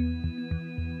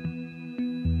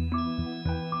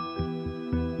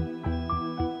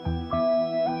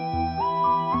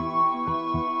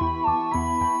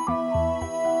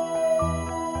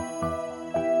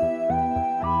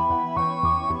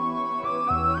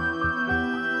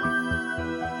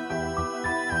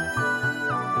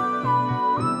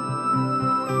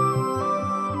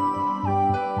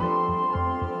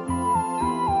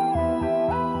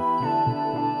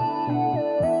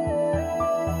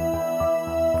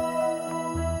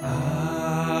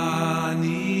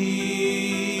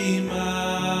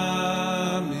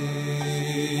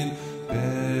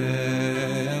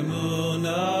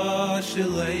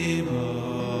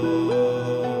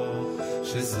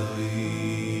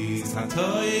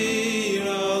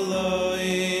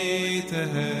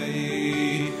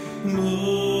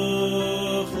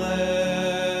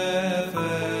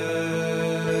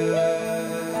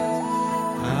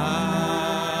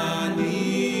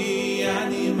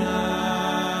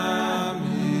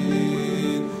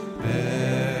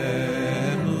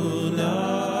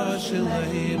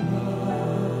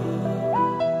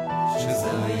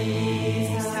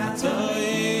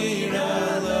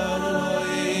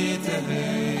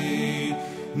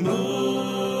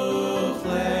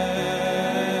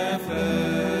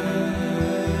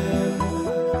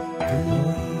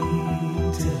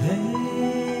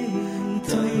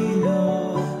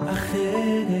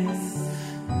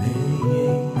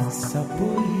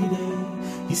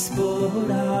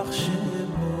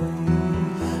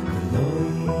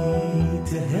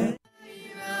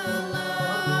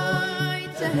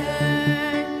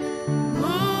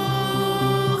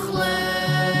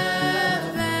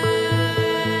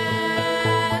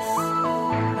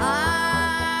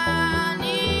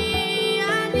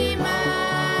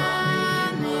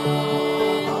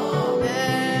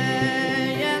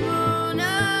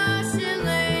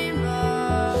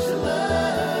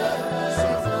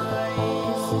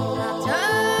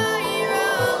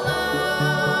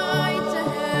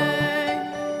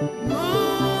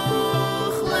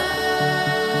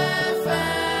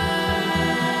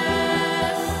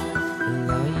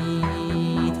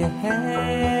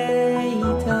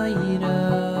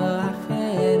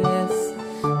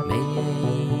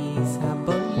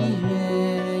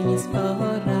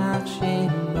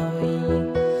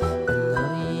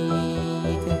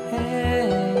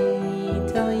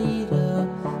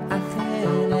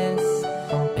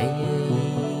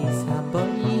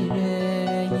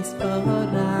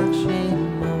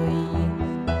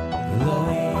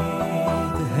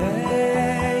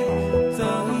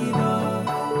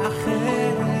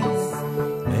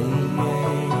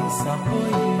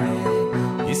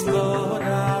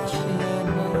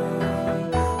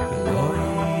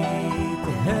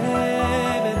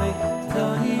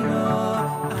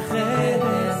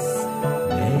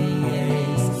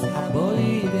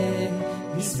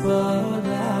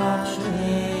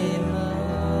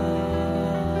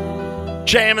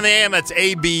 JM in the AM, that's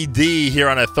ABD here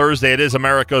on a Thursday. It is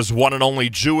America's one and only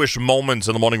Jewish Moments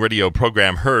in the Morning radio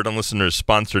program, heard on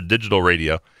listeners-sponsored digital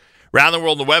radio Around the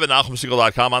world on the web at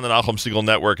NachumSegal.com, on the Nachum Segal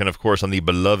Network, and, of course, on the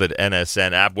beloved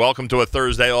NSN app. Welcome to a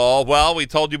Thursday, all. Well, we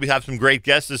told you we have some great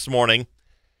guests this morning,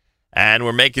 and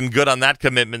we're making good on that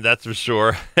commitment, that's for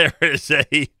sure.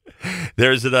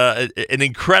 There's an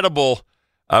incredible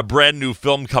brand new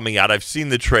film coming out. I've seen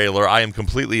the trailer. I am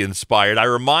completely inspired. I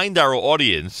remind our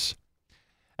audience,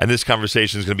 and this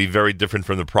conversation is going to be very different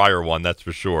from the prior one, that's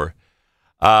for sure.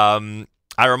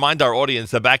 I remind our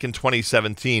audience that back in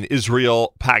 2017,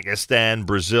 Israel, Pakistan,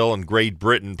 Brazil, and Great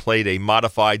Britain played a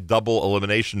modified double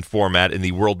elimination format in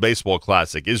the World Baseball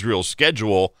Classic. Israel's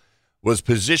schedule was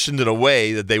positioned in a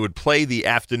way that they would play the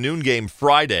afternoon game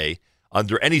Friday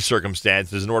under any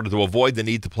circumstances in order to avoid the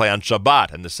need to play on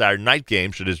Shabbat. And the Saturday night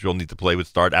game, should Israel need to play, would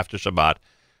start after Shabbat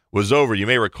was over. You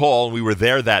may recall we were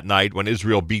there that night when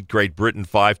Israel beat Great Britain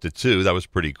 5-2. That was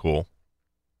pretty cool.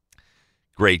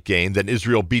 Great game. Then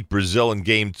Israel beat Brazil in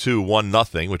Game 2,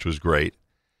 1-0, which was great.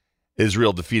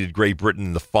 Israel defeated Great Britain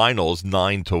in the finals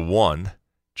 9-1.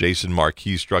 Jason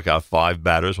Marquis struck out 5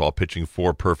 batters while pitching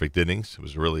 4 perfect innings. It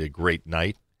was really a great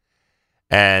night.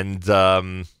 And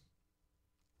then,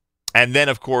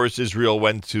 of course, Israel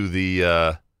went to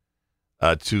the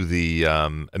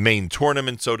main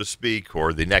tournament, so to speak,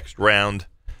 or the next round.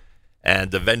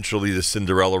 And eventually the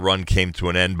Cinderella run came to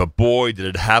an end. But boy, did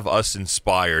it have us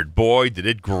inspired. Boy, did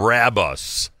it grab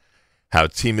us. How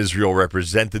Team Israel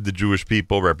represented the Jewish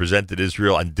people, represented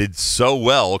Israel, and did so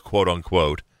well, quote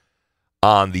unquote,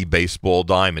 on the baseball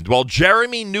diamond. Well,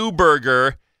 Jeremy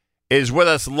Newberger is with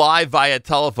us live via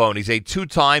telephone. He's a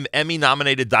 2-time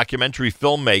Emmy-nominated documentary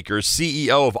filmmaker,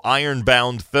 CEO of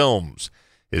Ironbound Films.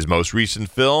 His most recent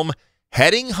film,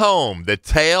 Heading Home, The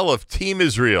Tale of Team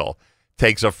Israel,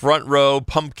 takes a front-row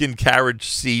pumpkin carriage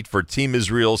seat for Team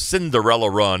Israel's Cinderella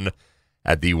run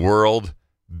at the World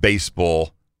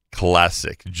Baseball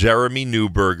Classic. Jeremy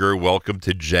Newberger, welcome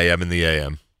to JM in the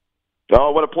AM. Oh,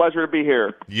 what a pleasure to be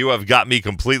here. You have got me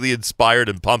completely inspired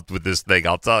and pumped with this thing,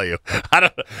 I'll tell you. I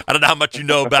don't know how much you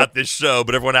know about this show,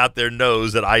 but everyone out there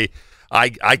knows that I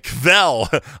kvel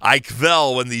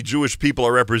when the Jewish people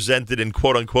are represented in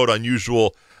quote-unquote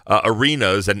unusual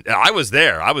arenas, and I was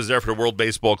there. I was there for the World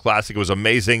Baseball Classic. It was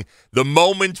amazing. The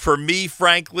moment for me,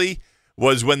 frankly,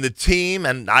 was when the team,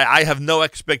 and I have no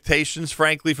expectations,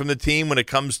 frankly, from the team when it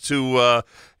comes to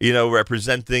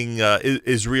representing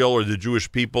Israel or the Jewish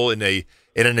people in an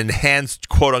enhanced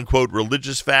quote unquote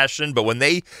religious fashion. But when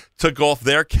they took off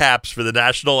their caps for the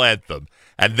national anthem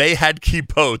and they had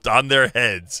kippot on their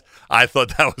heads, I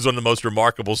thought that was one of the most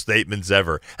remarkable statements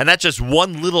ever. And that's just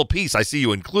one little piece. I see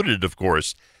you included it, of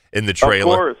course, in the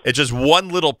trailer. Of course. It's just one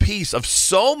little piece of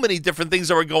so many different things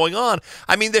that were going on.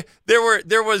 I mean, there were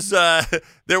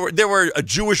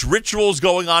Jewish rituals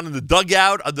going on in the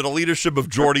dugout under the leadership of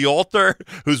Jordy Alter,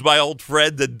 who's my old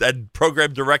friend and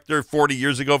program director 40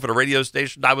 years ago for the radio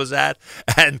station I was at.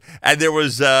 And there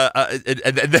was and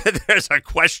then there's a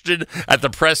question at the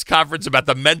press conference about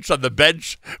the mensch on the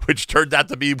bench, which turned out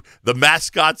to be the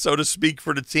mascot, so to speak,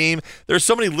 for the team. There's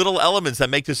so many little elements that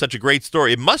make this such a great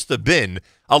story. It must have been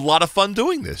a lot of fun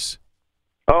doing this.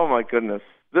 Oh, my goodness.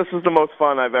 This is the most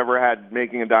fun I've ever had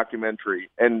making a documentary.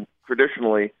 And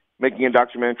traditionally, making a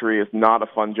documentary is not a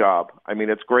fun job. I mean,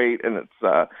 it's great and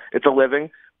it's a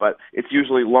living, but it's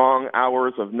usually long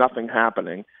hours of nothing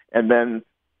happening. And then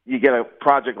you get a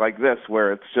project like this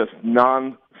where it's just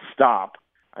non-stop.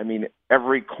 I mean,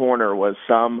 every corner was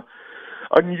some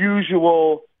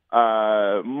unusual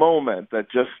moment that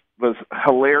just was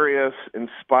hilarious,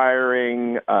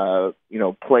 inspiring,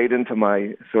 played into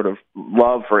my sort of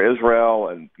love for Israel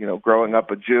and, growing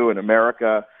up a Jew in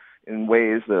America in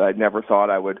ways that I'd never thought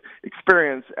I would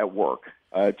experience at work.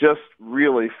 Just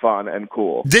really fun and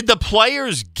cool. Did the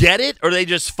players get it, or they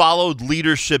just followed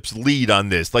leadership's lead on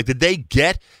this? Like, did they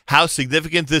get how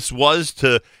significant this was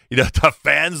to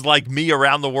fans like me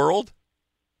around the world?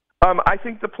 I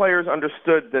think the players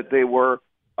understood that they were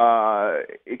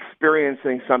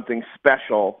experiencing something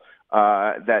special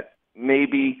that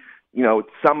maybe,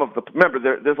 some of the... Remember,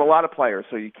 there's a lot of players,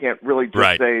 so you can't really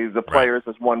just say the players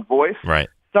as one voice. Right.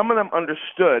 Some of them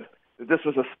understood that this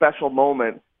was a special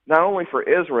moment, not only for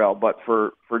Israel, but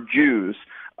for Jews,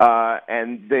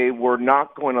 and they were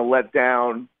not going to let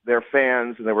down their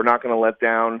fans, and they were not going to let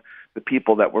down the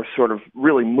people that were sort of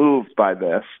really moved by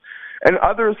this. And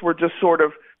others were just sort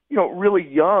of, really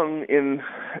young in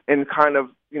kind of,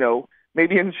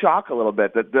 maybe in shock a little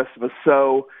bit that this was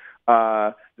so,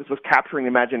 this was capturing the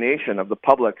imagination of the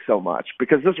public so much,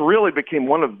 because this really became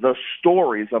one of the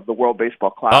stories of the World Baseball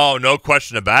Classic. Oh, no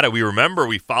question about it. We remember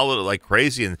we followed it like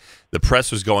crazy, and The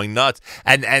press was going nuts,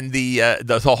 and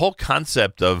the whole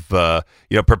concept of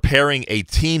preparing a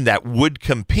team that would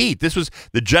compete. This was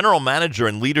the general manager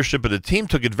and leadership of the team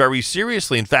took it very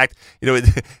seriously. In fact,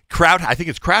 I think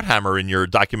it's Krauthammer in your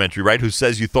documentary, right, who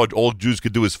says you thought all Jews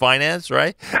could do is finance,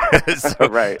 right?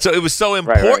 Right. So it was so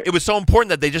important. Right. It was so important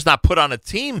that they just not put a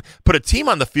team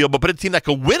on the field, but put a team that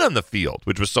could win on the field,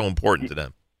 which was so important to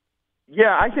them.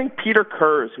 Yeah, I think Peter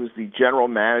Kurz, who's the general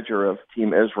manager of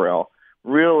Team Israel,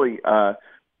 really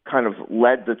kind of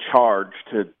led the charge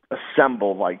to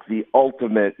assemble like the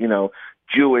ultimate,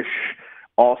 Jewish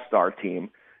all-star team.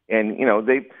 And,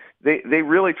 they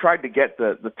really tried to get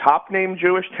the top-name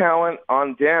Jewish talent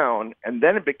on down, and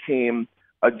then it became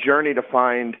a journey to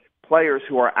find players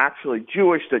who are actually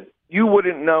Jewish that you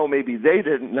wouldn't know, maybe they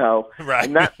didn't know. Right.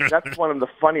 And that's one of the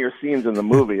funnier scenes in the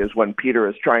movie is when Peter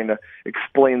is trying to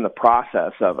explain the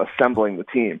process of assembling the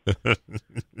team.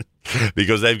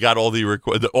 Because they've got all the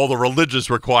religious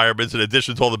requirements in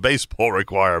addition to all the baseball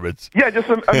requirements. Yeah, just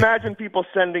imagine people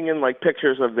sending in like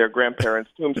pictures of their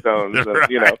grandparents' tombstones,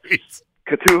 Right.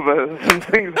 ketuvas and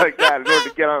things like that in order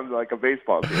to get on like a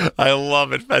baseball team. I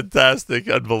love it. Fantastic.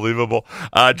 Unbelievable.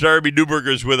 Jeremy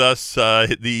Newberger's with us.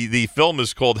 The film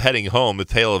is called Heading Home, The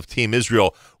Tale of Team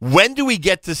Israel. When do we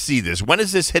get to see this? When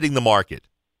is this hitting the market?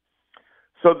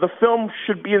 So the film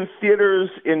should be in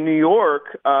theaters in New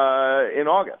York in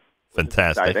August.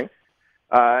 Fantastic. Exciting.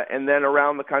 And then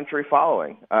around the country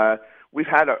following. We've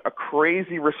had a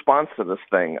crazy response to this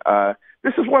thing.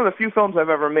 This is one of the few films I've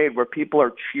ever made where people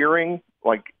are cheering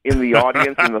like in the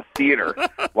audience in the theater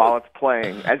while it's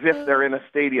playing, as if they're in a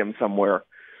stadium somewhere.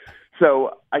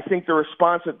 So I think the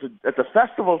response at the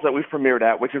festivals that we've premiered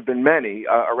at, which have been many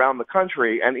around the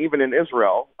country, and even in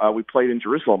Israel, we played in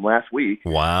Jerusalem last week.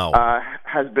 Wow,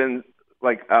 has been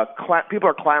like people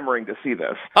are clamoring to see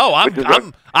this. Oh,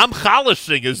 I'm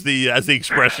chalishing as the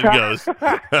expression goes.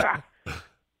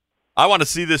 I want to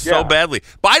see this so badly.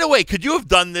 By the way, could you have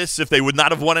done this if they would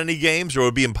not have won any games, or it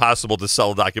would be impossible to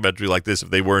sell a documentary like this if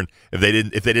they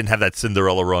didn't have that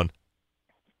Cinderella run?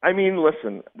 I mean,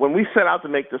 listen, when we set out to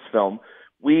make this film,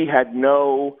 we had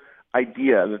no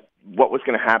idea that what was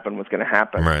going to happen was going to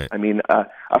happen. Right. I mean,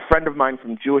 a friend of mine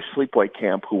from Jewish Sleepaway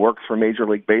Camp who works for Major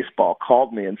League Baseball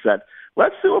called me and said,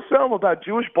 let's do a film about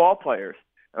Jewish ball players.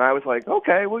 And I was like,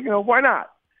 okay, well, why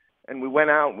not? And we went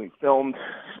out and we filmed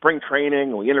spring training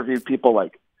and we interviewed people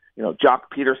like, Jock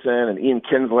Peterson and Ian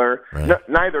Kinsler. Right.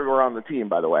 Neither were on the team,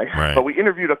 by the way. Right. But we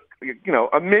interviewed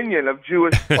a minion of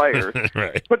Jewish players,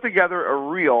 Right. put together a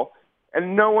reel,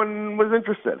 and no one was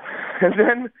interested. And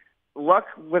then luck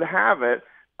would have it,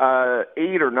 8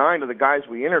 or 9 of the guys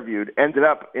we interviewed ended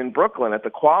up in Brooklyn at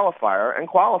the qualifier and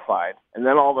qualified. And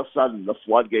then all of a sudden the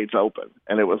floodgates opened.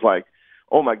 And it was like,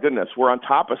 oh my goodness, we're on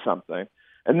top of something.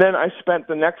 And then I spent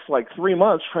the next 3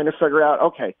 months trying to figure out,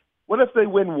 okay, what if they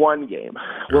win 1 game?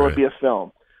 Will it be a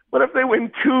film? What if they win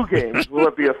 2 games? Will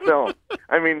it be a film?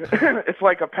 I mean, it's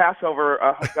like a Passover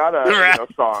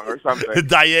Haggadah song or something.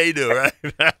 Dayenu,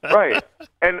 right? Right.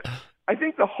 And I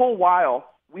think the whole while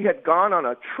we had gone on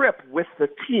a trip with the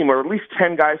team, or at least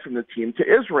 10 guys from the team, to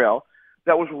Israel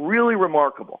that was really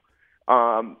remarkable.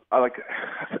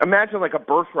 Imagine like a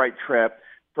birthright trip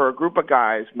for a group of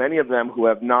guys, many of them who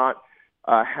have not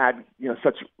had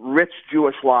such rich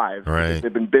Jewish lives. Right.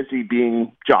 They've been busy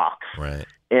being jocks. Right.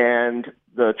 And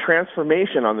the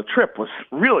transformation on the trip was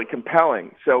really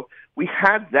compelling. So we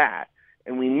had that,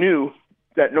 and we knew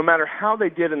that no matter how they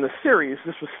did in the series,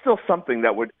 this was still something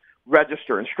that would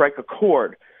register and strike a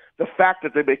chord. The fact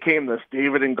that they became this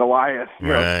David and Goliath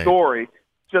story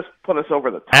just put us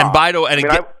over the top. And by the way,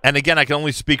 again, I can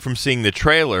only speak from seeing the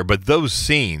trailer, but those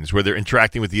scenes where they're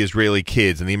interacting with the Israeli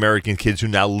kids and the American kids who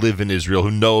now live in Israel,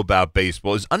 who know about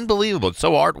baseball, is unbelievable. It's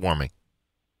so heartwarming.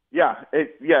 Yeah,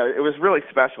 it was really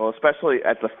special, especially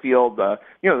at the field.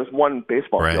 There's one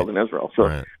baseball field in Israel,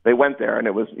 so they went there, and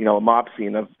it was a mob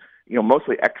scene of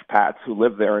mostly expats who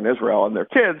live there in Israel and their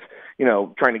kids,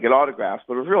 trying to get autographs.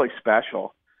 But it was really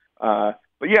special.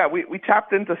 But yeah, we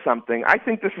tapped into something. I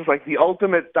think this is like the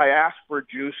ultimate diaspora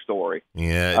Jew story.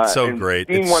 Yeah, it's so and great.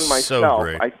 Being it's one myself, so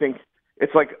great. I think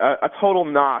it's like a total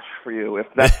nosh for you. If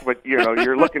that's what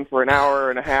you're looking for, an hour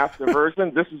and a half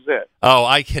diversion, this is it. Oh,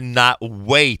 I cannot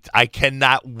wait. I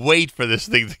cannot wait for this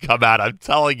thing to come out. I'm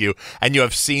telling you. And you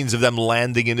have scenes of them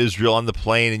landing in Israel on the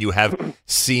plane, and you have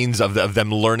scenes of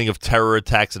them learning of terror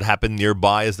attacks that happen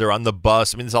nearby as they're on the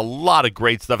bus. I mean, there's a lot of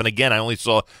great stuff. And again, I only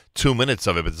saw 2 minutes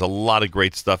of it, but there's a lot of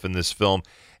great stuff in this film.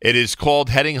 It is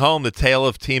called Heading Home, The Tale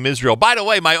of Team Israel. By the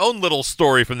way, my own little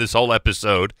story from this whole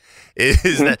episode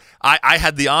is that I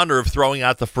had the honor of throwing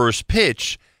out the first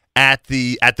pitch, at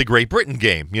the Great Britain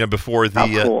game, before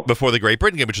the Great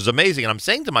Britain game, which was amazing. And I'm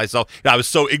saying to myself, I was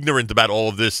so ignorant about all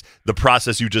of this, the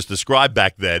process you just described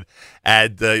back then,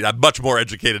 and I'm much more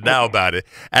educated now about it.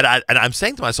 And I'm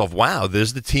saying to myself, wow,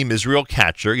 there's the Team Israel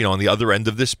catcher, on the other end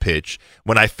of this pitch.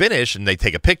 When I finish and they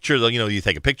take a picture, you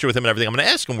take a picture with him and everything, I'm going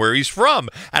to ask him where he's from,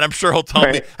 and I'm sure he'll tell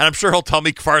me. And I'm sure he'll tell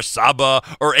me Kfar Saba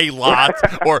or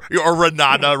Eilat or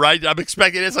Renana, right? I'm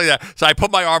expecting it's like that. So I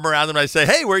put my arm around him and I say,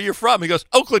 "Hey, where are you from?" He goes,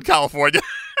 "Oakland, California."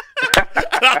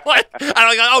 and I'm like,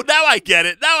 oh, now I get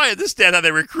it. Now I understand how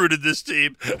they recruited this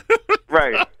team.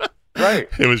 Right.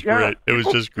 It was great. It was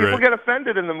just great. People get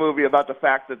offended in the movie about the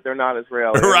fact that they're not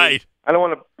Israeli. Right. I don't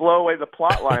want to blow away the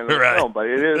plot line of the film, but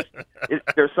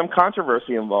there's some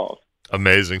controversy involved.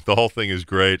 Amazing. The whole thing is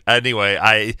great. Anyway,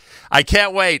 I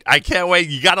can't wait.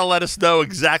 You got to let us know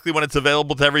exactly when it's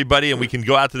available to everybody, and we can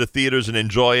go out to the theaters and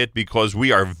enjoy it, because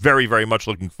we are very, very much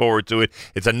looking forward to it.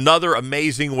 It's another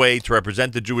amazing way to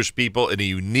represent the Jewish people in a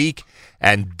unique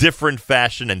and different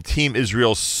fashion, and Team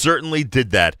Israel certainly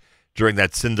did that during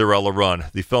that Cinderella run.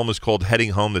 The film is called Heading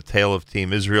Home, The Tale of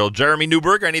Team Israel. Jeremy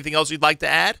Newberger, anything else you'd like to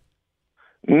add?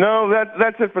 No,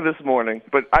 that's it for this morning.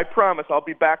 But I promise I'll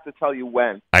be back to tell you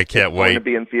when. I can't wait. It's going to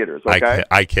be in theaters, okay?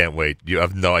 I can't wait. You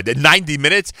have no idea. 90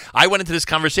 minutes? I went into this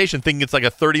conversation thinking it's like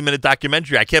a 30-minute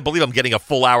documentary. I can't believe I'm getting a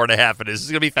full hour and a half of this. This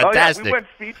is going to be fantastic. Oh, yeah, we went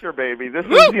feature, baby. This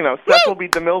is, Cecil B.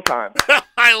 DeMille time.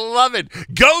 I love it.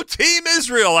 Go Team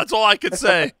Israel. That's all I can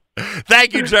say.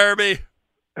 Thank you, Jeremy.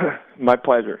 My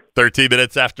pleasure. 13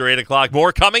 minutes after 8 o'clock.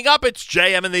 More coming up. It's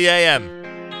JM in the AM.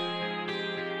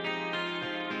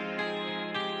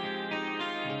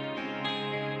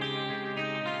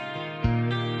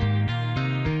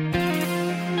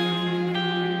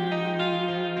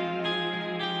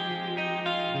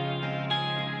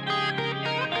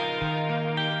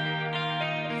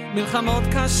 מלחמות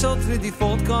קשות,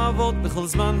 רדיפות כואבות, בכל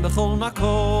זמן, בכל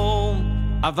מקום.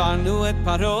 עברנו את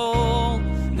פרעה,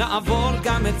 נעבור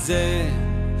גם את זה.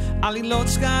 עלילות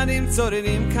שקרים,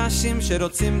 צוררים קשים,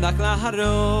 שרוצים רק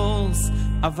להרוס.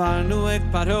 עברנו את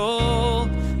פרעה,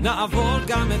 נעבור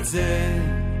גם את זה.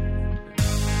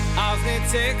 אז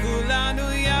נצא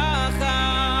כולנו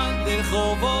יחד,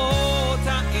 לרחובות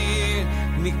העיר,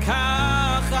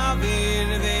 ניקח אוויר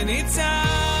וניצח.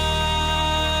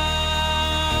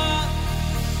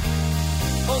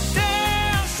 אודה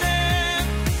השם,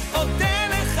 אודה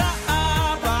לך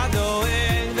אבא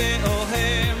דואג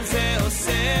ואוהב, זה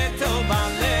עושה טוב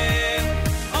בלב.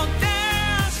 אודה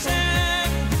השם,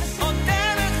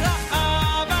 אודה לך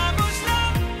אבא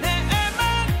מושלם,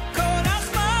 נאמן כל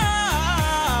רחמן.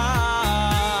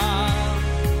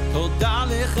 תודה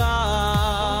לך.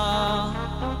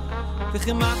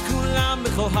 וכמעט כולם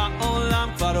בכל העולם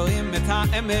כבר רואים את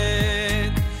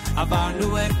האמת.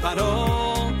 עברנו את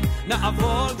פרעה,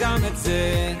 נעבור גם את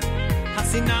זה.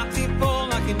 השנאה תיפול,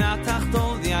 הקנאה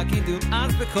תחתול, ויגידו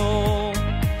אז בקול.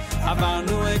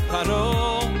 עברנו את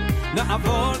פרעה,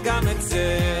 נעבור גם את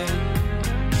זה.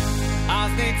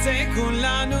 אז נצא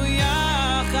כולנו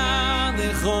יחד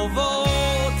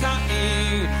לרחובות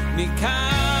העיר,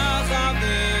 ניקח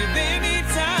אוויר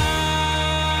וניצח.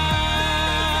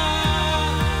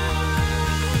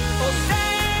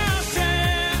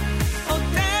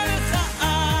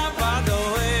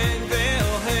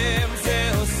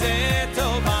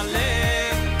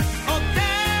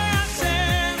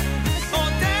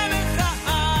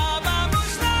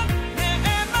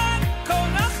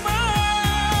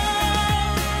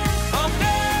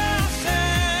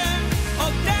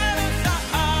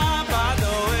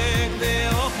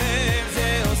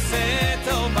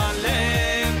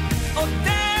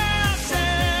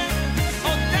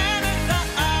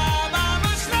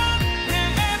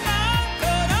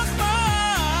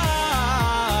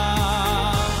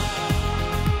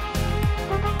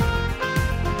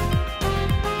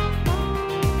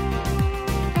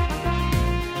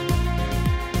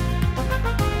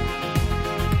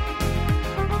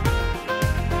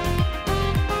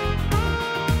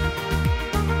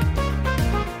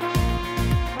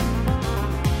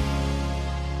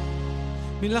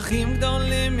 מלכים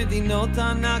גדולים, מדינות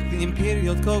ענק,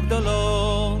 אימפריות כה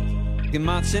גדולות,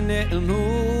 כמעט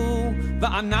שנעלמו,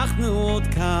 ואנחנו עוד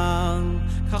כאן.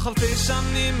 כך אלפי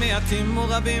שנים מעטים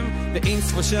ורבים, ואין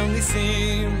ספור של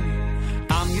ניסים.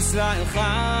 עם ישראל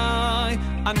חי,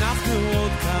 אנחנו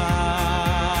עוד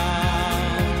כאן.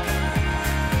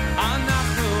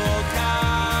 אנחנו עוד כאן.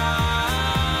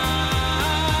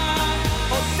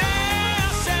 אודה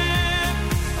השם,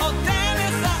 אודה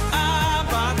לך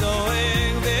אבא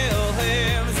דואג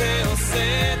ואוהב, זה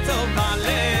עושה טוב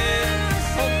בלב.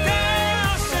 אודה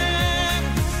השם,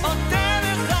 אודה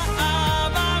לך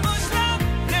אבא מושלם,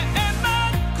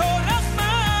 נאמן כל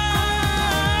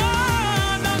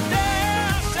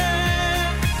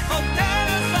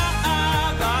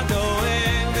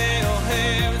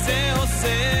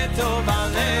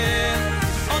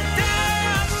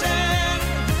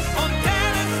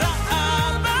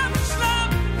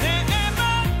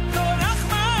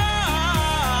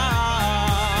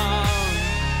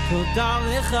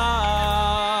לך.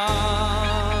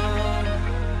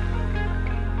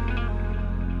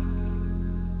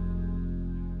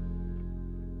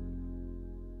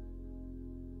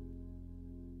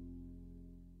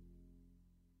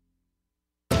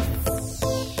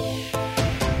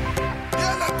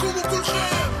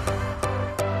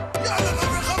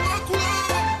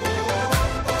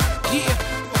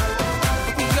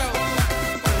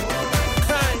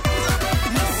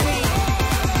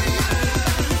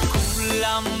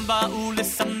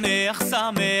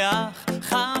 שמח,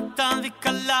 חתן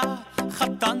וכלה,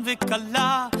 חתן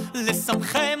וכלה,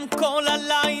 לשמחם כל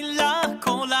הלילה,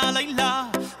 כל הלילה,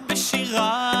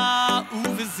 בשירה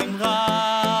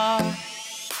ובזמרה.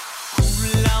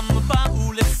 כולם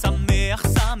באו לשמח,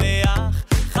 שמח,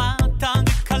 חתן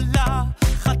וכלה,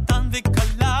 חתן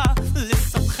וכלה,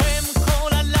 לשמחם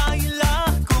כל הלילה,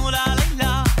 כל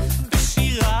הלילה,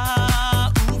 בשירה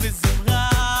ובזמרה.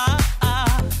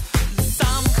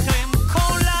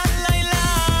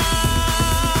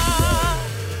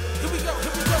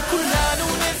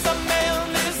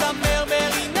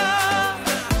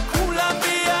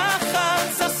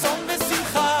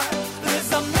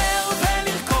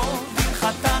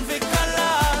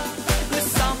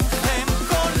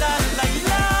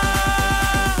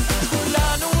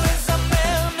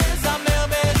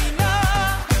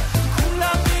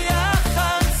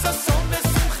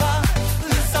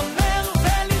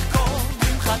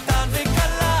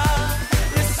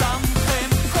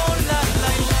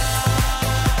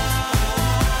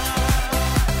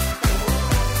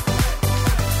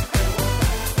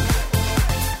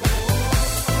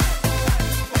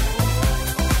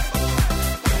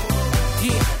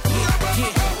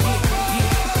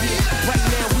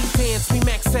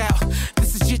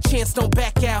 Don't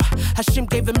back out. Hashem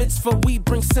gave the mitzvah, we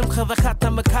bring simcha, the chata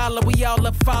makala, we all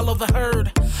up follow the herd.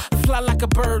 Fly like a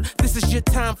bird, this is your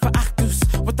time for achdus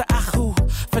with the ahu.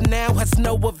 For now has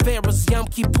no averas, Yom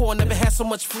Kippur never had so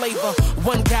much flavor.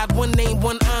 One God, one name,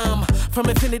 one arm, from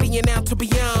infinity and out to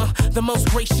beyond. The most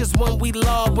gracious one we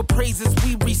love, with praises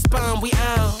we respond, we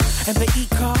are. And the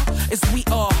E-car is we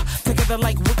are, together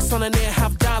like wicks on an air,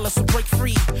 half dollar, so break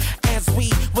free. As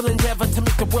we will endeavor to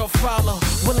make the world follow,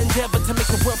 will endeavor to make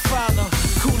the world follow.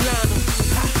 Kulanu,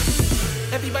 ha.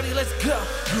 Everybody let's go.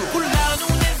 Kulanu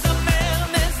nezamer,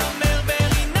 nezamer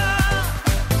berina.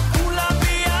 Kulam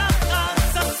biachad,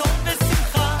 sasson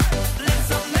v'simcha.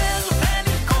 Lezamer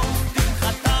ולרקוד עם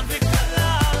חתן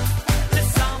וכלה.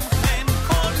 לשמחם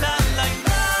כל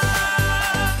הלילה.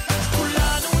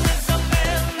 כולנו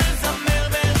נזמר, נזמר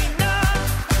ברינה.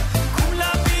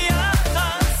 כולם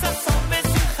ביחד, ששון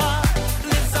ושמחה.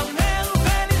 לזמר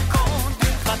ולרקוד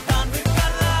עם חתן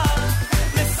וכלה.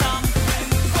 לשמחם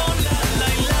כל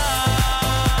הלילה.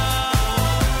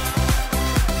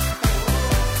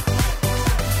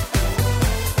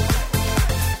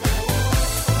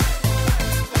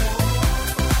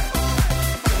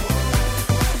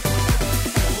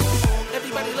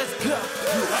 Everybody let's go.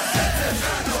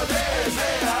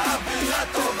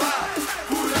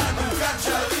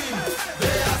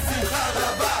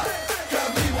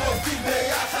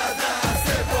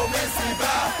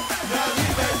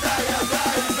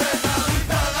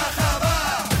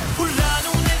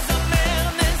 כולנו נזמר,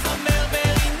 נזמר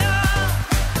ברינה.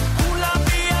 כולם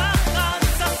ביחד,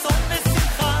 ששון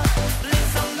ושמחה.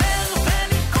 לזמר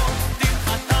ולרקוד עם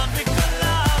חתן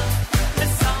וכלה.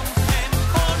 לשמחם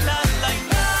כל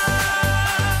הלילה.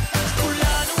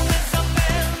 כולנו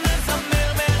נזמר, נזמר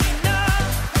ברינה.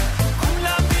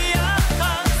 כולם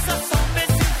ביחד, ששון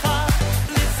ושמחה.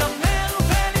 לזמר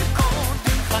ולרקוד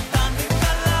עם חתן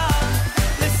וכלה.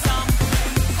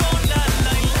 לשמחם כל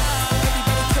הלילה.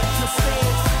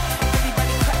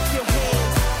 Everybody clap your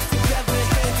hands, together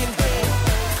hand in hand.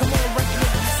 Come on, right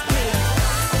now, you spin.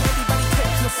 Everybody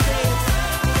take your stance.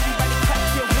 Everybody clap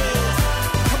your hands.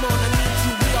 Come on, I need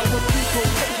you. We are one people.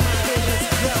 Take my hand, let's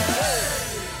go.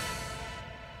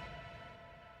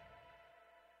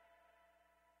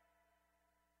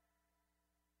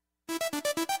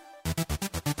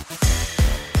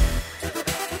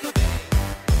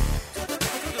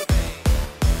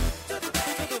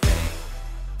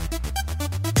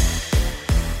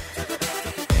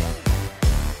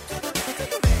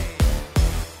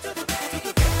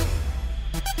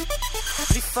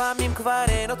 לפעמים כבר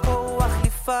אין עוד כוח,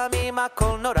 לפעמים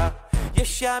הכל נורא.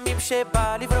 יש ימים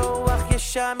שבא לברוח,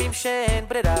 יש ימים שאין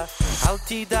ברירה. אל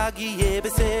תדאג, יהיה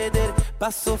בסדר,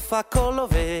 בסוף הכל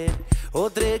עובד.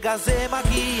 עוד רגע זה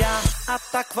מגיע,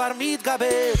 אתה כבר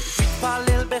מתגבר.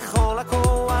 מתפלל בכל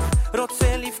הכוח,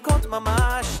 רוצה לבכות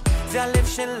ממש. זה הלב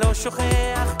שלא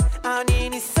שוכח, אני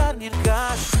ניסר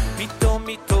נרגש, פתאום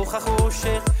מתוך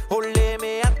החושך עולה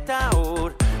מעט האור,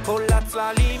 כל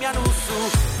הצללים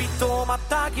ינוסו, פתאום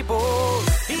אתה גיבור.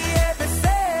 יהיה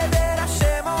בסדר,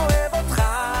 השם אוהב אותך,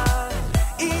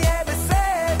 יהיה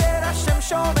בסדר, השם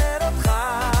שומר אותך,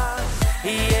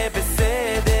 יהיה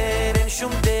בסדר, אין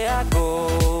שום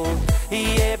דאגות,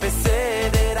 יהיה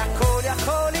בסדר, הכל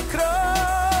יכול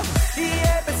לקרות,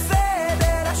 יהיה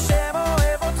בסדר, השם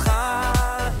אוהב אותך,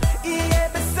 יהיה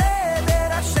בסדר,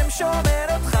 השם שומר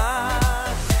אותך,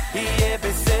 יהיה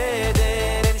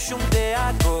בסדר, אין שום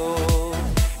דאגות,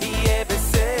 יהיה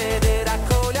בסדר,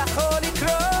 הכל יכול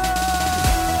לקרות.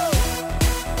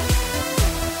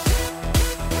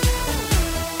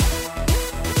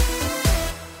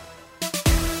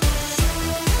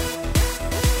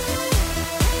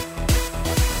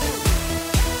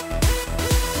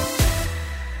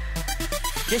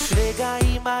 יש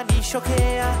רגעים אני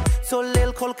שוקע,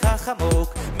 צולל כל כך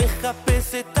עמוק,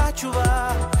 מחפש את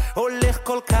התשובה, הולך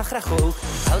כל כך רחוק.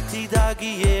 אל תדאג,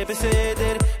 יהיה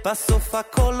בסדר, בסוף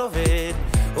הכל עובד,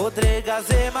 עוד רגע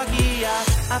זה מגיע,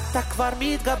 אתה כבר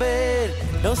מתגבר.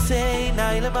 נושא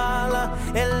עיניי למעלה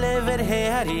אל עבר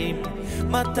ההרים,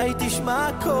 מתי תשמע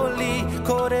קולי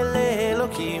קורא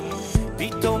לאלוקים,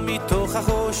 פתאום מתוך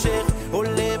החושך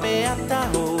עולה מעט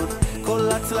האור, כל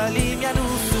הצללים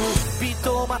ינוסו,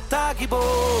 פתאום אתה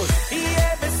גיבור. יהיה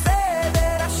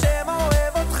בסדר, השם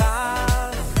אוהב אותך,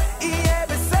 יהיה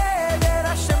בסדר,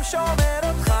 השם שומר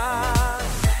אותך,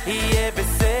 יהיה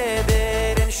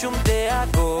בסדר, אין שום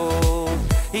דאגות,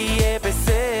 יהיה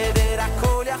בסדר,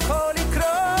 הכל יכול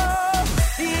לקרות,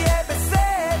 יהיה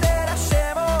בסדר,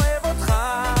 השם אוהב אותך,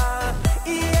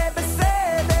 יהיה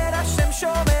בסדר, השם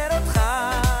שומר אותך,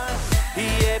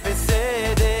 יהיה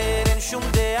בסדר, אין שום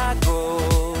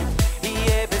דאגות,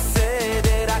 יהיה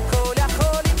בסדר, הכל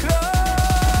יכול לקרות.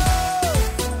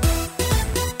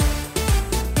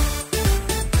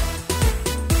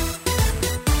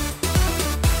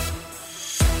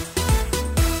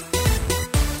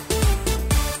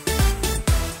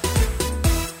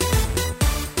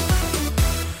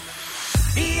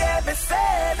 יהיה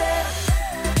בסדר,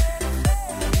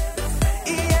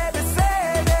 יהיה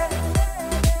בסדר,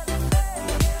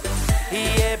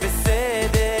 יהיה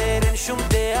בסדר, אין שום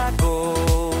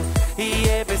דאגות,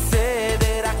 יהיה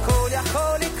בסדר, הכל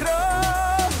יכול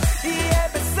לקרות, יהיה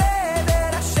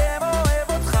בסדר, השם אוהב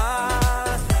אותך,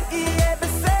 יהיה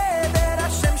בסדר,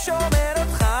 השם שומר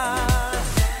אותך,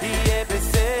 יהיה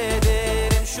בסדר,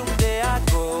 אין שום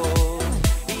דאגות,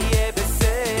 יהיה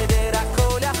בסדר,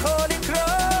 הכל יכול לקרות.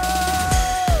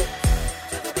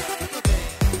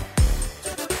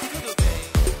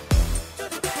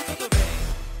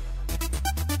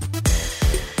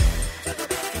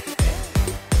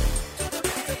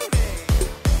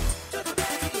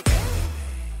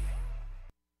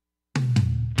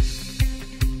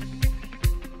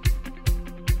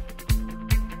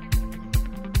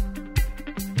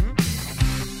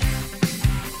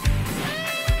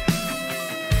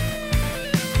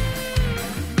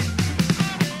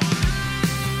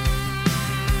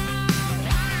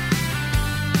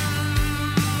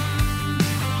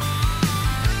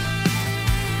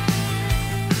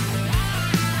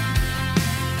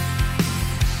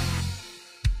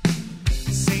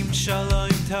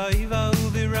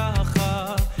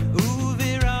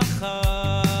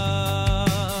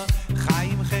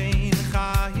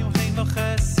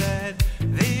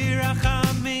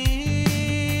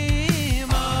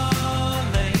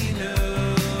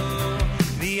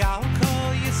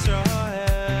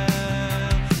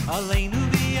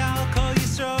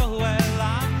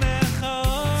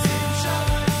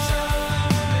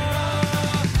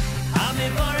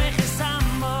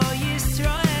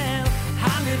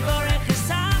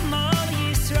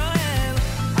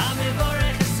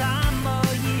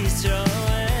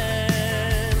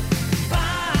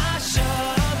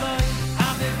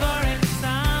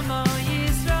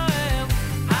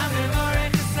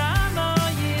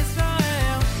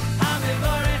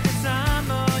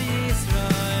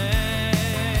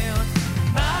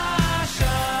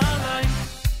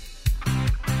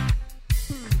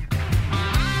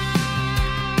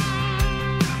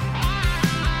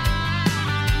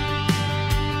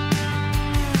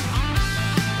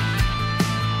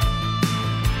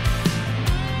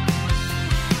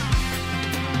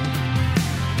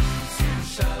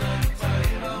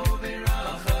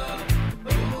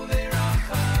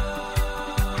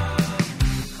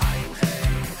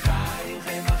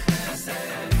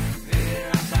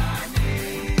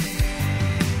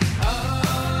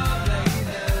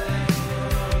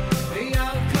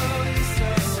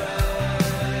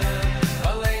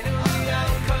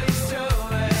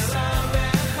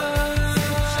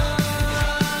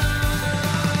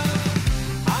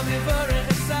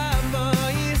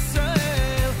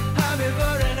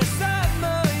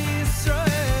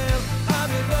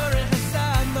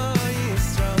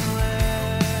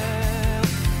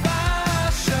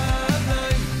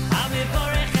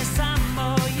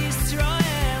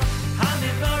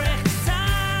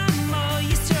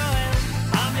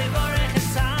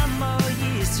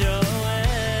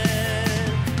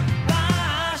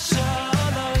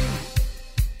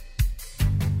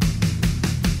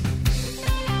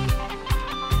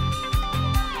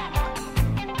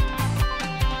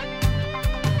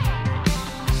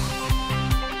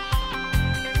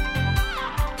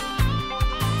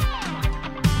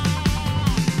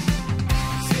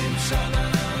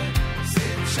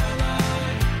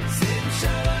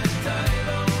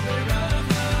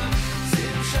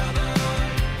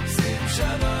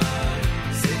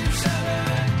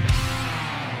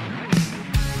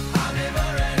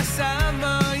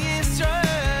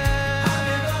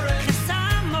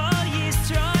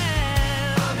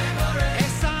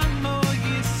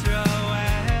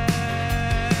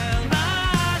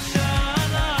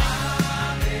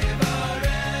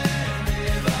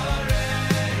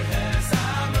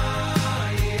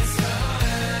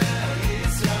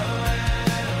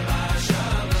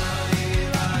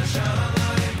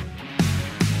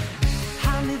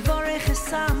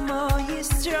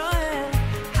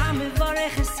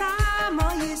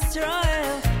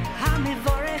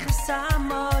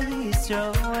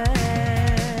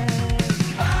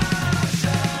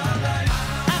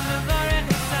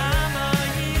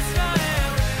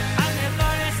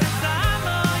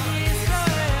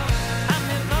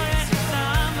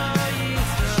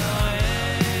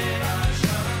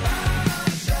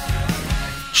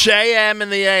 JM in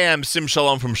the AM, Sim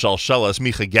Shalom from Shalshelas.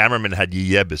 Micha Gamerman had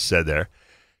Yiyebis said there.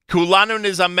 Kulanu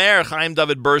Nizamer, Chaim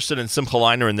David Burson and Simcha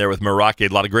Leiner in there with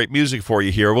Meraki. A lot of great music for you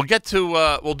here. We'll get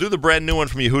to, we'll do the brand new one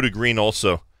from Yehuda Green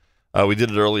also. We did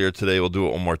it earlier today. We'll do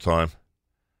it one more time.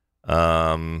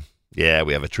 Yeah,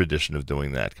 we have a tradition of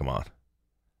doing that. Come on.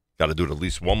 Got to do it at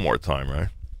least one more time, right?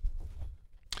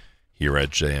 Here at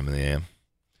JM in the AM.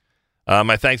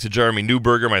 My thanks to Jeremy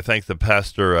Newberger. My thanks to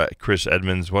Pastor Chris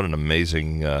Edmonds. What an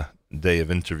amazing day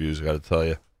of interviews, I got to tell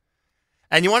you.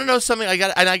 And you want to know something? I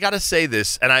got to say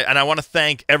this, and I want to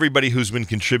thank everybody who's been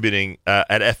contributing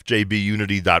at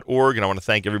fjbunity.org, and I want to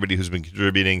thank everybody who's been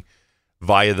contributing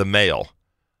via the mail.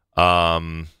 A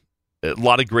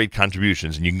lot of great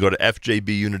contributions, and you can go to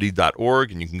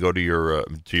fjbunity.org, and you can go to your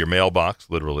mailbox,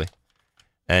 literally,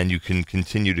 and you can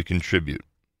continue to contribute.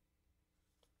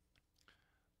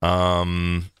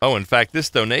 In fact, this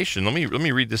donation, let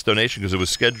me read this donation because it was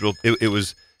scheduled.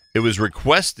 It was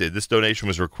requested. This donation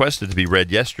was requested to be read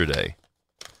yesterday.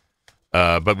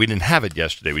 But we didn't have it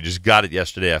yesterday. We just got it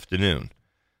yesterday afternoon.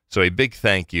 So a big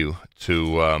thank you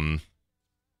to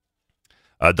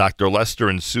Dr. Lester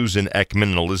and Susan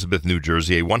Ekman in Elizabeth, New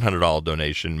Jersey, a $100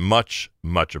 donation. Much,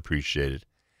 much appreciated.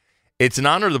 It's in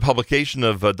honor of the publication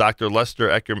of Dr. Lester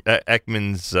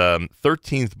Ekman's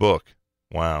 13th book.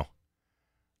 Wow.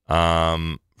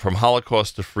 From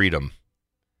Holocaust to Freedom.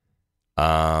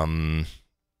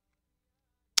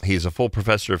 He is a full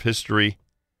professor of history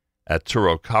at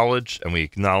Touro College, and we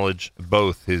acknowledge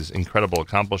both his incredible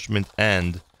accomplishment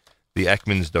and the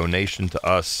Ekman's donation to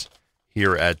us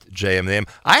here at JMAM.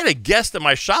 I had a guest at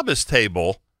my Shabbos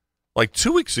table like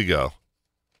 2 weeks ago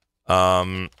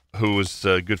who was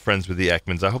good friends with the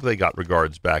Ekmans. I hope they got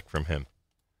regards back from him.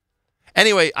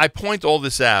 Anyway, I point all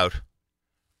this out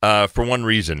for one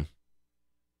reason.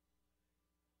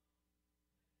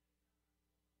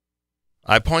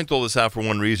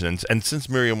 And since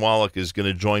Miriam Wallach is going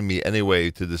to join me anyway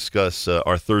to discuss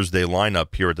our Thursday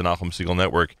lineup here at the Nachum Segal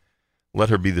Network, let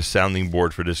her be the sounding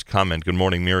board for this comment. Good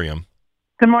morning, Miriam.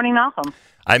 Good morning, Nachum.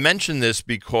 I mention this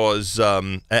because,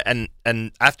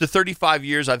 and after 35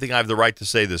 years, I think I have the right to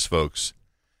say this, folks,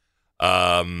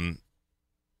 because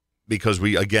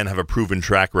we, again, have a proven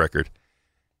track record.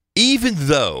 Even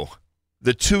though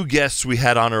the two guests we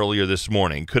had on earlier this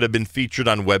morning could have been featured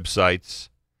on websites,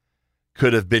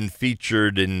 could have been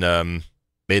featured in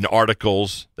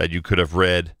articles that you could have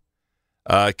read,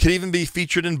 could even be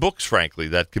featured in books, frankly,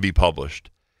 that could be published.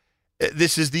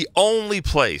 This is the only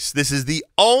place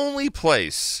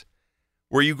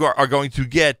where you are going to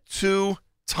get two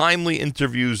timely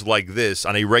interviews like this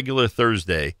on a regular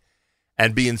Thursday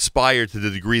and be inspired to the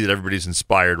degree that everybody's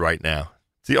inspired right now.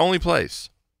 It's the only place.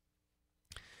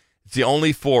 It's the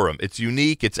only forum. It's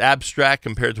unique. It's abstract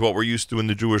compared to what we're used to in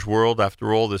the Jewish world.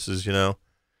 After all, this is,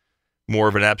 more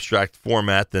of an abstract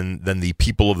format than the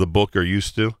people of the book are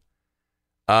used to.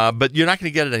 But you're not going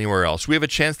to get it anywhere else. We have a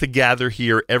chance to gather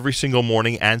here every single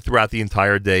morning and throughout the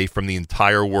entire day from the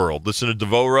entire world. Listen to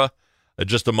Devorah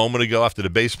just a moment ago after the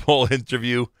baseball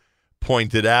interview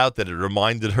pointed out that it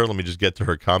reminded her, let me just get to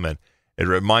her comment. It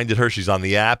reminded her, she's on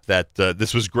the app, that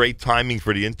this was great timing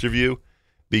for the interview,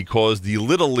 because the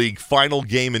Little League final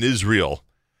game in Israel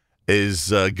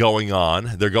is going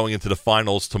on. They're going into the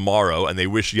finals tomorrow, and they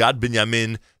wish the Yad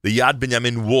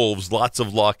Binyamin Wolves lots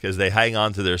of luck as they hang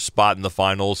on to their spot in the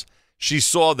finals. She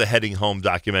saw the Heading Home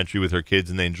documentary with her kids,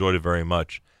 and they enjoyed it very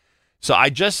much. So my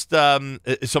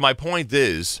point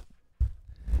is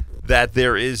that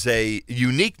there is a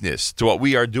uniqueness to what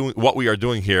we are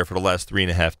doing here for the last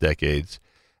 3.5 decades.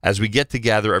 As we get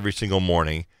together every single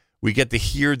morning, we get to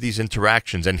hear these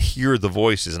interactions and hear the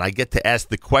voices, and I get to ask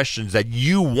the questions that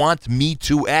you want me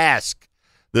to ask,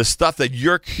 the stuff that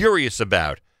you're curious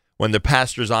about when the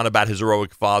pastor's on about his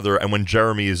heroic father and when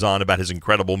Jeremy is on about his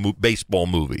incredible baseball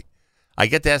movie. I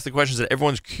get to ask the questions that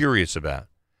everyone's curious about.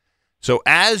 So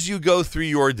as you go through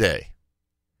your day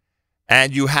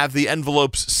and you have the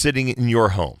envelopes sitting in your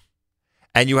home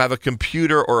and you have a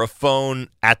computer or a phone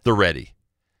at the ready,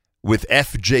 with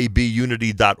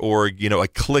fjbunity.org, a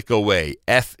click away,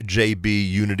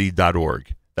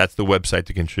 fjbunity.org. That's the website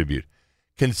to contribute.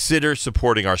 Consider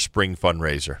supporting our spring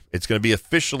fundraiser. It's going to be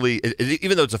officially,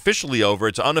 even though it's officially over,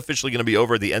 it's unofficially going to be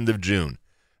over at the end of June,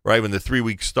 right? When the 3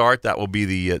 weeks start, that will be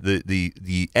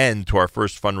the end to our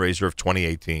first fundraiser of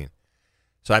 2018.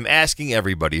 So I'm asking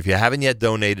everybody, if you haven't yet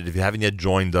donated, if you haven't yet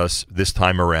joined us this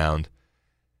time around,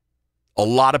 a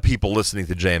lot of people listening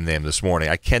to JM Name this morning.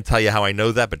 I can't tell you how I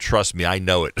know that, but trust me, I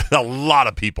know it. A lot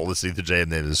of people listening to JM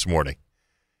Name this morning.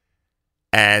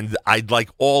 And I'd like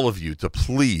all of you to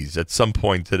please, at some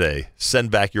point today,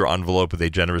 send back your envelope with a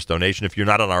generous donation. If you're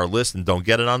not on our list and don't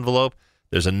get an envelope,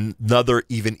 there's another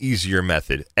even easier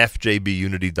method,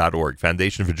 fjbunity.org,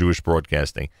 Foundation for Jewish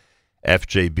Broadcasting,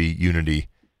 fjbunity.org.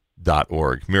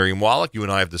 Miriam Wallach, you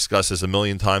and I have discussed this a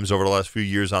million times over the last few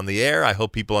years on the air. I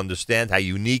hope people understand how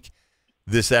unique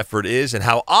this effort is and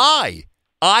how I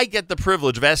get the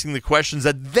privilege of asking the questions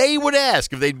that they would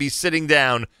ask if they'd be sitting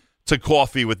down to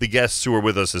coffee with the guests who are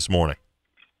with us this morning.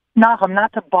 Nachum,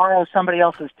 not to borrow somebody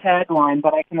else's tagline,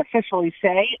 but I can officially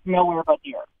say nowhere but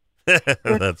here.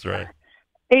 That's right.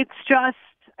 It's just,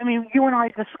 I mean, you and I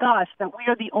discussed that we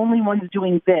are the only ones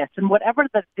doing this, and whatever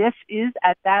the this is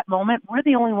at that moment, we're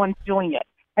the only ones doing it.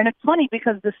 And it's funny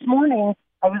because this morning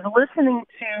I was listening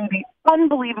to the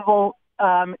unbelievable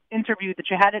interview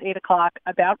that you had at 8 o'clock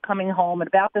about coming home and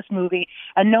about this movie,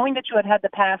 and knowing that you had the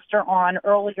pastor on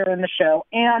earlier in the show,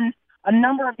 and a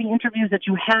number of the interviews that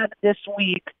you had this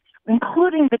week,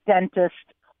 including the dentist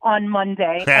on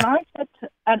Monday. And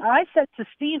I said to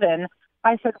Stephen,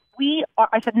 I said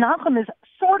Nachum is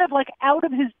sort of like out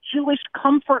of his Jewish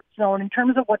comfort zone in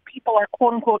terms of what people are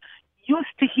quote unquote used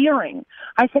to hearing.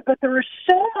 I said, but there is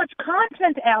so much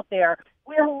content out there.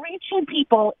 We are reaching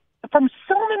people from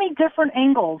so many different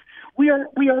angles. We are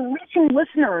reaching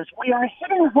listeners. We are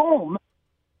hitting home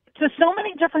to so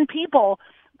many different people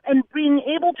and being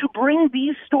able to bring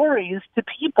these stories to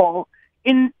people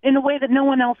in a way that no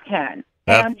one else can.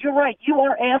 And you're right. You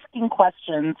are asking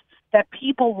questions that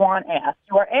people want asked.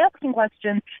 You are asking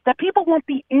questions that people want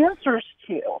the answers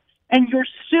to. And you're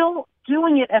still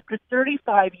doing it after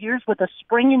 35 years with a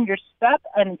spring in your step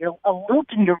and a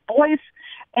lilt in your voice.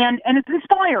 And it's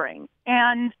inspiring.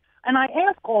 And I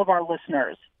ask all of our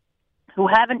listeners who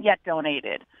haven't yet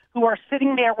donated, who are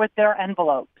sitting there with their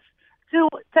envelopes, to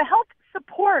help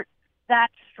support that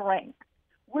strength.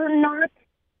 We're not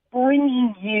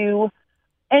bringing you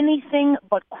anything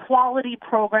but quality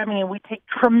programming, and we take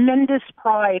tremendous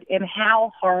pride in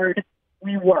how hard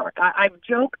we work. I've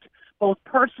joked both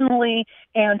personally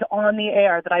and on the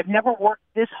air that I've never worked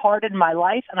this hard in my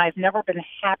life, and I've never been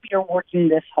happier working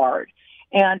this hard.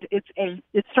 And it's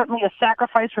certainly a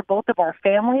sacrifice for both of our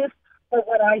families. But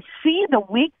when I see the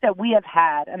week that we have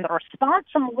had and the response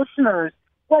from listeners,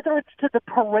 whether it's to the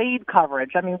parade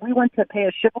coverage, I mean, we went to pay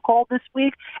a shiva call this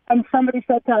week, and somebody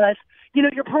said to us,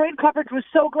 your parade coverage was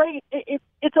so great,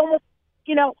 it's almost,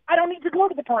 I don't need to go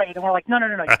to the parade. And we're like, no,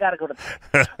 you got to go to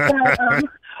the parade.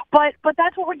 But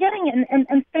that's what we're getting,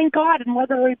 and thank God. And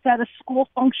whether it's at a school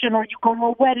function or you go to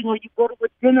a wedding or you go to a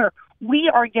dinner, we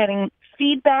are getting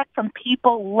feedback from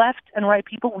people left and right,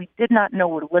 people we did not know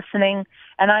were listening.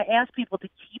 And I ask people to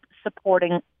keep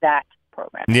supporting that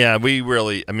program. Yeah, we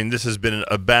really, this has been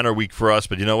a banner week for us,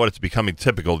 but you know what? It's becoming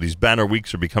typical. These banner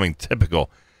weeks are becoming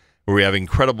typical, where we have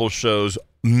incredible shows,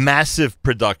 massive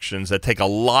productions that take a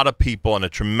lot of people and a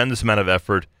tremendous amount of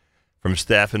effort from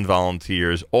staff and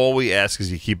volunteers. All we ask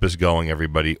is you keep us going,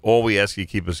 everybody. All we ask you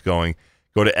keep us going.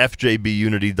 Go to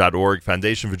fjbunity.org,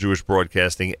 Foundation for Jewish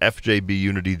Broadcasting,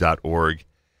 fjbunity.org.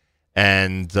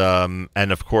 And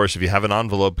of course, if you have an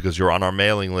envelope because you're on our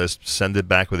mailing list, send it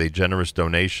back with a generous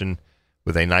donation,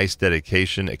 with a nice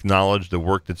dedication. Acknowledge the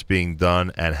work that's being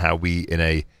done and how we,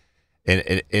 in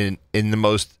the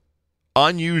most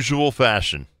unusual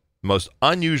fashion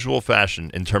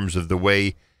in terms of the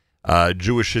way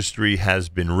Jewish history has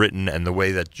been written and the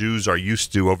way that Jews are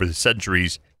used to over the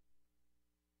centuries.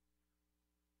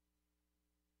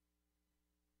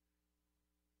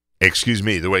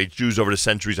 The way Jews over the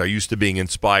centuries are used to being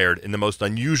inspired in the most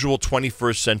unusual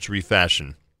 21st century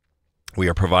fashion. We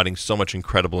are providing so much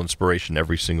incredible inspiration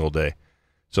every single day.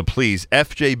 So please,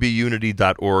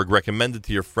 fjbunity.org, recommend it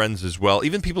to your friends as well.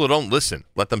 Even people who don't listen,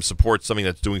 let them support something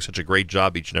that's doing such a great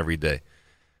job each and every day.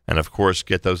 And of course,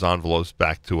 get those envelopes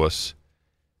back to us.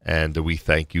 And we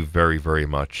thank you very, very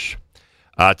much.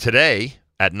 Today,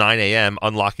 at 9 a.m.,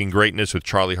 Unlocking Greatness with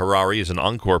Charlie Harari is an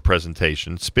encore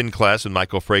presentation. Spin Class with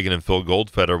Michael Fragan and Phil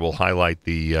Goldfeder will highlight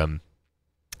the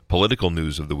political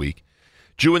news of the week.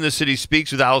 Jew in the City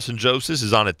Speaks with Allison Joseph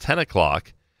is on at 10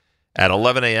 o'clock. At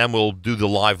 11 a.m., we'll do the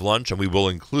live lunch, and we will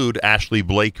include Ashley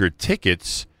Blaker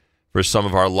tickets for some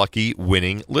of our lucky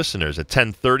winning listeners. At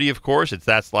 10:30, of course, it's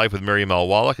That's Life with Miriam L.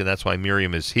 Wallach, and that's why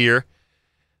Miriam is here.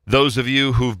 Those of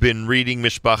you who've been reading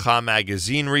Mishpacha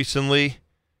magazine recently,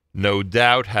 no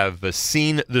doubt, have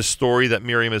seen the story that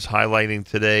Miriam is highlighting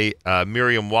today.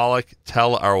 Miriam Wallach,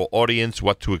 tell our audience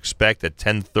what to expect at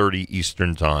 10:30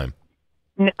 Eastern Time.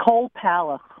 Nicole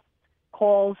Palach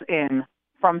calls in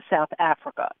from South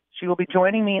Africa. She will be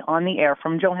joining me on the air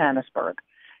from Johannesburg.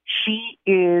 She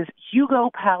is Hugo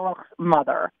Palach's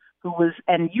mother,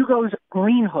 and Hugo's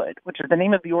Green Hood, which is the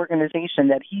name of the organization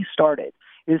that he started,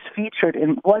 was featured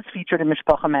in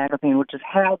Mishpacha magazine, which is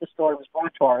how the story was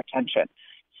brought to our attention.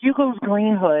 Hugo's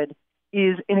Green Hood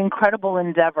is an incredible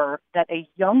endeavor that a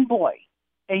young boy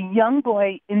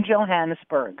in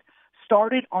Johannesburg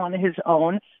started on his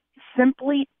own,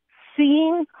 simply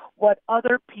seeing what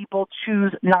other people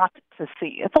choose not to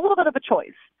see. It's a little bit of a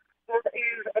choice. And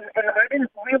I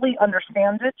didn't really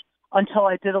understand it until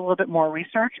I did a little bit more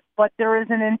research, but there is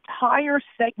an entire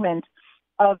segment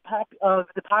of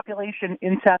the population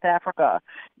in South Africa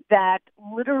that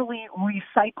literally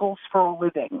recycles for a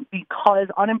living because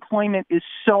unemployment is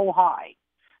so high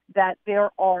that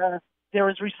there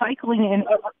is recycling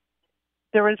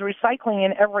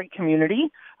in every community,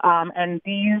 and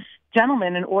these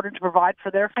gentlemen, in order to provide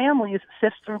for their families,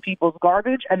 sift through people's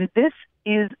garbage, and this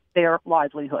is their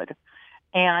livelihood.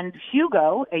 And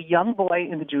Hugo, a young boy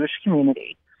in the Jewish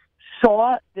community,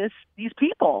 saw these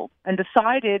people and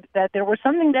decided that there was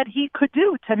something that he could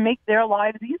do to make their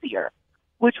lives easier,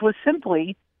 which was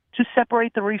simply to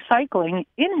separate the recycling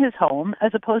in his home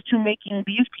as opposed to making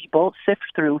these people sift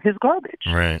through his garbage.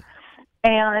 Right.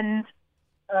 And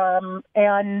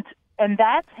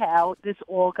that's how this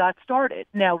all got started.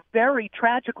 Now, very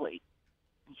tragically,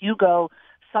 Hugo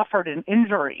suffered an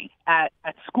injury at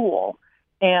school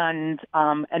and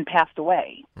passed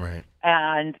away. Right.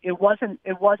 And it wasn't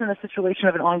a situation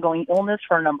of an ongoing illness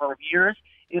for a number of years.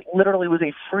 It literally was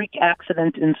a freak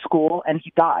accident in school, and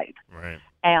he died. Right.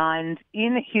 And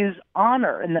in his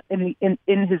honor, in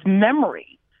his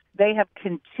memory, they have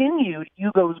continued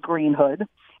Hugo's Green Hood,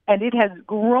 and it has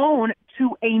grown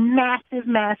to a massive,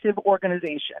 massive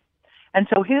organization. And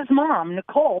so his mom,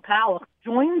 Nicole Palach,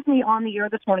 joins me on the air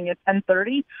this morning at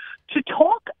 10:30 to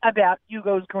talk about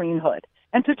Hugo's Green Hood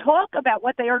and to talk about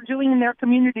what they are doing in their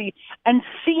community and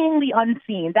seeing the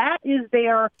unseen. That is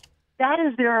their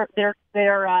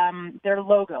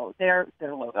logo.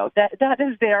 That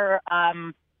is their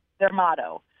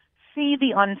motto. See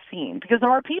the unseen, because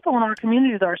there are people in our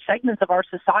community, there are segments of our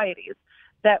societies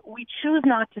that we choose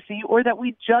not to see or that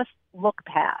we just look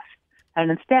past. And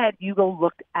instead, Hugo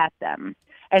looked at them.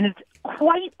 And it's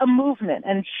quite a movement,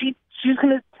 and she's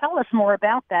going to tell us more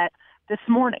about that this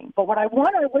morning. But what I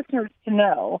want our listeners to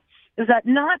know is that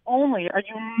not only are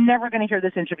you never going to hear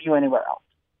this interview anywhere else,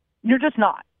 you're just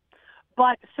not,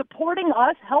 but supporting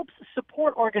us helps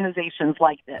support organizations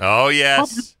like this. Oh,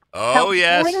 yes.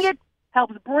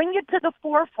 Helps bring it to the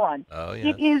forefront. Oh, yes.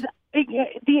 It is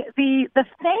the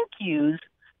thank yous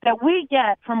that we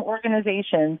get from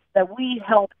organizations that we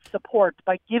help support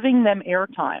by giving them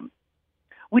airtime.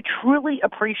 We truly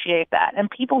appreciate that. And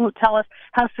people who tell us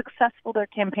how successful their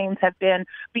campaigns have been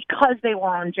because they were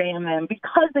on JMM,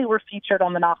 because they were featured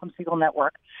on the Nachum Segal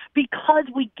Network, because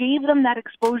we gave them that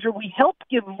exposure. We help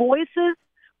give voices.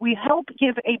 We help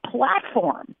give a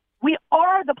platform. We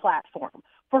are the platform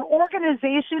for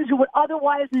organizations who would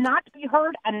otherwise not be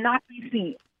heard and not be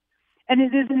seen. And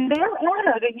it is in their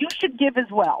honor that you should give as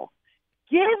well.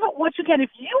 Give what you can.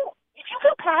 If you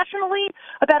feel passionately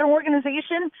about an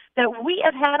organization that we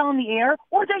have had on the air,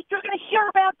 or that you're going to hear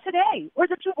about today, or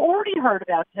that you've already heard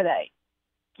about today,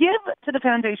 give to the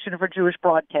Foundation for Jewish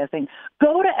Broadcasting.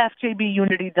 Go to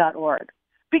fjbunity.org,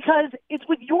 because it's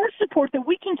with your support that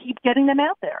we can keep getting them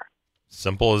out there.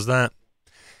 Simple as that.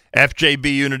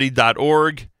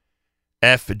 fjbunity.org.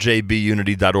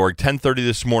 fjbunity.org. 10:30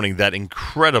 this morning, that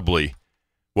incredibly,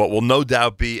 what will no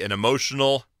doubt be an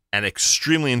emotional and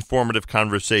extremely informative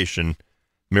conversation.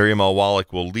 Miriam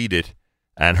Wallach will lead it,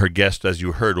 and her guest, as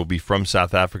you heard, will be from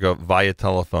South Africa via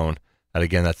telephone. And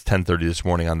again, that's 10:30 this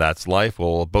morning on That's Life.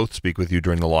 We'll both speak with you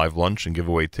during the live lunch and give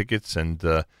away tickets, and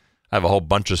have a whole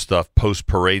bunch of stuff,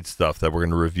 post-parade stuff that we're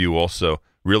going to review also.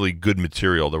 Really good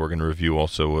material that we're going to review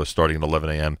also starting at 11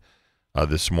 a.m.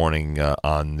 This morning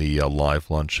on the live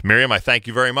lunch. Miriam, I thank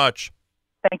you very much.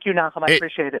 Thank you, Nachum. I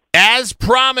appreciate it. As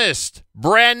promised,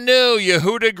 brand new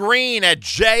Yehuda Green at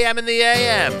JM in the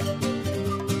AM.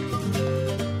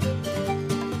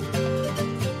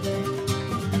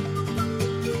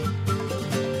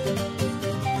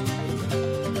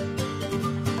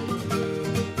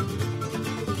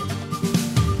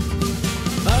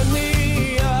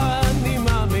 אני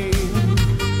מאמין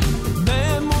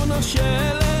באמונה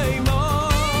של אימו,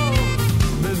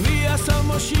 מביא עשה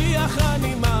משיח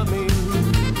אני מאמין,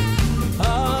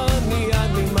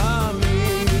 אני מאמין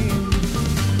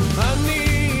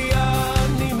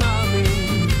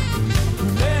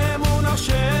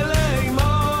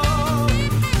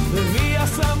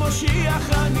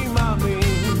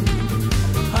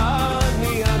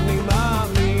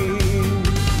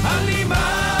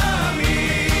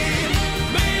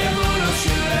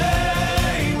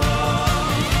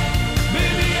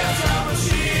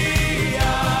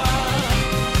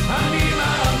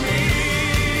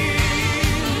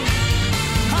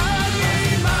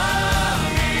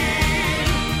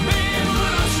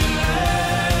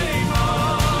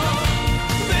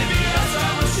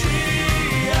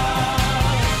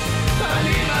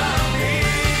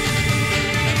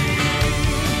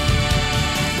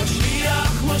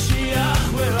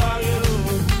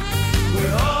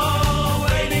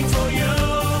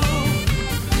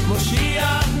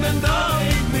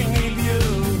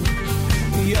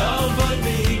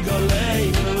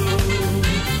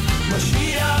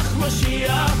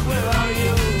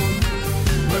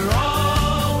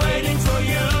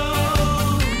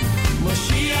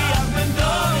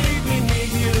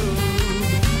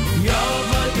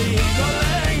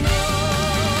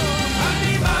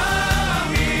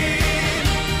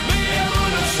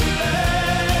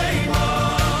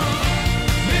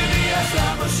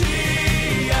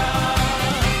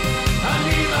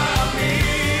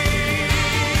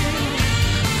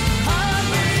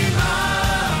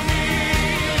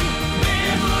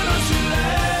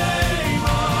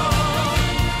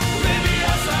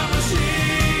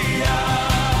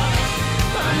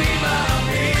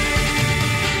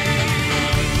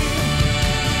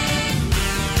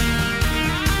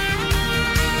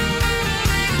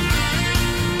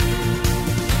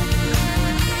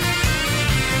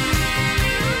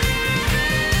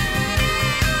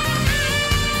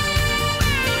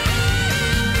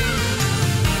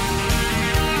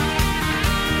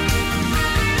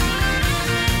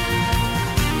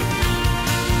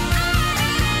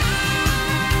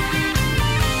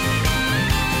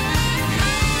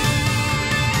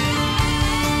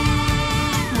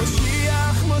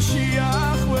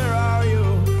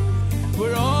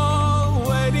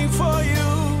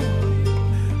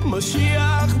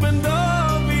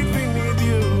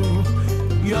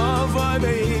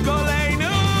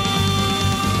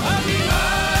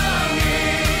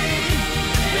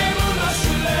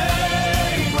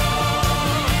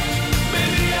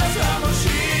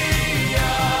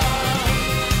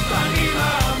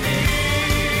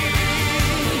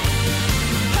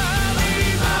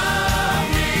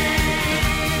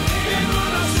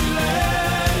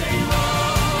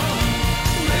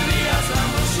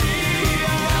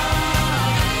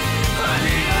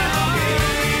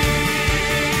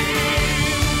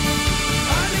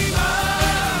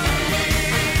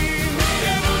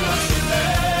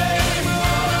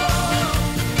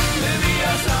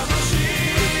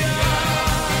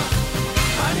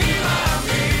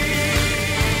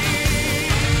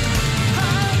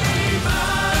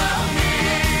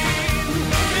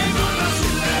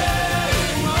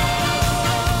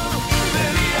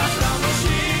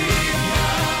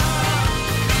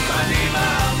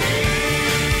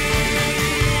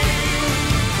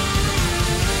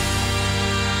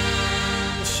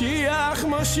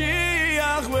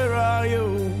Mashiach, where are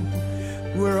you?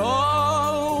 We're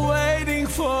all waiting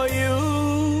for you.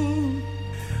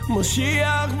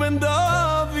 Mashiach ben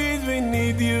David, we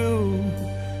need you.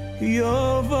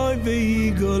 Yovai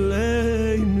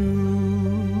v'yigoleinu.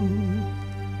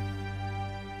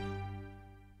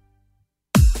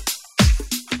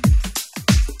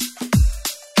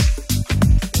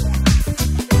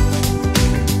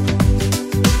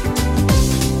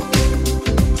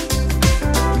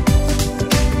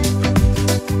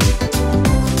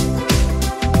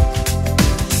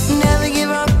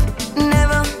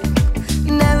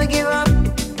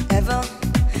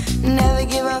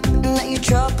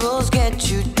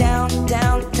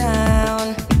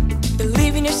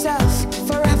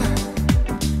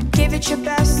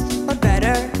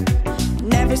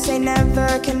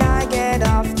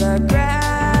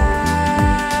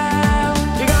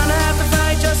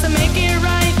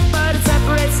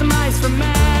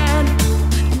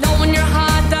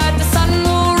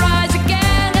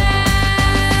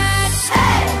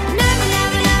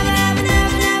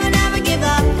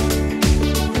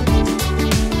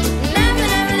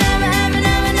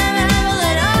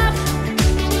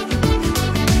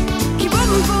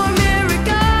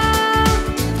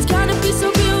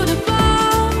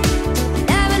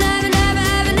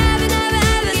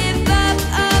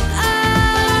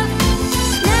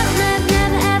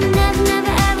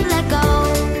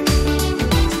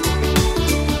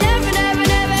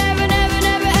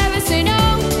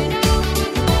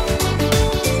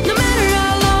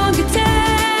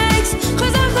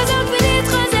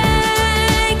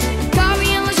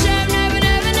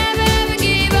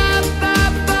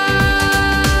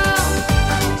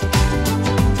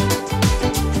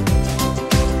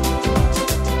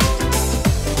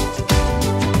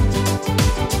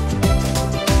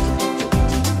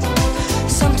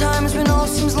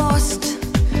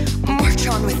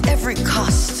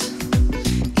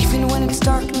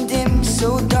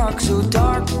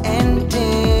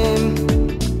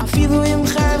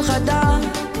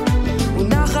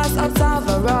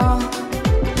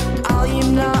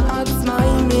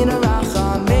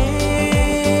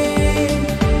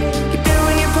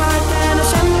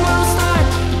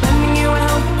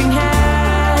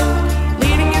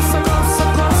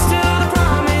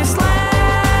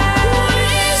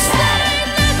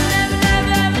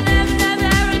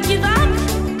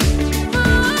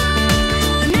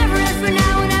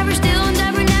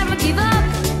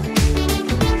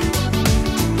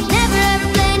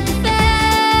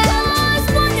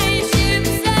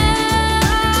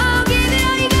 Give it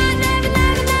all you got now.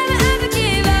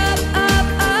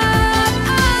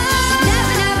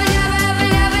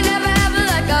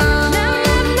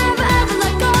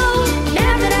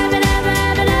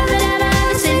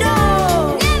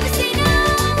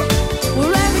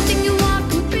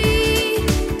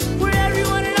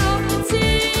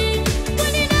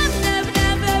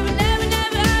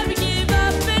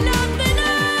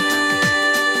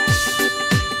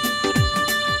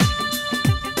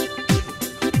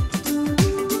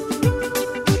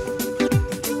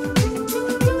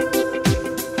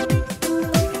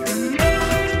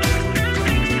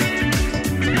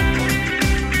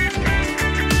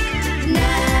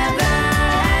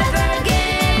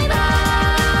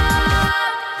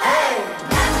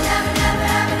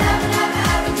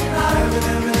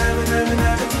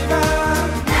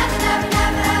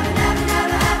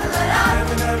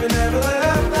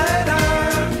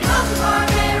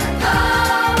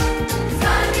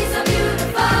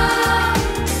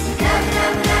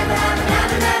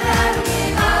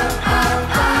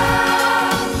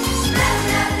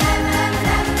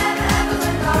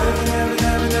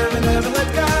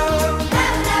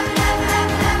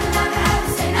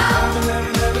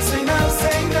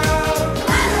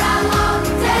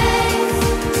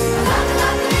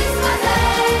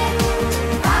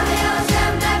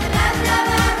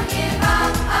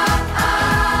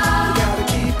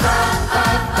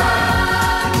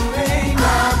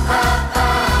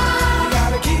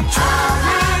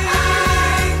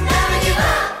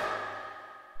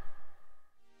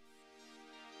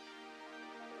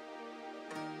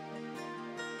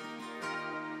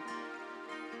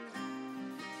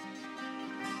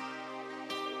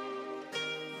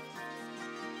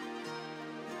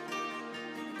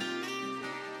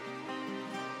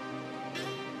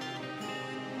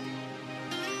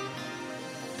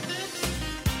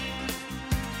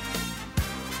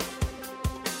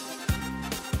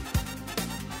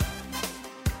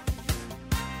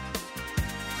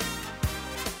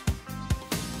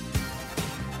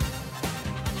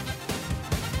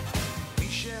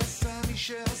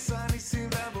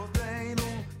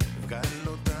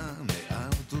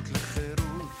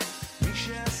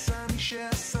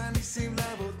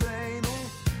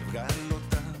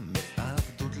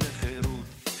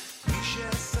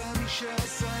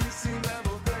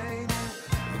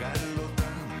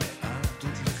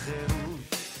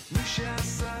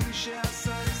 שעשה מי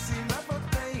שעשה ניסים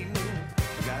אבותינו,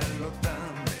 גאל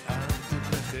אותם מעבדות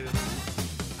לחירות.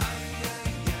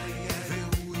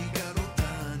 והוא יגאל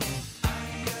אותנו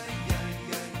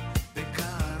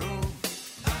בקרוב,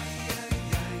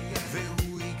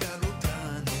 והוא יגאל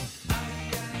אותנו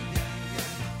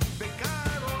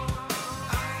בקרוב,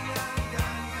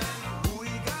 הוא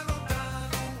יגאל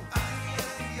אותנו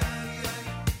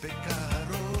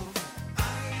בקרוב,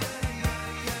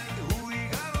 הוא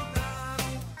יגאל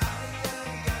אותנו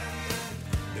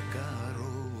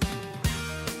בקרוב.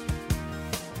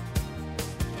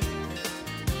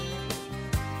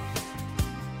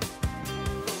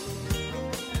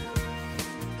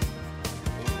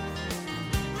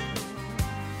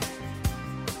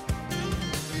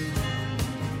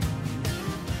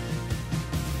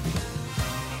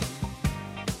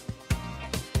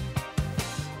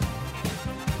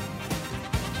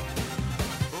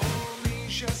 מי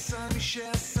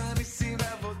שעשה ניסים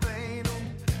לאבותינו,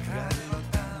 גאל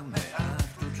אותם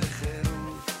מעבדות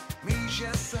לחירות. מי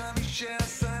שעשה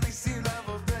ניסים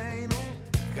לאבותינו,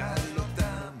 גאל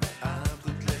אותם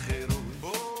מעבדות לחירות.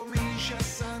 מי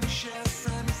שעשה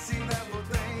ניסים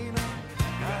לאבותינו,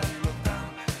 גאל אותם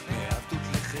מעבדות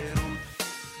לחירות.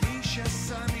 מי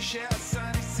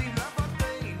שעשה ניסים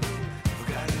לאבותינו,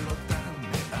 גאל אותם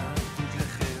מעבדות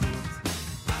לחירות.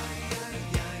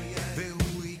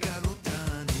 והוא יגאל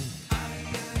אותנו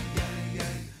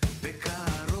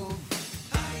בקרוב,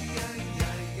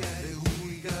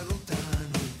 והוא יגאל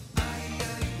אותנו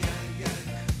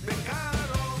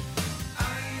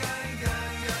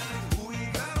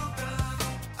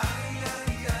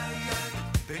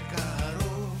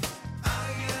בקרוב,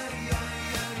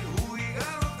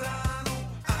 הוא יגאל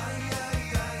אותנו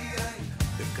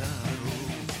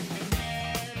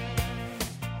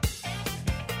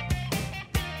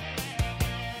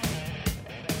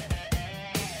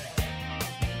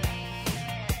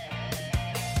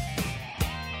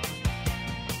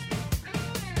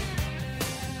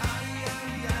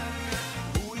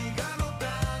בקרוב, הוא יגאל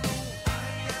אותנו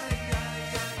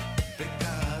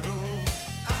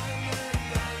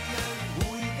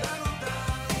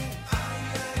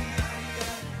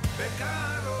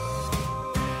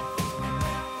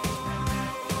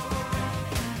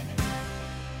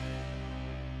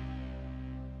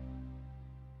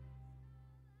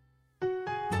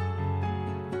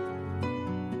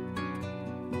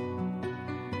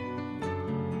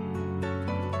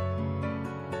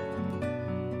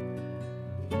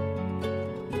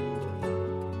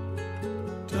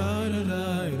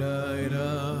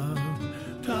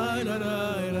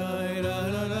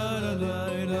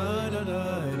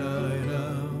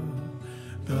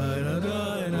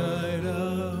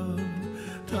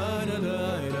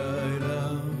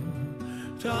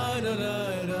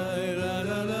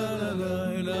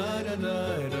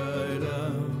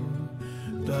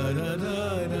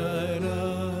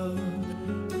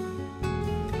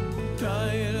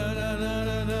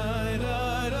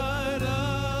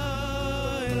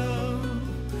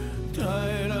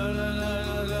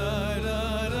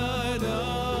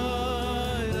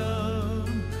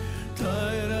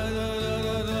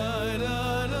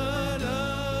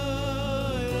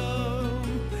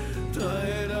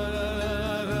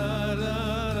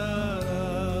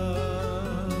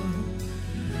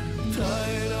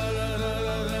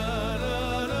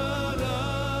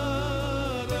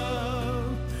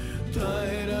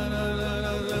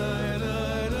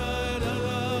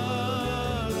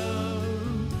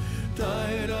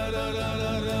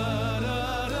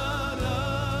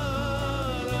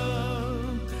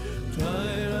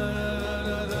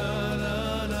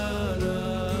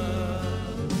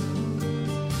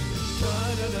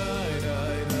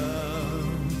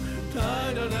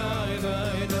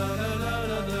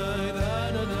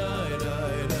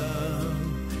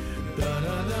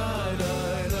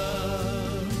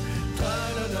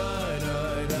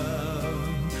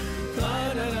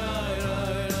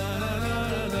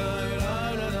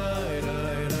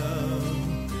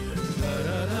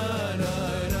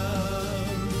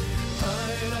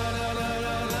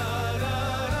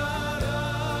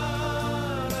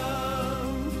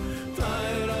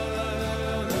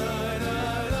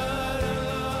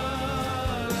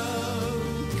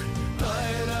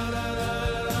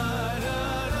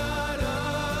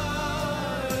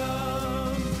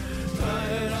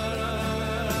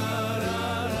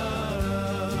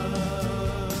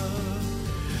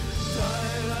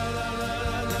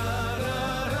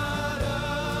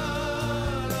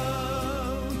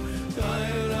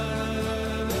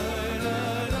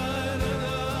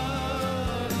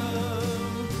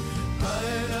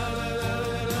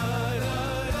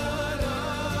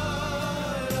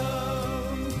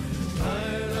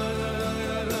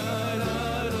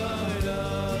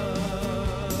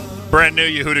Brand new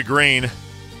Yehuda Green.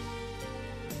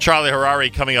 Charlie Harari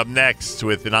coming up next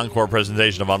with an encore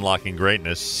presentation of Unlocking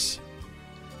Greatness.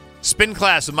 Spin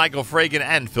Class with Michael Fragan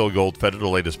and Phil Goldfeder, the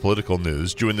latest political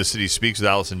news. Jew in the City Speaks with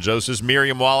Allison Joseph,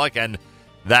 Miriam Wallach, and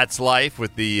That's Life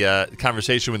with the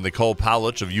conversation with Nicole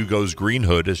Powlich of Hugo's Green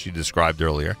Hood, as she described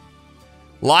earlier.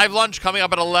 Live lunch coming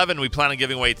up at 11. We plan on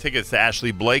giving away tickets to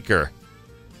Ashley Blaker.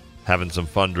 Having some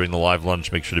fun during the live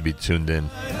lunch. Make sure to be tuned in.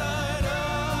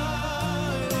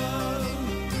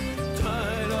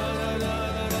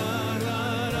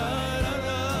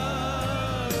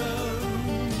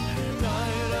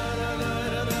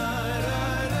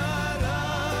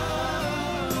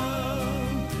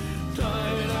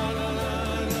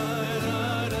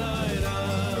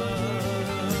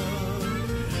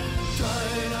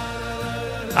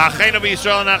 Achenu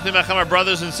b'Yisrael Anachnu Mechem, our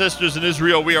brothers and sisters in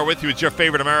Israel, we are with you. It's your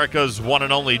favorite America's one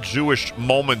and only Jewish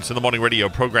Moments in the Morning radio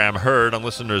program, heard on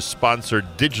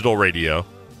listeners-sponsored digital radio.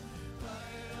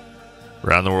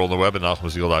 Around the world on the web at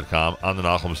NachumSegal.com, on the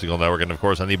Nachum Segal Network, and of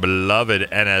course on the beloved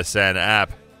NSN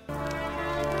app.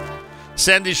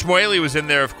 Sandy Shmueli was in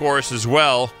there, of course, as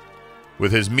well,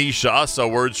 with his Misha Asa,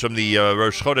 words from the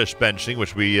Rosh Chodesh benching,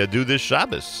 which we do this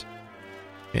Shabbos.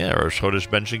 Yeah, Rosh Chodesh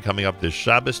benching coming up this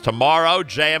Shabbos. Tomorrow,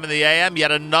 JM in the AM,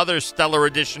 yet another stellar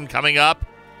edition coming up.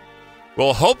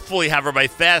 We'll hopefully have Rabbi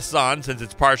Fass on, since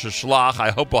it's Parsha Shlach.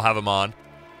 I hope we'll have him on.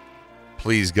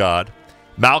 Please, God.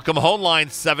 Malcolm Hoenlein,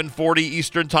 7:40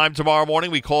 Eastern Time tomorrow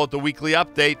morning. We call it the Weekly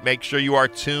Update. Make sure you are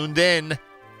tuned in.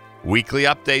 Weekly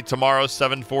Update tomorrow,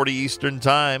 7:40 Eastern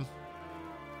Time.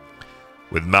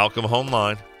 With Malcolm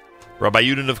Hoenlein. Rabbi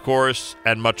Yudin, of course,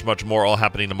 and much, much more all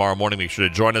happening tomorrow morning. Make sure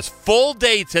to join us. Full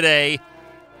day today,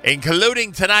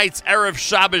 including tonight's Erev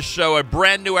Shabbos show, a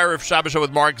brand new Erev Shabbos show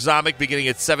with Mark Zamek beginning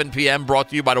at 7 p.m., brought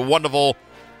to you by the wonderful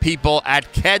people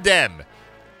at Kedem.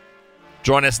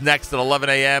 Join us next at 11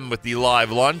 a.m. with the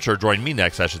live lunch, or join me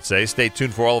next, I should say. Stay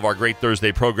tuned for all of our great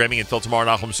Thursday programming. Until tomorrow,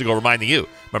 Nachum Segal reminding you,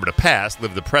 remember the past,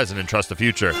 live the present, and trust the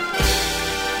future.